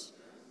us.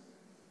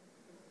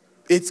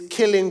 It's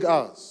killing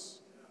us.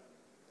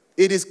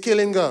 It is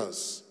killing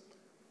us.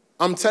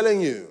 I'm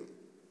telling you,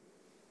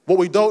 what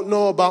we don't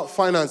know about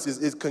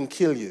finances, it can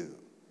kill you.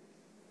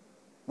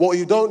 What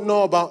you don't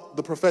know about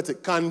the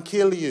prophetic can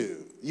kill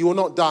you. You will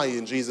not die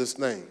in Jesus'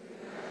 name.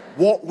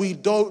 What we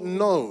don't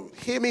know,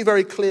 hear me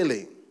very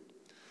clearly.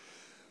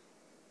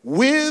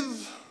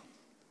 With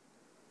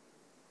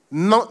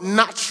not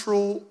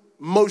natural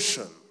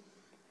motion,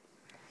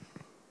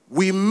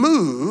 we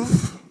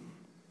move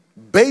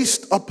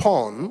based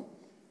upon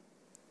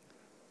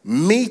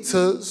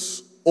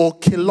meters or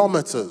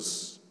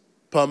kilometers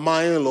per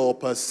mile or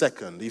per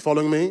second. Are you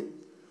following me?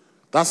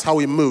 That's how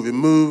we move. We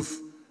move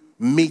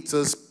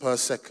meters per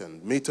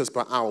second, meters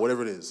per hour,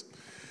 whatever it is.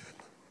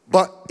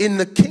 But in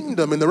the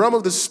kingdom, in the realm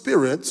of the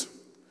spirit,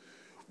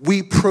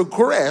 we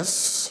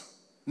progress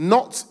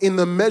not in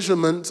the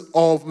measurement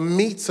of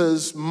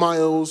meters,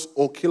 miles,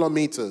 or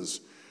kilometers.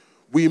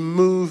 We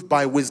move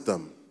by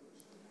wisdom.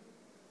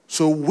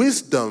 So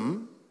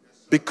wisdom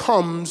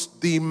becomes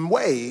the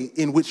way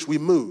in which we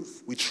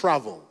move, we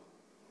travel.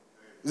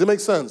 Does it make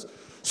sense?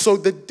 So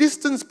the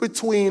distance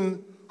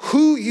between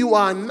who you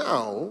are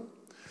now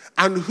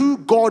and who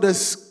God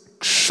has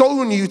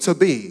shown you to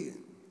be,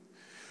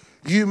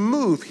 you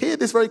move, hear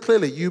this very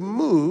clearly, you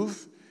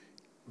move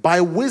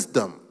by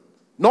wisdom,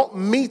 not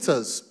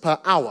meters per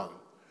hour,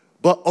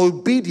 but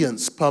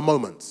obedience per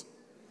moment.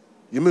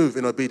 You move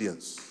in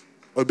obedience.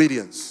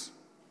 Obedience.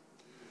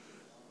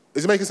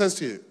 Is it making sense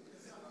to you?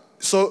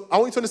 So I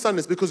want you to understand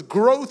this, because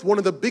growth, one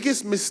of the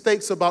biggest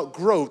mistakes about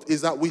growth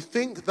is that we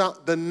think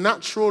that the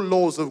natural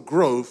laws of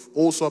growth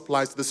also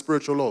applies to the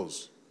spiritual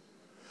laws.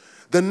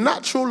 The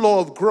natural law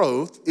of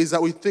growth is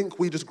that we think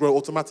we just grow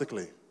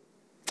automatically.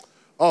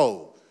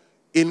 Oh,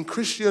 in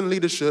Christian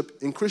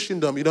leadership, in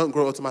Christendom, you don't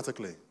grow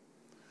automatically.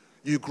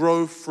 You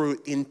grow through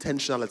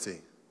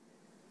intentionality.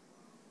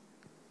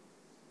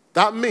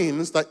 That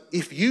means that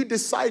if you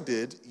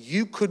decided,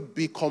 you could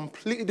be a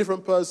completely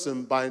different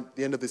person by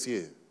the end of this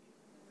year.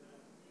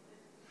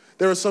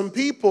 There are some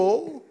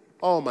people,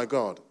 oh my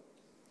God,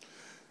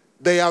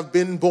 they have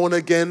been born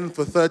again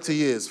for 30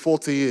 years,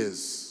 40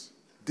 years.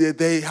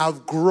 They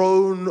have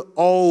grown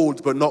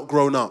old but not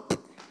grown up.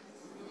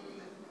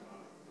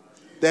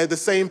 They're the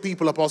same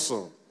people,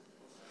 Apostle.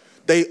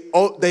 They're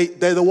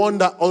the one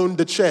that owned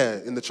the chair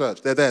in the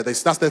church. They're there.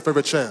 That's their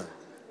favorite chair.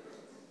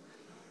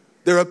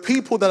 There are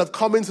people that have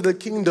come into the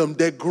kingdom.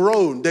 They're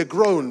grown. They're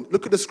grown.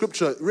 Look at the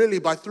scripture. Really,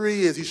 by 3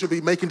 years, you should be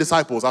making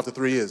disciples after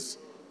 3 years.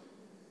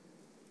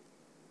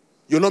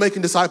 You're not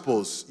making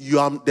disciples.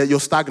 You're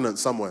stagnant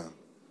somewhere.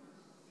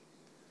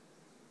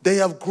 They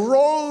have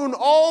grown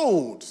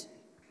old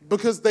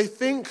because they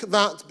think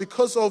that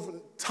because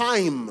of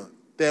time,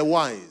 they're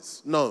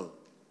wise. No.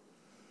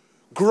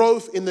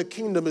 Growth in the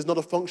kingdom is not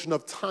a function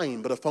of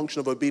time, but a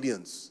function of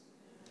obedience.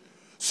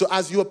 So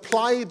as you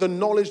apply the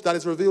knowledge that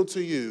is revealed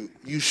to you,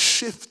 you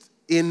shift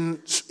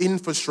in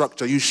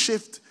infrastructure, you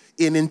shift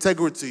in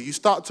integrity, you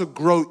start to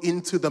grow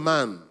into the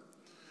man.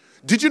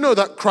 Did you know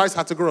that Christ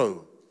had to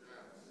grow?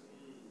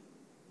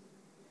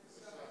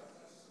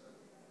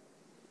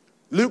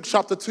 Luke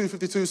chapter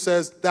 2:52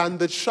 says, "Then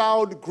the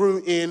child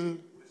grew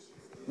in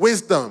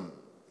wisdom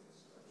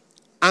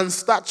and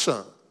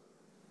stature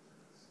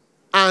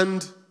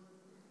and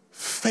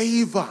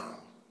favor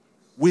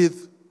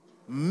with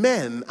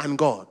men and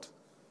God."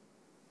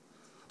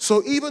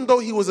 So even though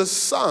he was a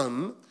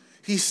son,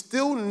 he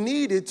still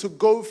needed to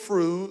go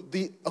through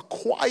the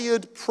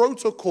acquired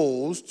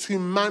protocols to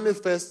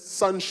manifest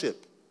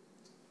sonship.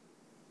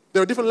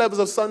 There are different levels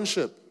of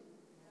sonship.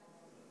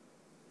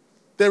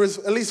 There is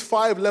at least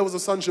 5 levels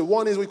of sonship.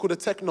 One is what we call the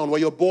teknon, where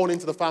you're born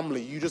into the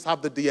family. You just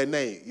have the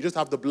DNA. You just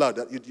have the blood.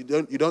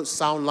 You don't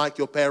sound like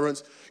your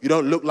parents. You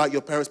don't look like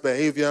your parents'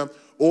 behavior.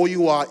 All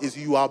you are is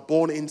you are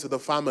born into the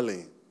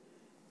family.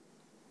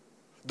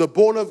 The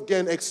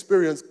born-again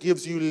experience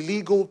gives you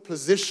legal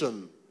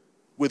position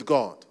with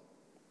God.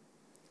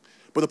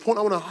 But the point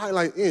I want to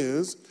highlight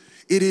is,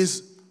 it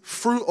is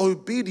through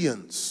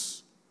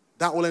obedience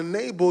that will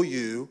enable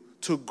you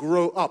to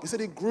grow up. He said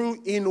he grew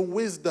in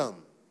wisdom.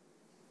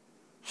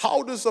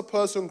 How does a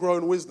person grow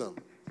in wisdom?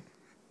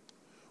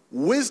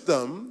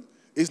 Wisdom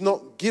is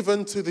not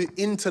given to the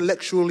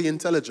intellectually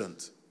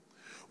intelligent.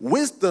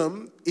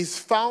 Wisdom is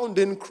found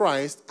in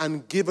Christ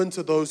and given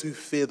to those who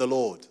fear the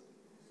Lord.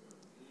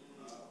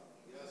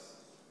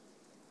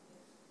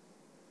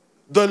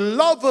 The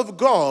love of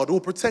God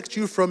will protect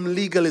you from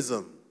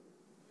legalism.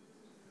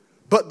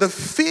 But the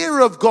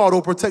fear of God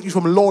will protect you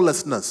from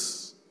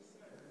lawlessness.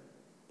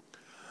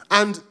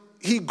 And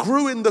he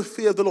grew in the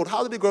fear of the Lord.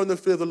 How did he grow in the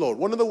fear of the Lord?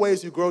 One of the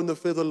ways you grow in the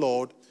fear of the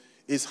Lord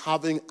is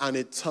having an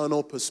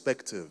eternal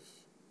perspective.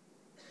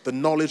 The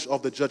knowledge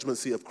of the judgment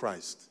seat of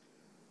Christ.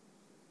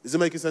 Is it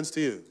making sense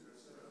to you?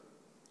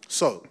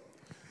 So,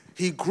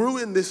 he grew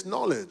in this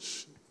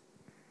knowledge,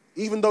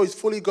 even though he's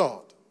fully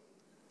God.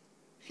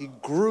 He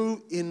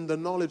grew in the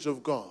knowledge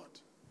of God.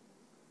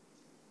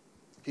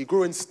 He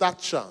grew in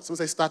stature. Someone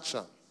say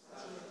stature.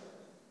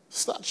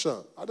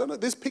 Stature. I don't know.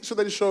 This picture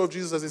that they show of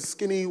Jesus as a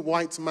skinny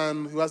white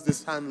man who has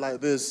this hand like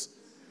this,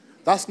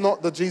 that's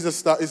not the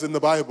Jesus that is in the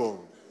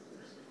Bible.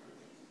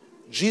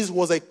 Jesus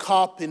was a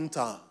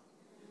carpenter.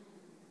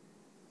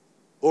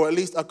 Or at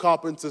least a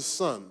carpenter's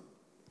son.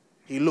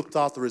 He looked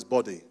after his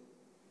body.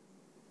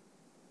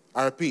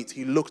 I repeat,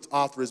 he looked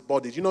after his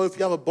body. Do you know if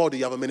you have a body,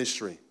 you have a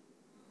ministry?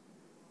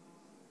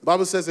 The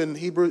Bible says in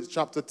Hebrews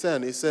chapter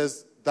 10, it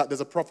says that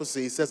there's a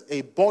prophecy. It says,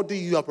 a body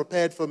you are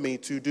prepared for me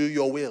to do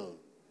your will.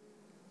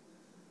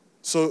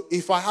 So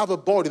if I have a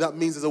body, that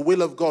means there's a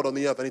will of God on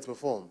the earth I need to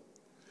perform.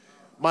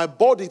 My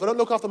body, if I don't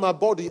look after my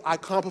body, I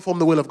can't perform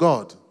the will of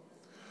God.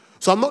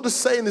 So I'm not just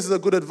saying this is a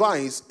good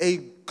advice. A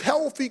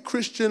healthy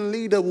Christian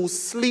leader will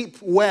sleep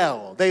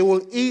well. They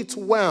will eat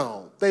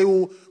well. They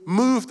will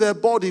move their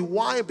body.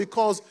 Why?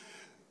 Because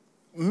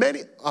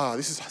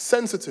this is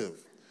sensitive.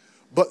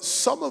 But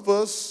some of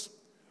us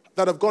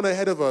that have gone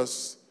ahead of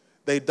us,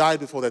 they died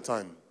before their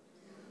time.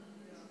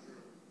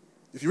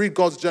 If you read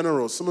God's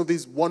generals, some of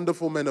these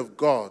wonderful men of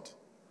God,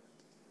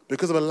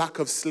 because of a lack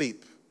of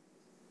sleep,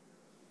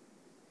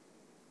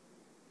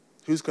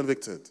 who's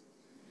convicted?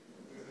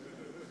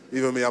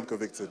 Even me, I'm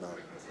convicted now.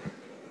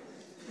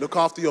 Look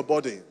after your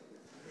body.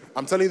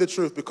 I'm telling you the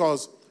truth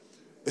because,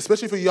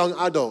 especially for young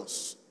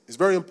adults, it's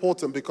very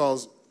important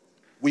because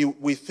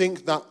we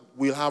think that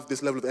we'll have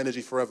this level of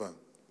energy forever.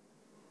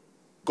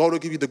 God will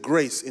give you the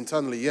grace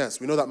internally, yes.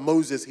 We know that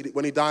Moses,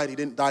 when he died, he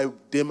didn't die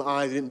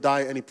dim-eyed, he didn't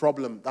die any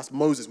problem. That's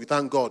Moses, we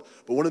thank God.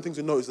 But one of the things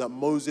we know is that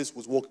Moses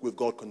was walking with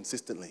God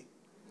consistently.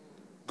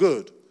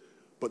 Good.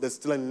 But there's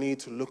still a need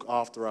to look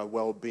after our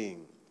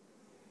well-being.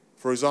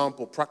 For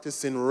example,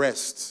 practicing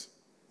rest,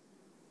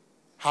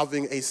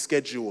 having a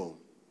schedule.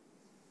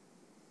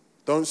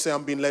 Don't say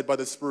I'm being led by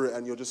the Spirit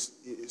and you're just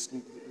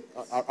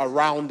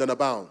around and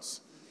about.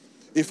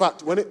 In fact,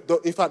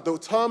 the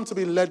term to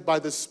be led by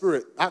the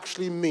Spirit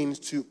actually means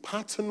to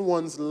pattern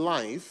one's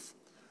life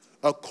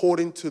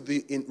according to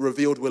the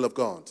revealed will of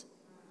God.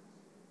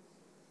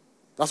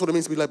 That's what it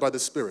means to be led by the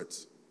Spirit.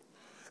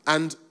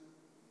 And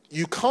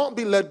you can't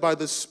be led by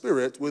the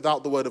Spirit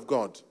without the Word of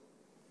God.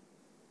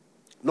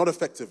 Not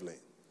effectively.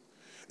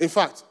 In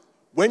fact,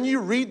 when you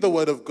read the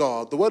Word of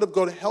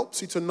God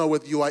helps you to know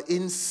whether you are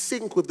in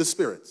sync with the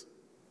Spirit.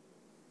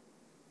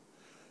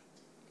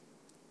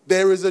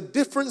 There is a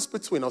difference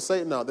between, I'll say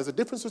it now, there's a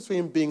difference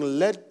between being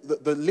led,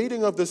 the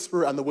leading of the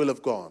Spirit and the will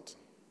of God.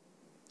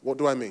 What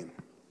do I mean?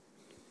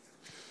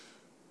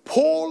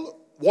 Paul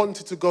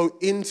wanted to go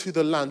into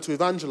the land to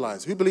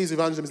evangelize. Who believes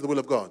evangelism is the will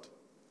of God?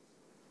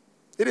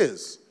 It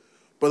is.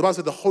 But the Bible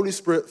said the Holy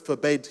Spirit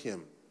forbade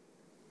him.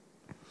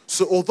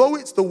 So although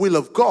it's the will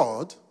of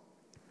God,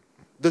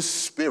 the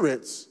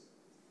Spirit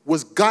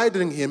was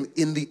guiding him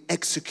in the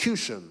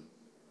execution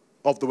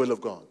of the will of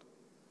God.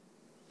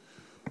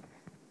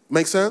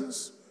 Make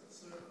sense?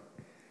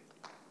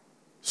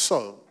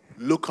 So,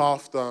 look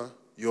after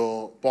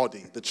your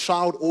body. The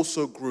child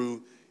also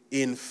grew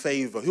in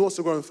favor. Who wants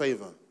to grow in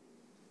favor?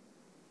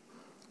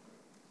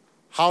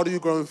 How do you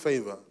grow in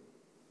favor?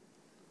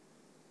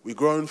 We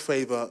grow in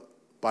favor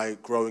by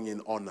growing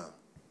in honor.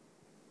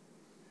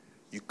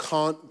 You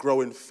can't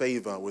grow in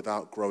favor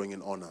without growing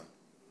in honor.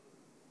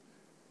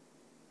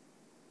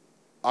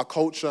 Our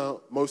culture,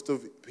 most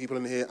of people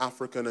in here,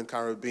 African and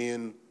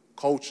Caribbean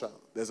culture,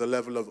 there's a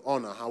level of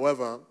honor.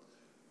 However,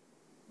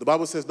 the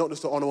Bible says not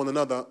just to honor one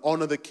another,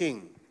 honor the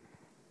king.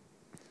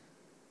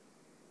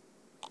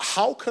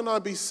 How can I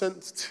be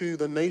sent to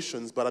the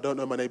nations but I don't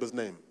know my neighbor's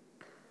name?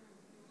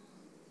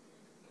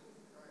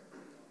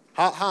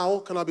 How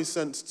can I be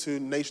sent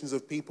to nations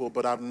of people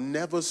but I've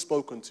never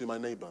spoken to my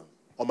neighbor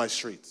on my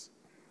street?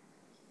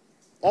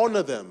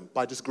 Honor them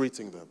by just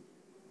greeting them.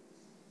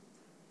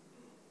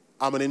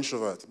 I'm an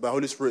introvert, but the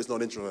Holy Spirit is not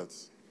an introvert.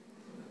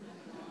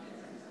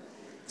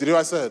 Did you hear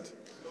what I said?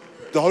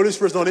 The Holy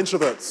Spirit is not an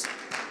introvert.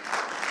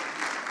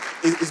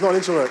 He's not an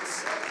introvert.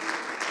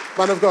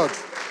 Man of God.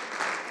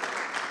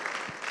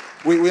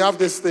 We have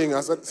this thing,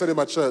 I said in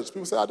my church.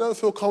 People say, I don't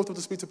feel comfortable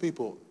to speak to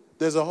people.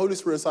 There's a Holy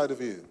Spirit inside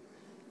of you.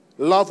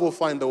 Love will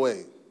find a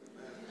way.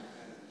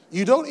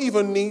 You don't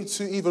even need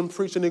to even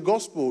preach any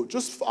gospel.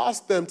 Just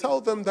ask them.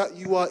 Tell them that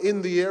you are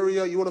in the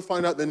area. You want to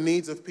find out the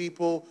needs of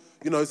people.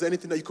 You know, is there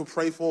anything that you can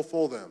pray for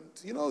them?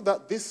 Do you know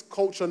that this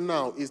culture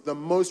now is the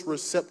most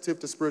receptive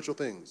to spiritual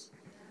things?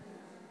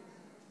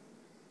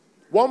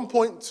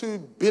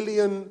 $1.2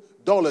 billion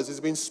is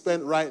being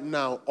spent right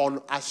now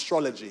on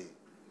astrology.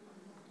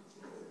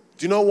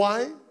 Do you know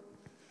why?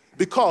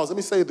 Because, let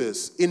me say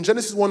this, in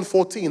Genesis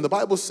 1:14, the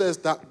Bible says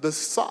that the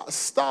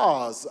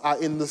stars are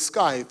in the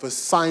sky for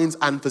signs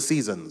and for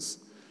seasons.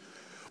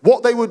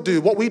 What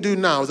we do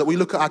now is that we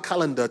look at our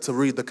calendar to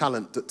read the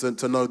calendar,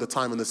 to know the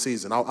time and the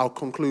season. I'll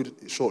conclude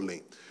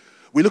shortly.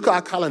 We look at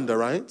our calendar,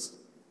 right,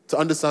 to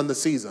understand the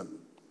season.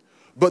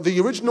 But the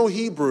original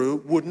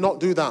Hebrew would not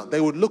do that.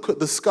 They would look at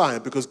the sky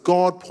because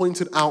God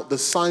pointed out the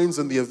signs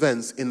and the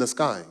events in the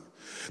sky.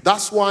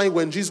 That's why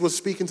when Jesus was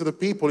speaking to the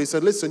people, he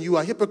said, listen, you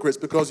are hypocrites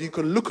because you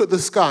can look at the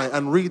sky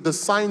and read the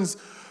signs.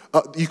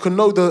 You can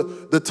know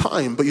the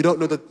time, but you don't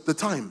know the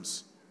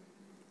times.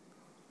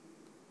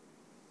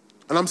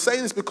 And I'm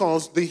saying this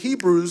because the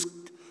Hebrews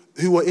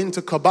who were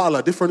into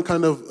Kabbalah, different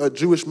kind of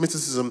Jewish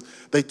mysticism,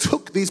 they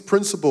took these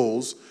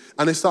principles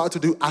and they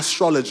started to do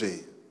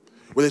astrology,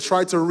 where they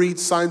tried to read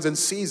signs and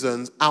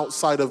seasons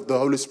outside of the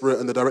Holy Spirit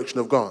and the direction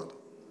of God.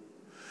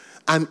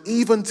 And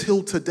even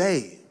till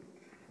today,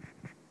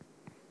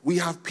 we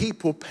have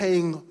people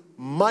paying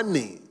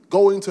money,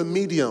 going to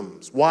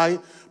mediums. Why?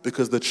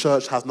 Because the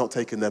church has not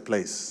taken their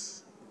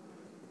place.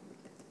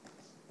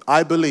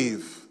 I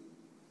believe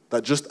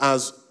that just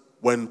as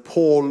when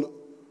Paul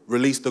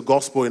released the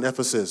gospel in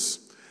Ephesus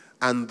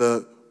and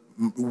the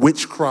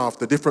witchcraft,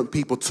 the different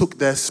people took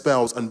their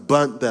spells and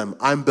burnt them,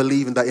 I'm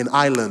believing that in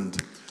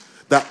Ireland,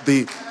 that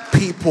the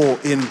people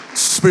in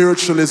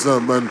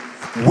spiritualism and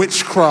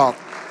witchcraft,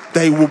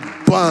 they will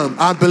burn.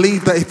 I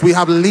believe that if we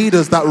have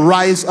leaders that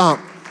rise up,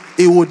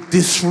 it will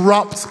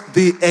disrupt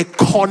the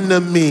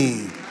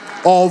economy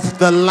of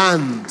the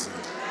land.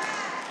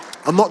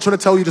 I'm not trying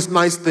to tell you just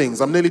nice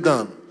things. I'm nearly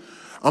done.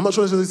 I'm not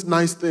trying to tell you these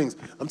nice things.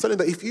 I'm telling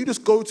you that if you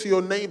just go to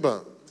your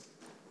neighbor,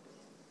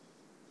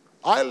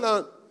 I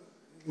learned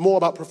more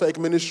about prophetic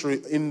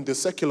ministry in the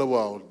secular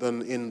world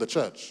than in the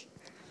church.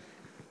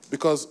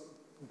 Because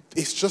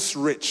it's just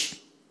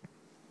rich.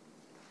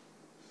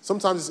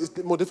 Sometimes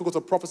it's more difficult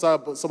to prophesy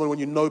about someone when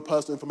you know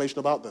personal information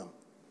about them.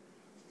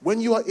 When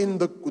you are in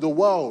the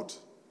world,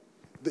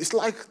 it's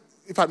like,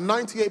 in fact,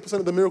 98%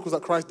 of the miracles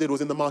that Christ did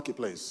was in the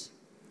marketplace.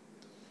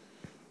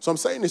 So I'm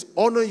saying this,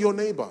 honor your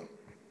neighbor.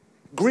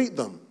 Greet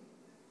them.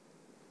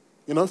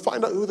 You know,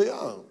 find out who they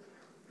are.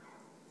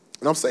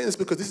 And I'm saying this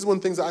because this is one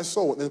of the things that I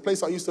saw. In the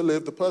place I used to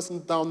live, the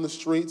person down the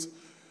street,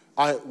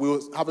 we were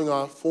having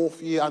our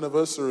 4th year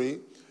anniversary,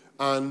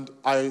 and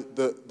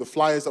the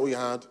flyers that we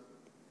had,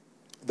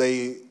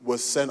 they were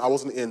sent, I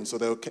wasn't in, so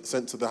they were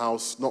sent to the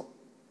house, not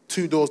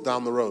 2 doors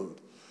down the road.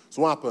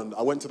 So what happened?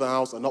 I went to the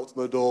house, I knocked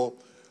on the door,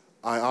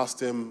 I asked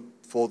him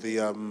for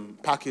the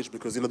package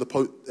because, you know,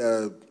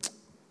 the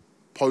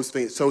post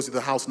thing, it shows you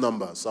the house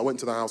number. So I went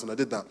to the house and I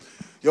did that.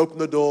 He opened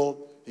the door,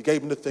 he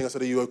gave me the thing, I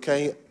said, are you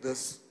okay?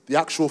 The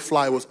actual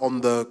flyer was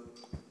on the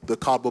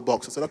cardboard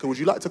box. I said, okay, would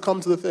you like to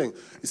come to the thing?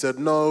 He said,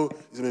 no,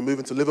 he's going to be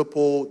moving to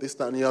Liverpool, this,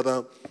 that, and the other.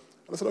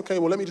 And I said, okay,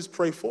 well, let me just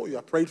pray for you.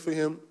 I prayed for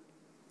him.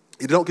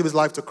 He did not give his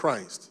life to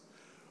Christ,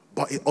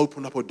 but it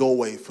opened up a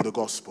doorway for the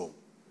gospel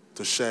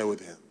to share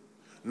with him.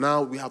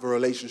 Now we have a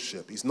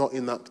relationship. He's not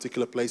in that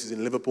particular place. He's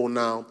in Liverpool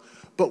now,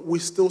 but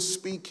we're still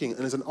speaking, and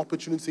there's an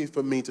opportunity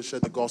for me to share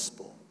the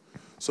gospel.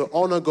 So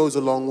honor goes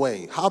a long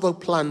way. Have a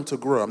plan to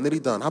grow. I'm nearly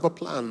done. Have a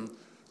plan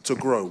to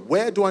grow.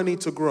 Where do I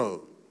need to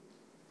grow?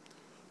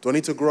 Do I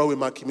need to grow in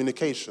my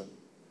communication?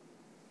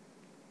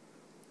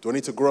 Do I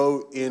need to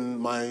grow in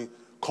my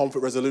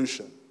conflict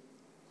resolution?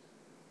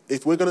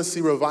 If we're going to see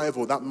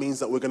revival, that means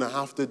that we're going to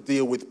have to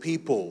deal with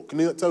people.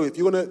 Can I tell you, if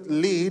you're going to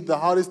lead, the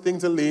hardest thing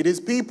to lead is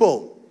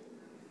people.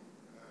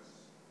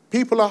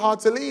 People are hard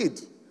to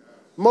lead.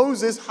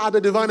 Moses had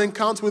a divine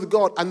encounter with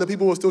God, and the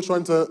people were still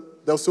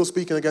they were still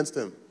speaking against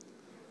him.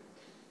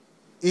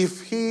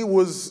 If he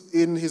was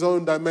in his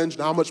own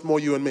dimension, how much more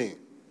you and me?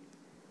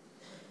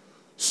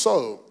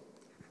 So,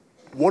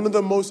 one of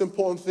the most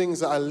important things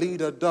that a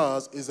leader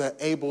does is they're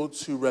able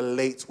to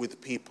relate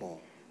with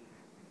people.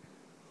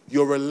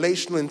 Your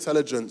relational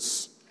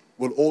intelligence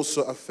will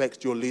also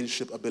affect your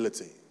leadership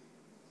ability.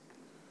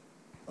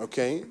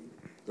 Okay?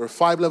 There are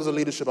 5 levels of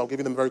leadership. I'll give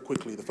you them very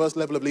quickly. The first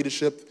level of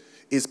leadership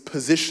is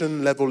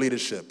position level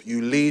leadership.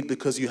 You lead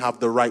because you have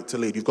the right to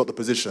lead. You've got the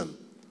position.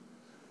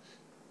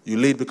 You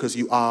lead because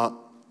you are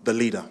the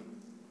leader.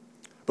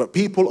 But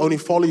people only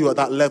follow you at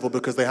that level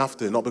because they have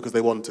to, not because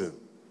they want to.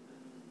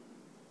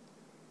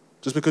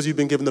 Just because you've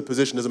been given the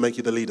position doesn't make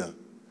you the leader.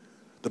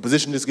 The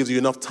position just gives you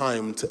enough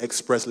time to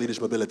express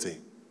leadership ability.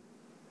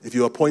 If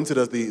you're appointed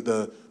as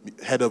the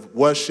head of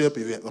worship,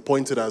 if you're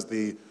appointed as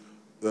the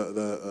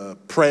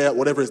prayer,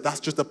 whatever it is, that's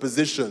just a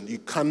position. You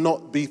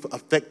cannot be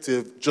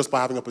effective just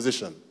by having a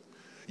position.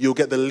 You'll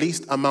get the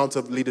least amount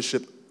of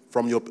leadership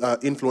from your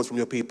influence from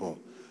your people.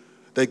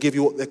 They give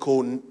you what they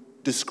call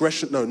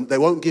discretion. No, they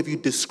won't give you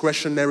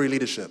discretionary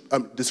leadership,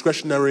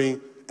 discretionary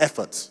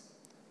effort.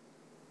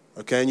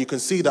 Okay, and you can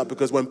see that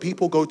because when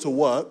people go to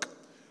work,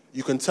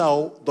 you can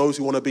tell those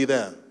who want to be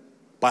there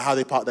by how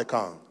they park their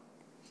car.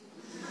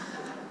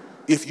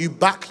 If you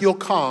back your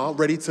car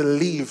ready to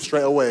leave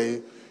straight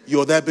away,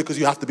 you're there because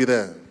you have to be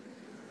there.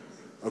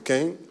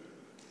 Okay?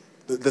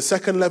 The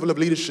second level of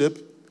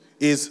leadership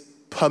is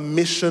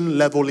permission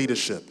level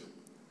leadership.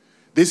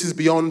 This is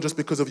beyond just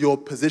because of your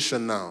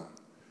position now.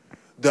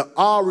 The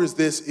R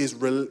is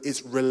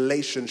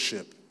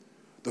relationship.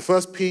 The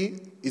first P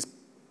is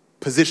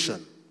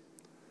position.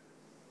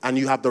 And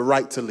you have the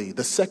right to lead.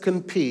 The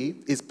second P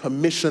is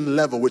permission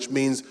level, which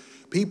means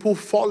people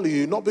follow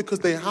you not because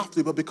they have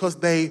to, but because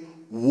they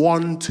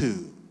want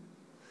to.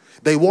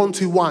 They want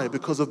to, why?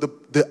 Because of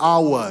the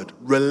R word,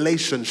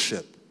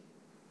 relationship.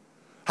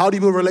 How do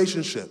you build a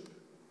relationship?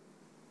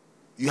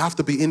 you have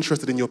to be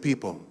interested in your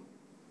people.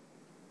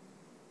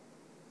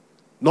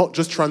 Not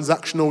just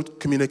transactional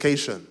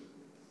communication.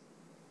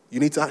 You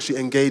need to actually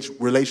engage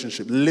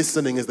relationship.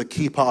 Listening is the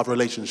key part of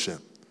relationship.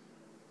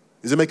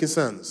 Is it making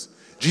sense?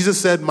 Jesus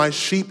said, my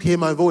sheep hear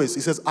my voice.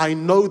 He says, I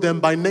know them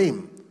by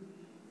name.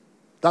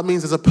 That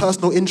means there's a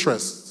personal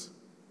interest.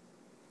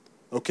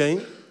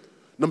 Okay?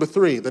 Number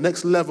 3, the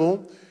next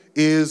level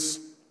is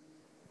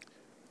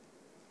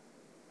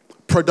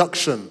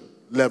production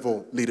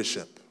level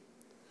leadership.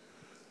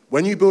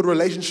 When you build a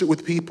relationship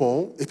with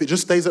people, if it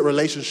just stays at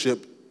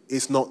relationship,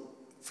 it's not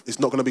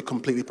going to be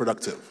completely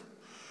productive.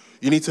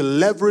 You need to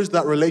leverage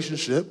that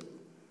relationship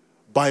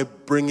by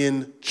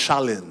bringing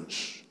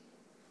challenge.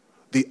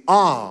 The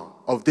R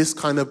of this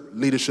kind of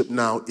leadership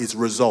now is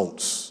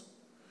results.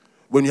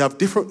 When you have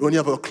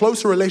a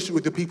closer relationship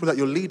with the people that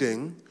you're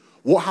leading,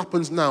 what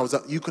happens now is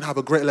that you can have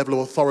a great level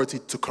of authority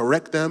to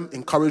correct them,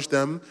 encourage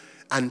them,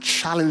 and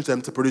challenge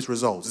them to produce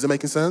results. Is it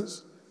making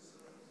sense?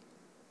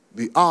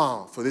 The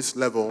R for this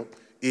level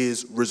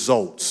is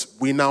results.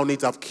 We now need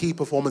to have key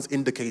performance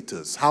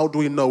indicators. How do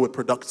we know we're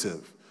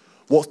productive?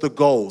 What's the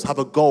goals? Have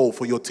a goal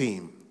for your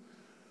team.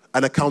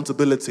 And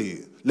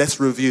accountability. Let's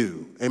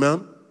review.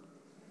 Amen?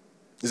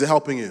 Is it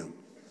helping you?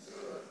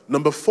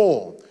 Number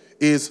 4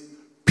 is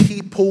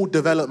people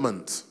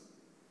development.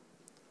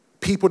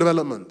 People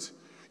development.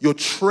 You're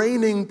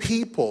training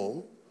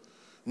people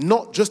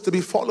not just to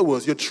be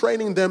followers. You're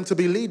training them to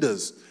be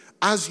leaders.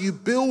 As you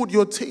build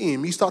your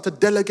team, you start to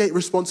delegate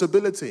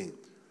responsibility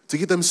to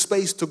give them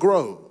space to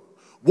grow.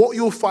 What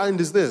you'll find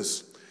is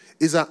this,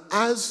 is that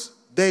as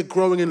they're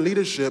growing in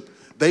leadership,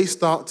 they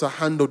start to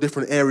handle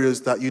different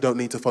areas that you don't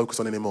need to focus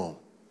on anymore.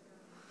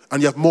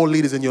 And you have more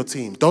leaders in your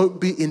team.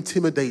 Don't be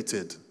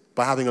intimidated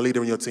by having a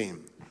leader in your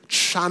team.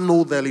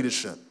 Channel their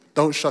leadership.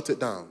 Don't shut it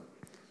down.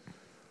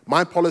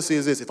 My policy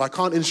is this, if I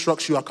can't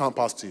instruct you, I can't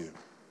pass to you.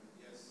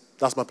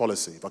 That's my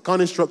policy. If I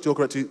can't instruct you or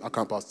correct you, I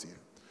can't pass to you.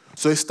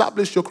 So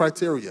establish your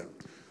criteria.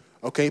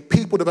 Okay,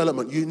 people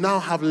development. You now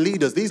have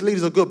leaders. These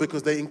leaders are good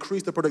because they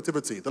increase the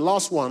productivity. The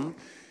last one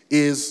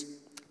is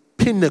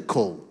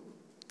pinnacle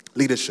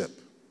leadership.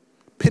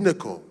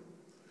 Pinnacle.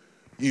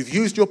 You've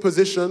used your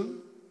position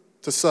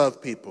to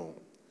serve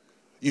people.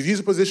 You've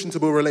used a position to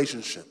build a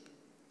relationship.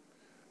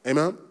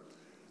 Amen?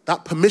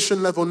 That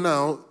permission level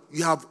now,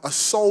 you have a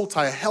soul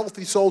tie, a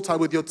healthy soul tie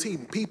with your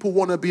team. People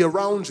want to be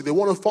around you. They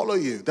want to follow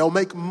you. They'll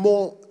make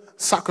more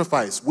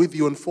sacrifice with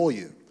you and for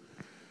you.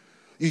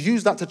 You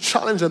use that to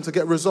challenge them to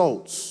get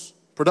results.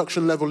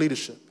 Production level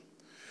leadership.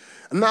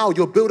 And now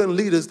you're building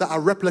leaders that are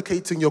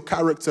replicating your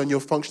character and your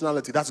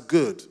functionality. That's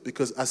good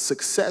because a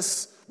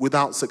success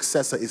without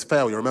successor is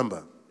failure,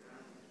 remember.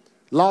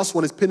 Last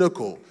one is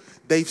pinnacle.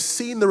 They've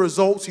seen the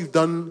results you've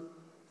done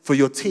for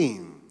your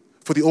team,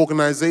 for the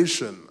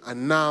organization,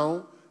 and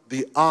now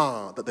the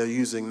R that they're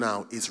using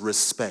now is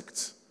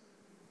respect.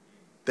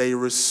 They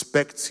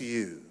respect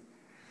you.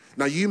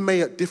 Now you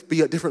may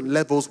be at different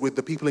levels with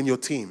the people in your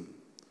team,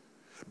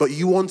 but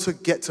you want to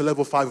get to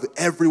level 5 with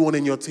everyone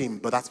in your team,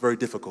 but that's very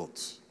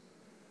difficult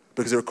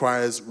because it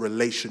requires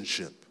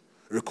relationship.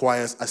 It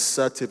requires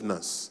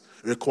assertiveness.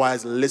 It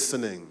requires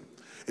listening.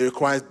 It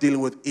requires dealing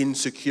with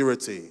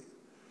insecurity.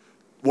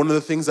 One of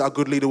the things that a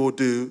good leader will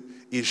do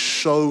is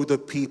show the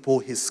people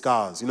his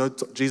scars. You know,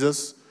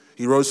 Jesus,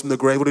 he rose from the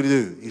grave. What did he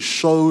do? He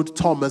showed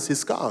Thomas his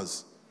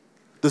scars.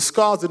 The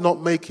scars did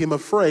not make him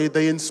afraid.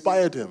 They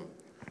inspired him.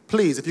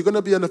 Please, if you're going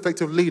to be an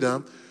effective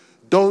leader,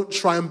 don't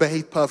try and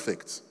behave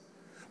perfect.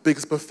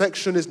 Because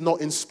perfection is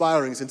not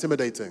inspiring, it's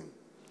intimidating.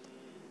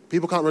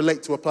 People can't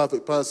relate to a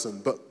perfect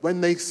person. But when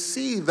they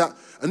see that,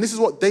 and this is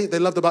what they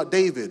loved about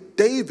David.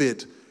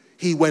 David,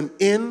 he went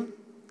in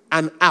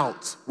and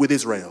out with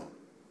Israel.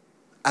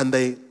 And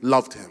they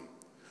loved him.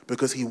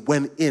 Because he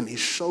went in, he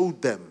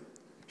showed them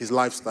his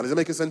lifestyle. Is it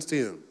making sense to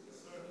you?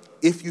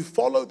 If you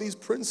follow these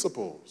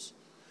principles,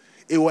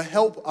 it will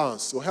help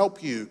us, it will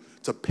help you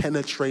to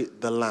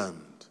penetrate the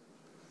land.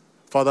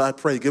 Father, I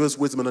pray, give us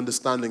wisdom and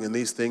understanding in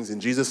these things in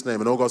Jesus' name.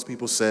 And all God's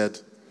people said,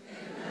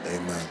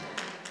 Amen. Amen.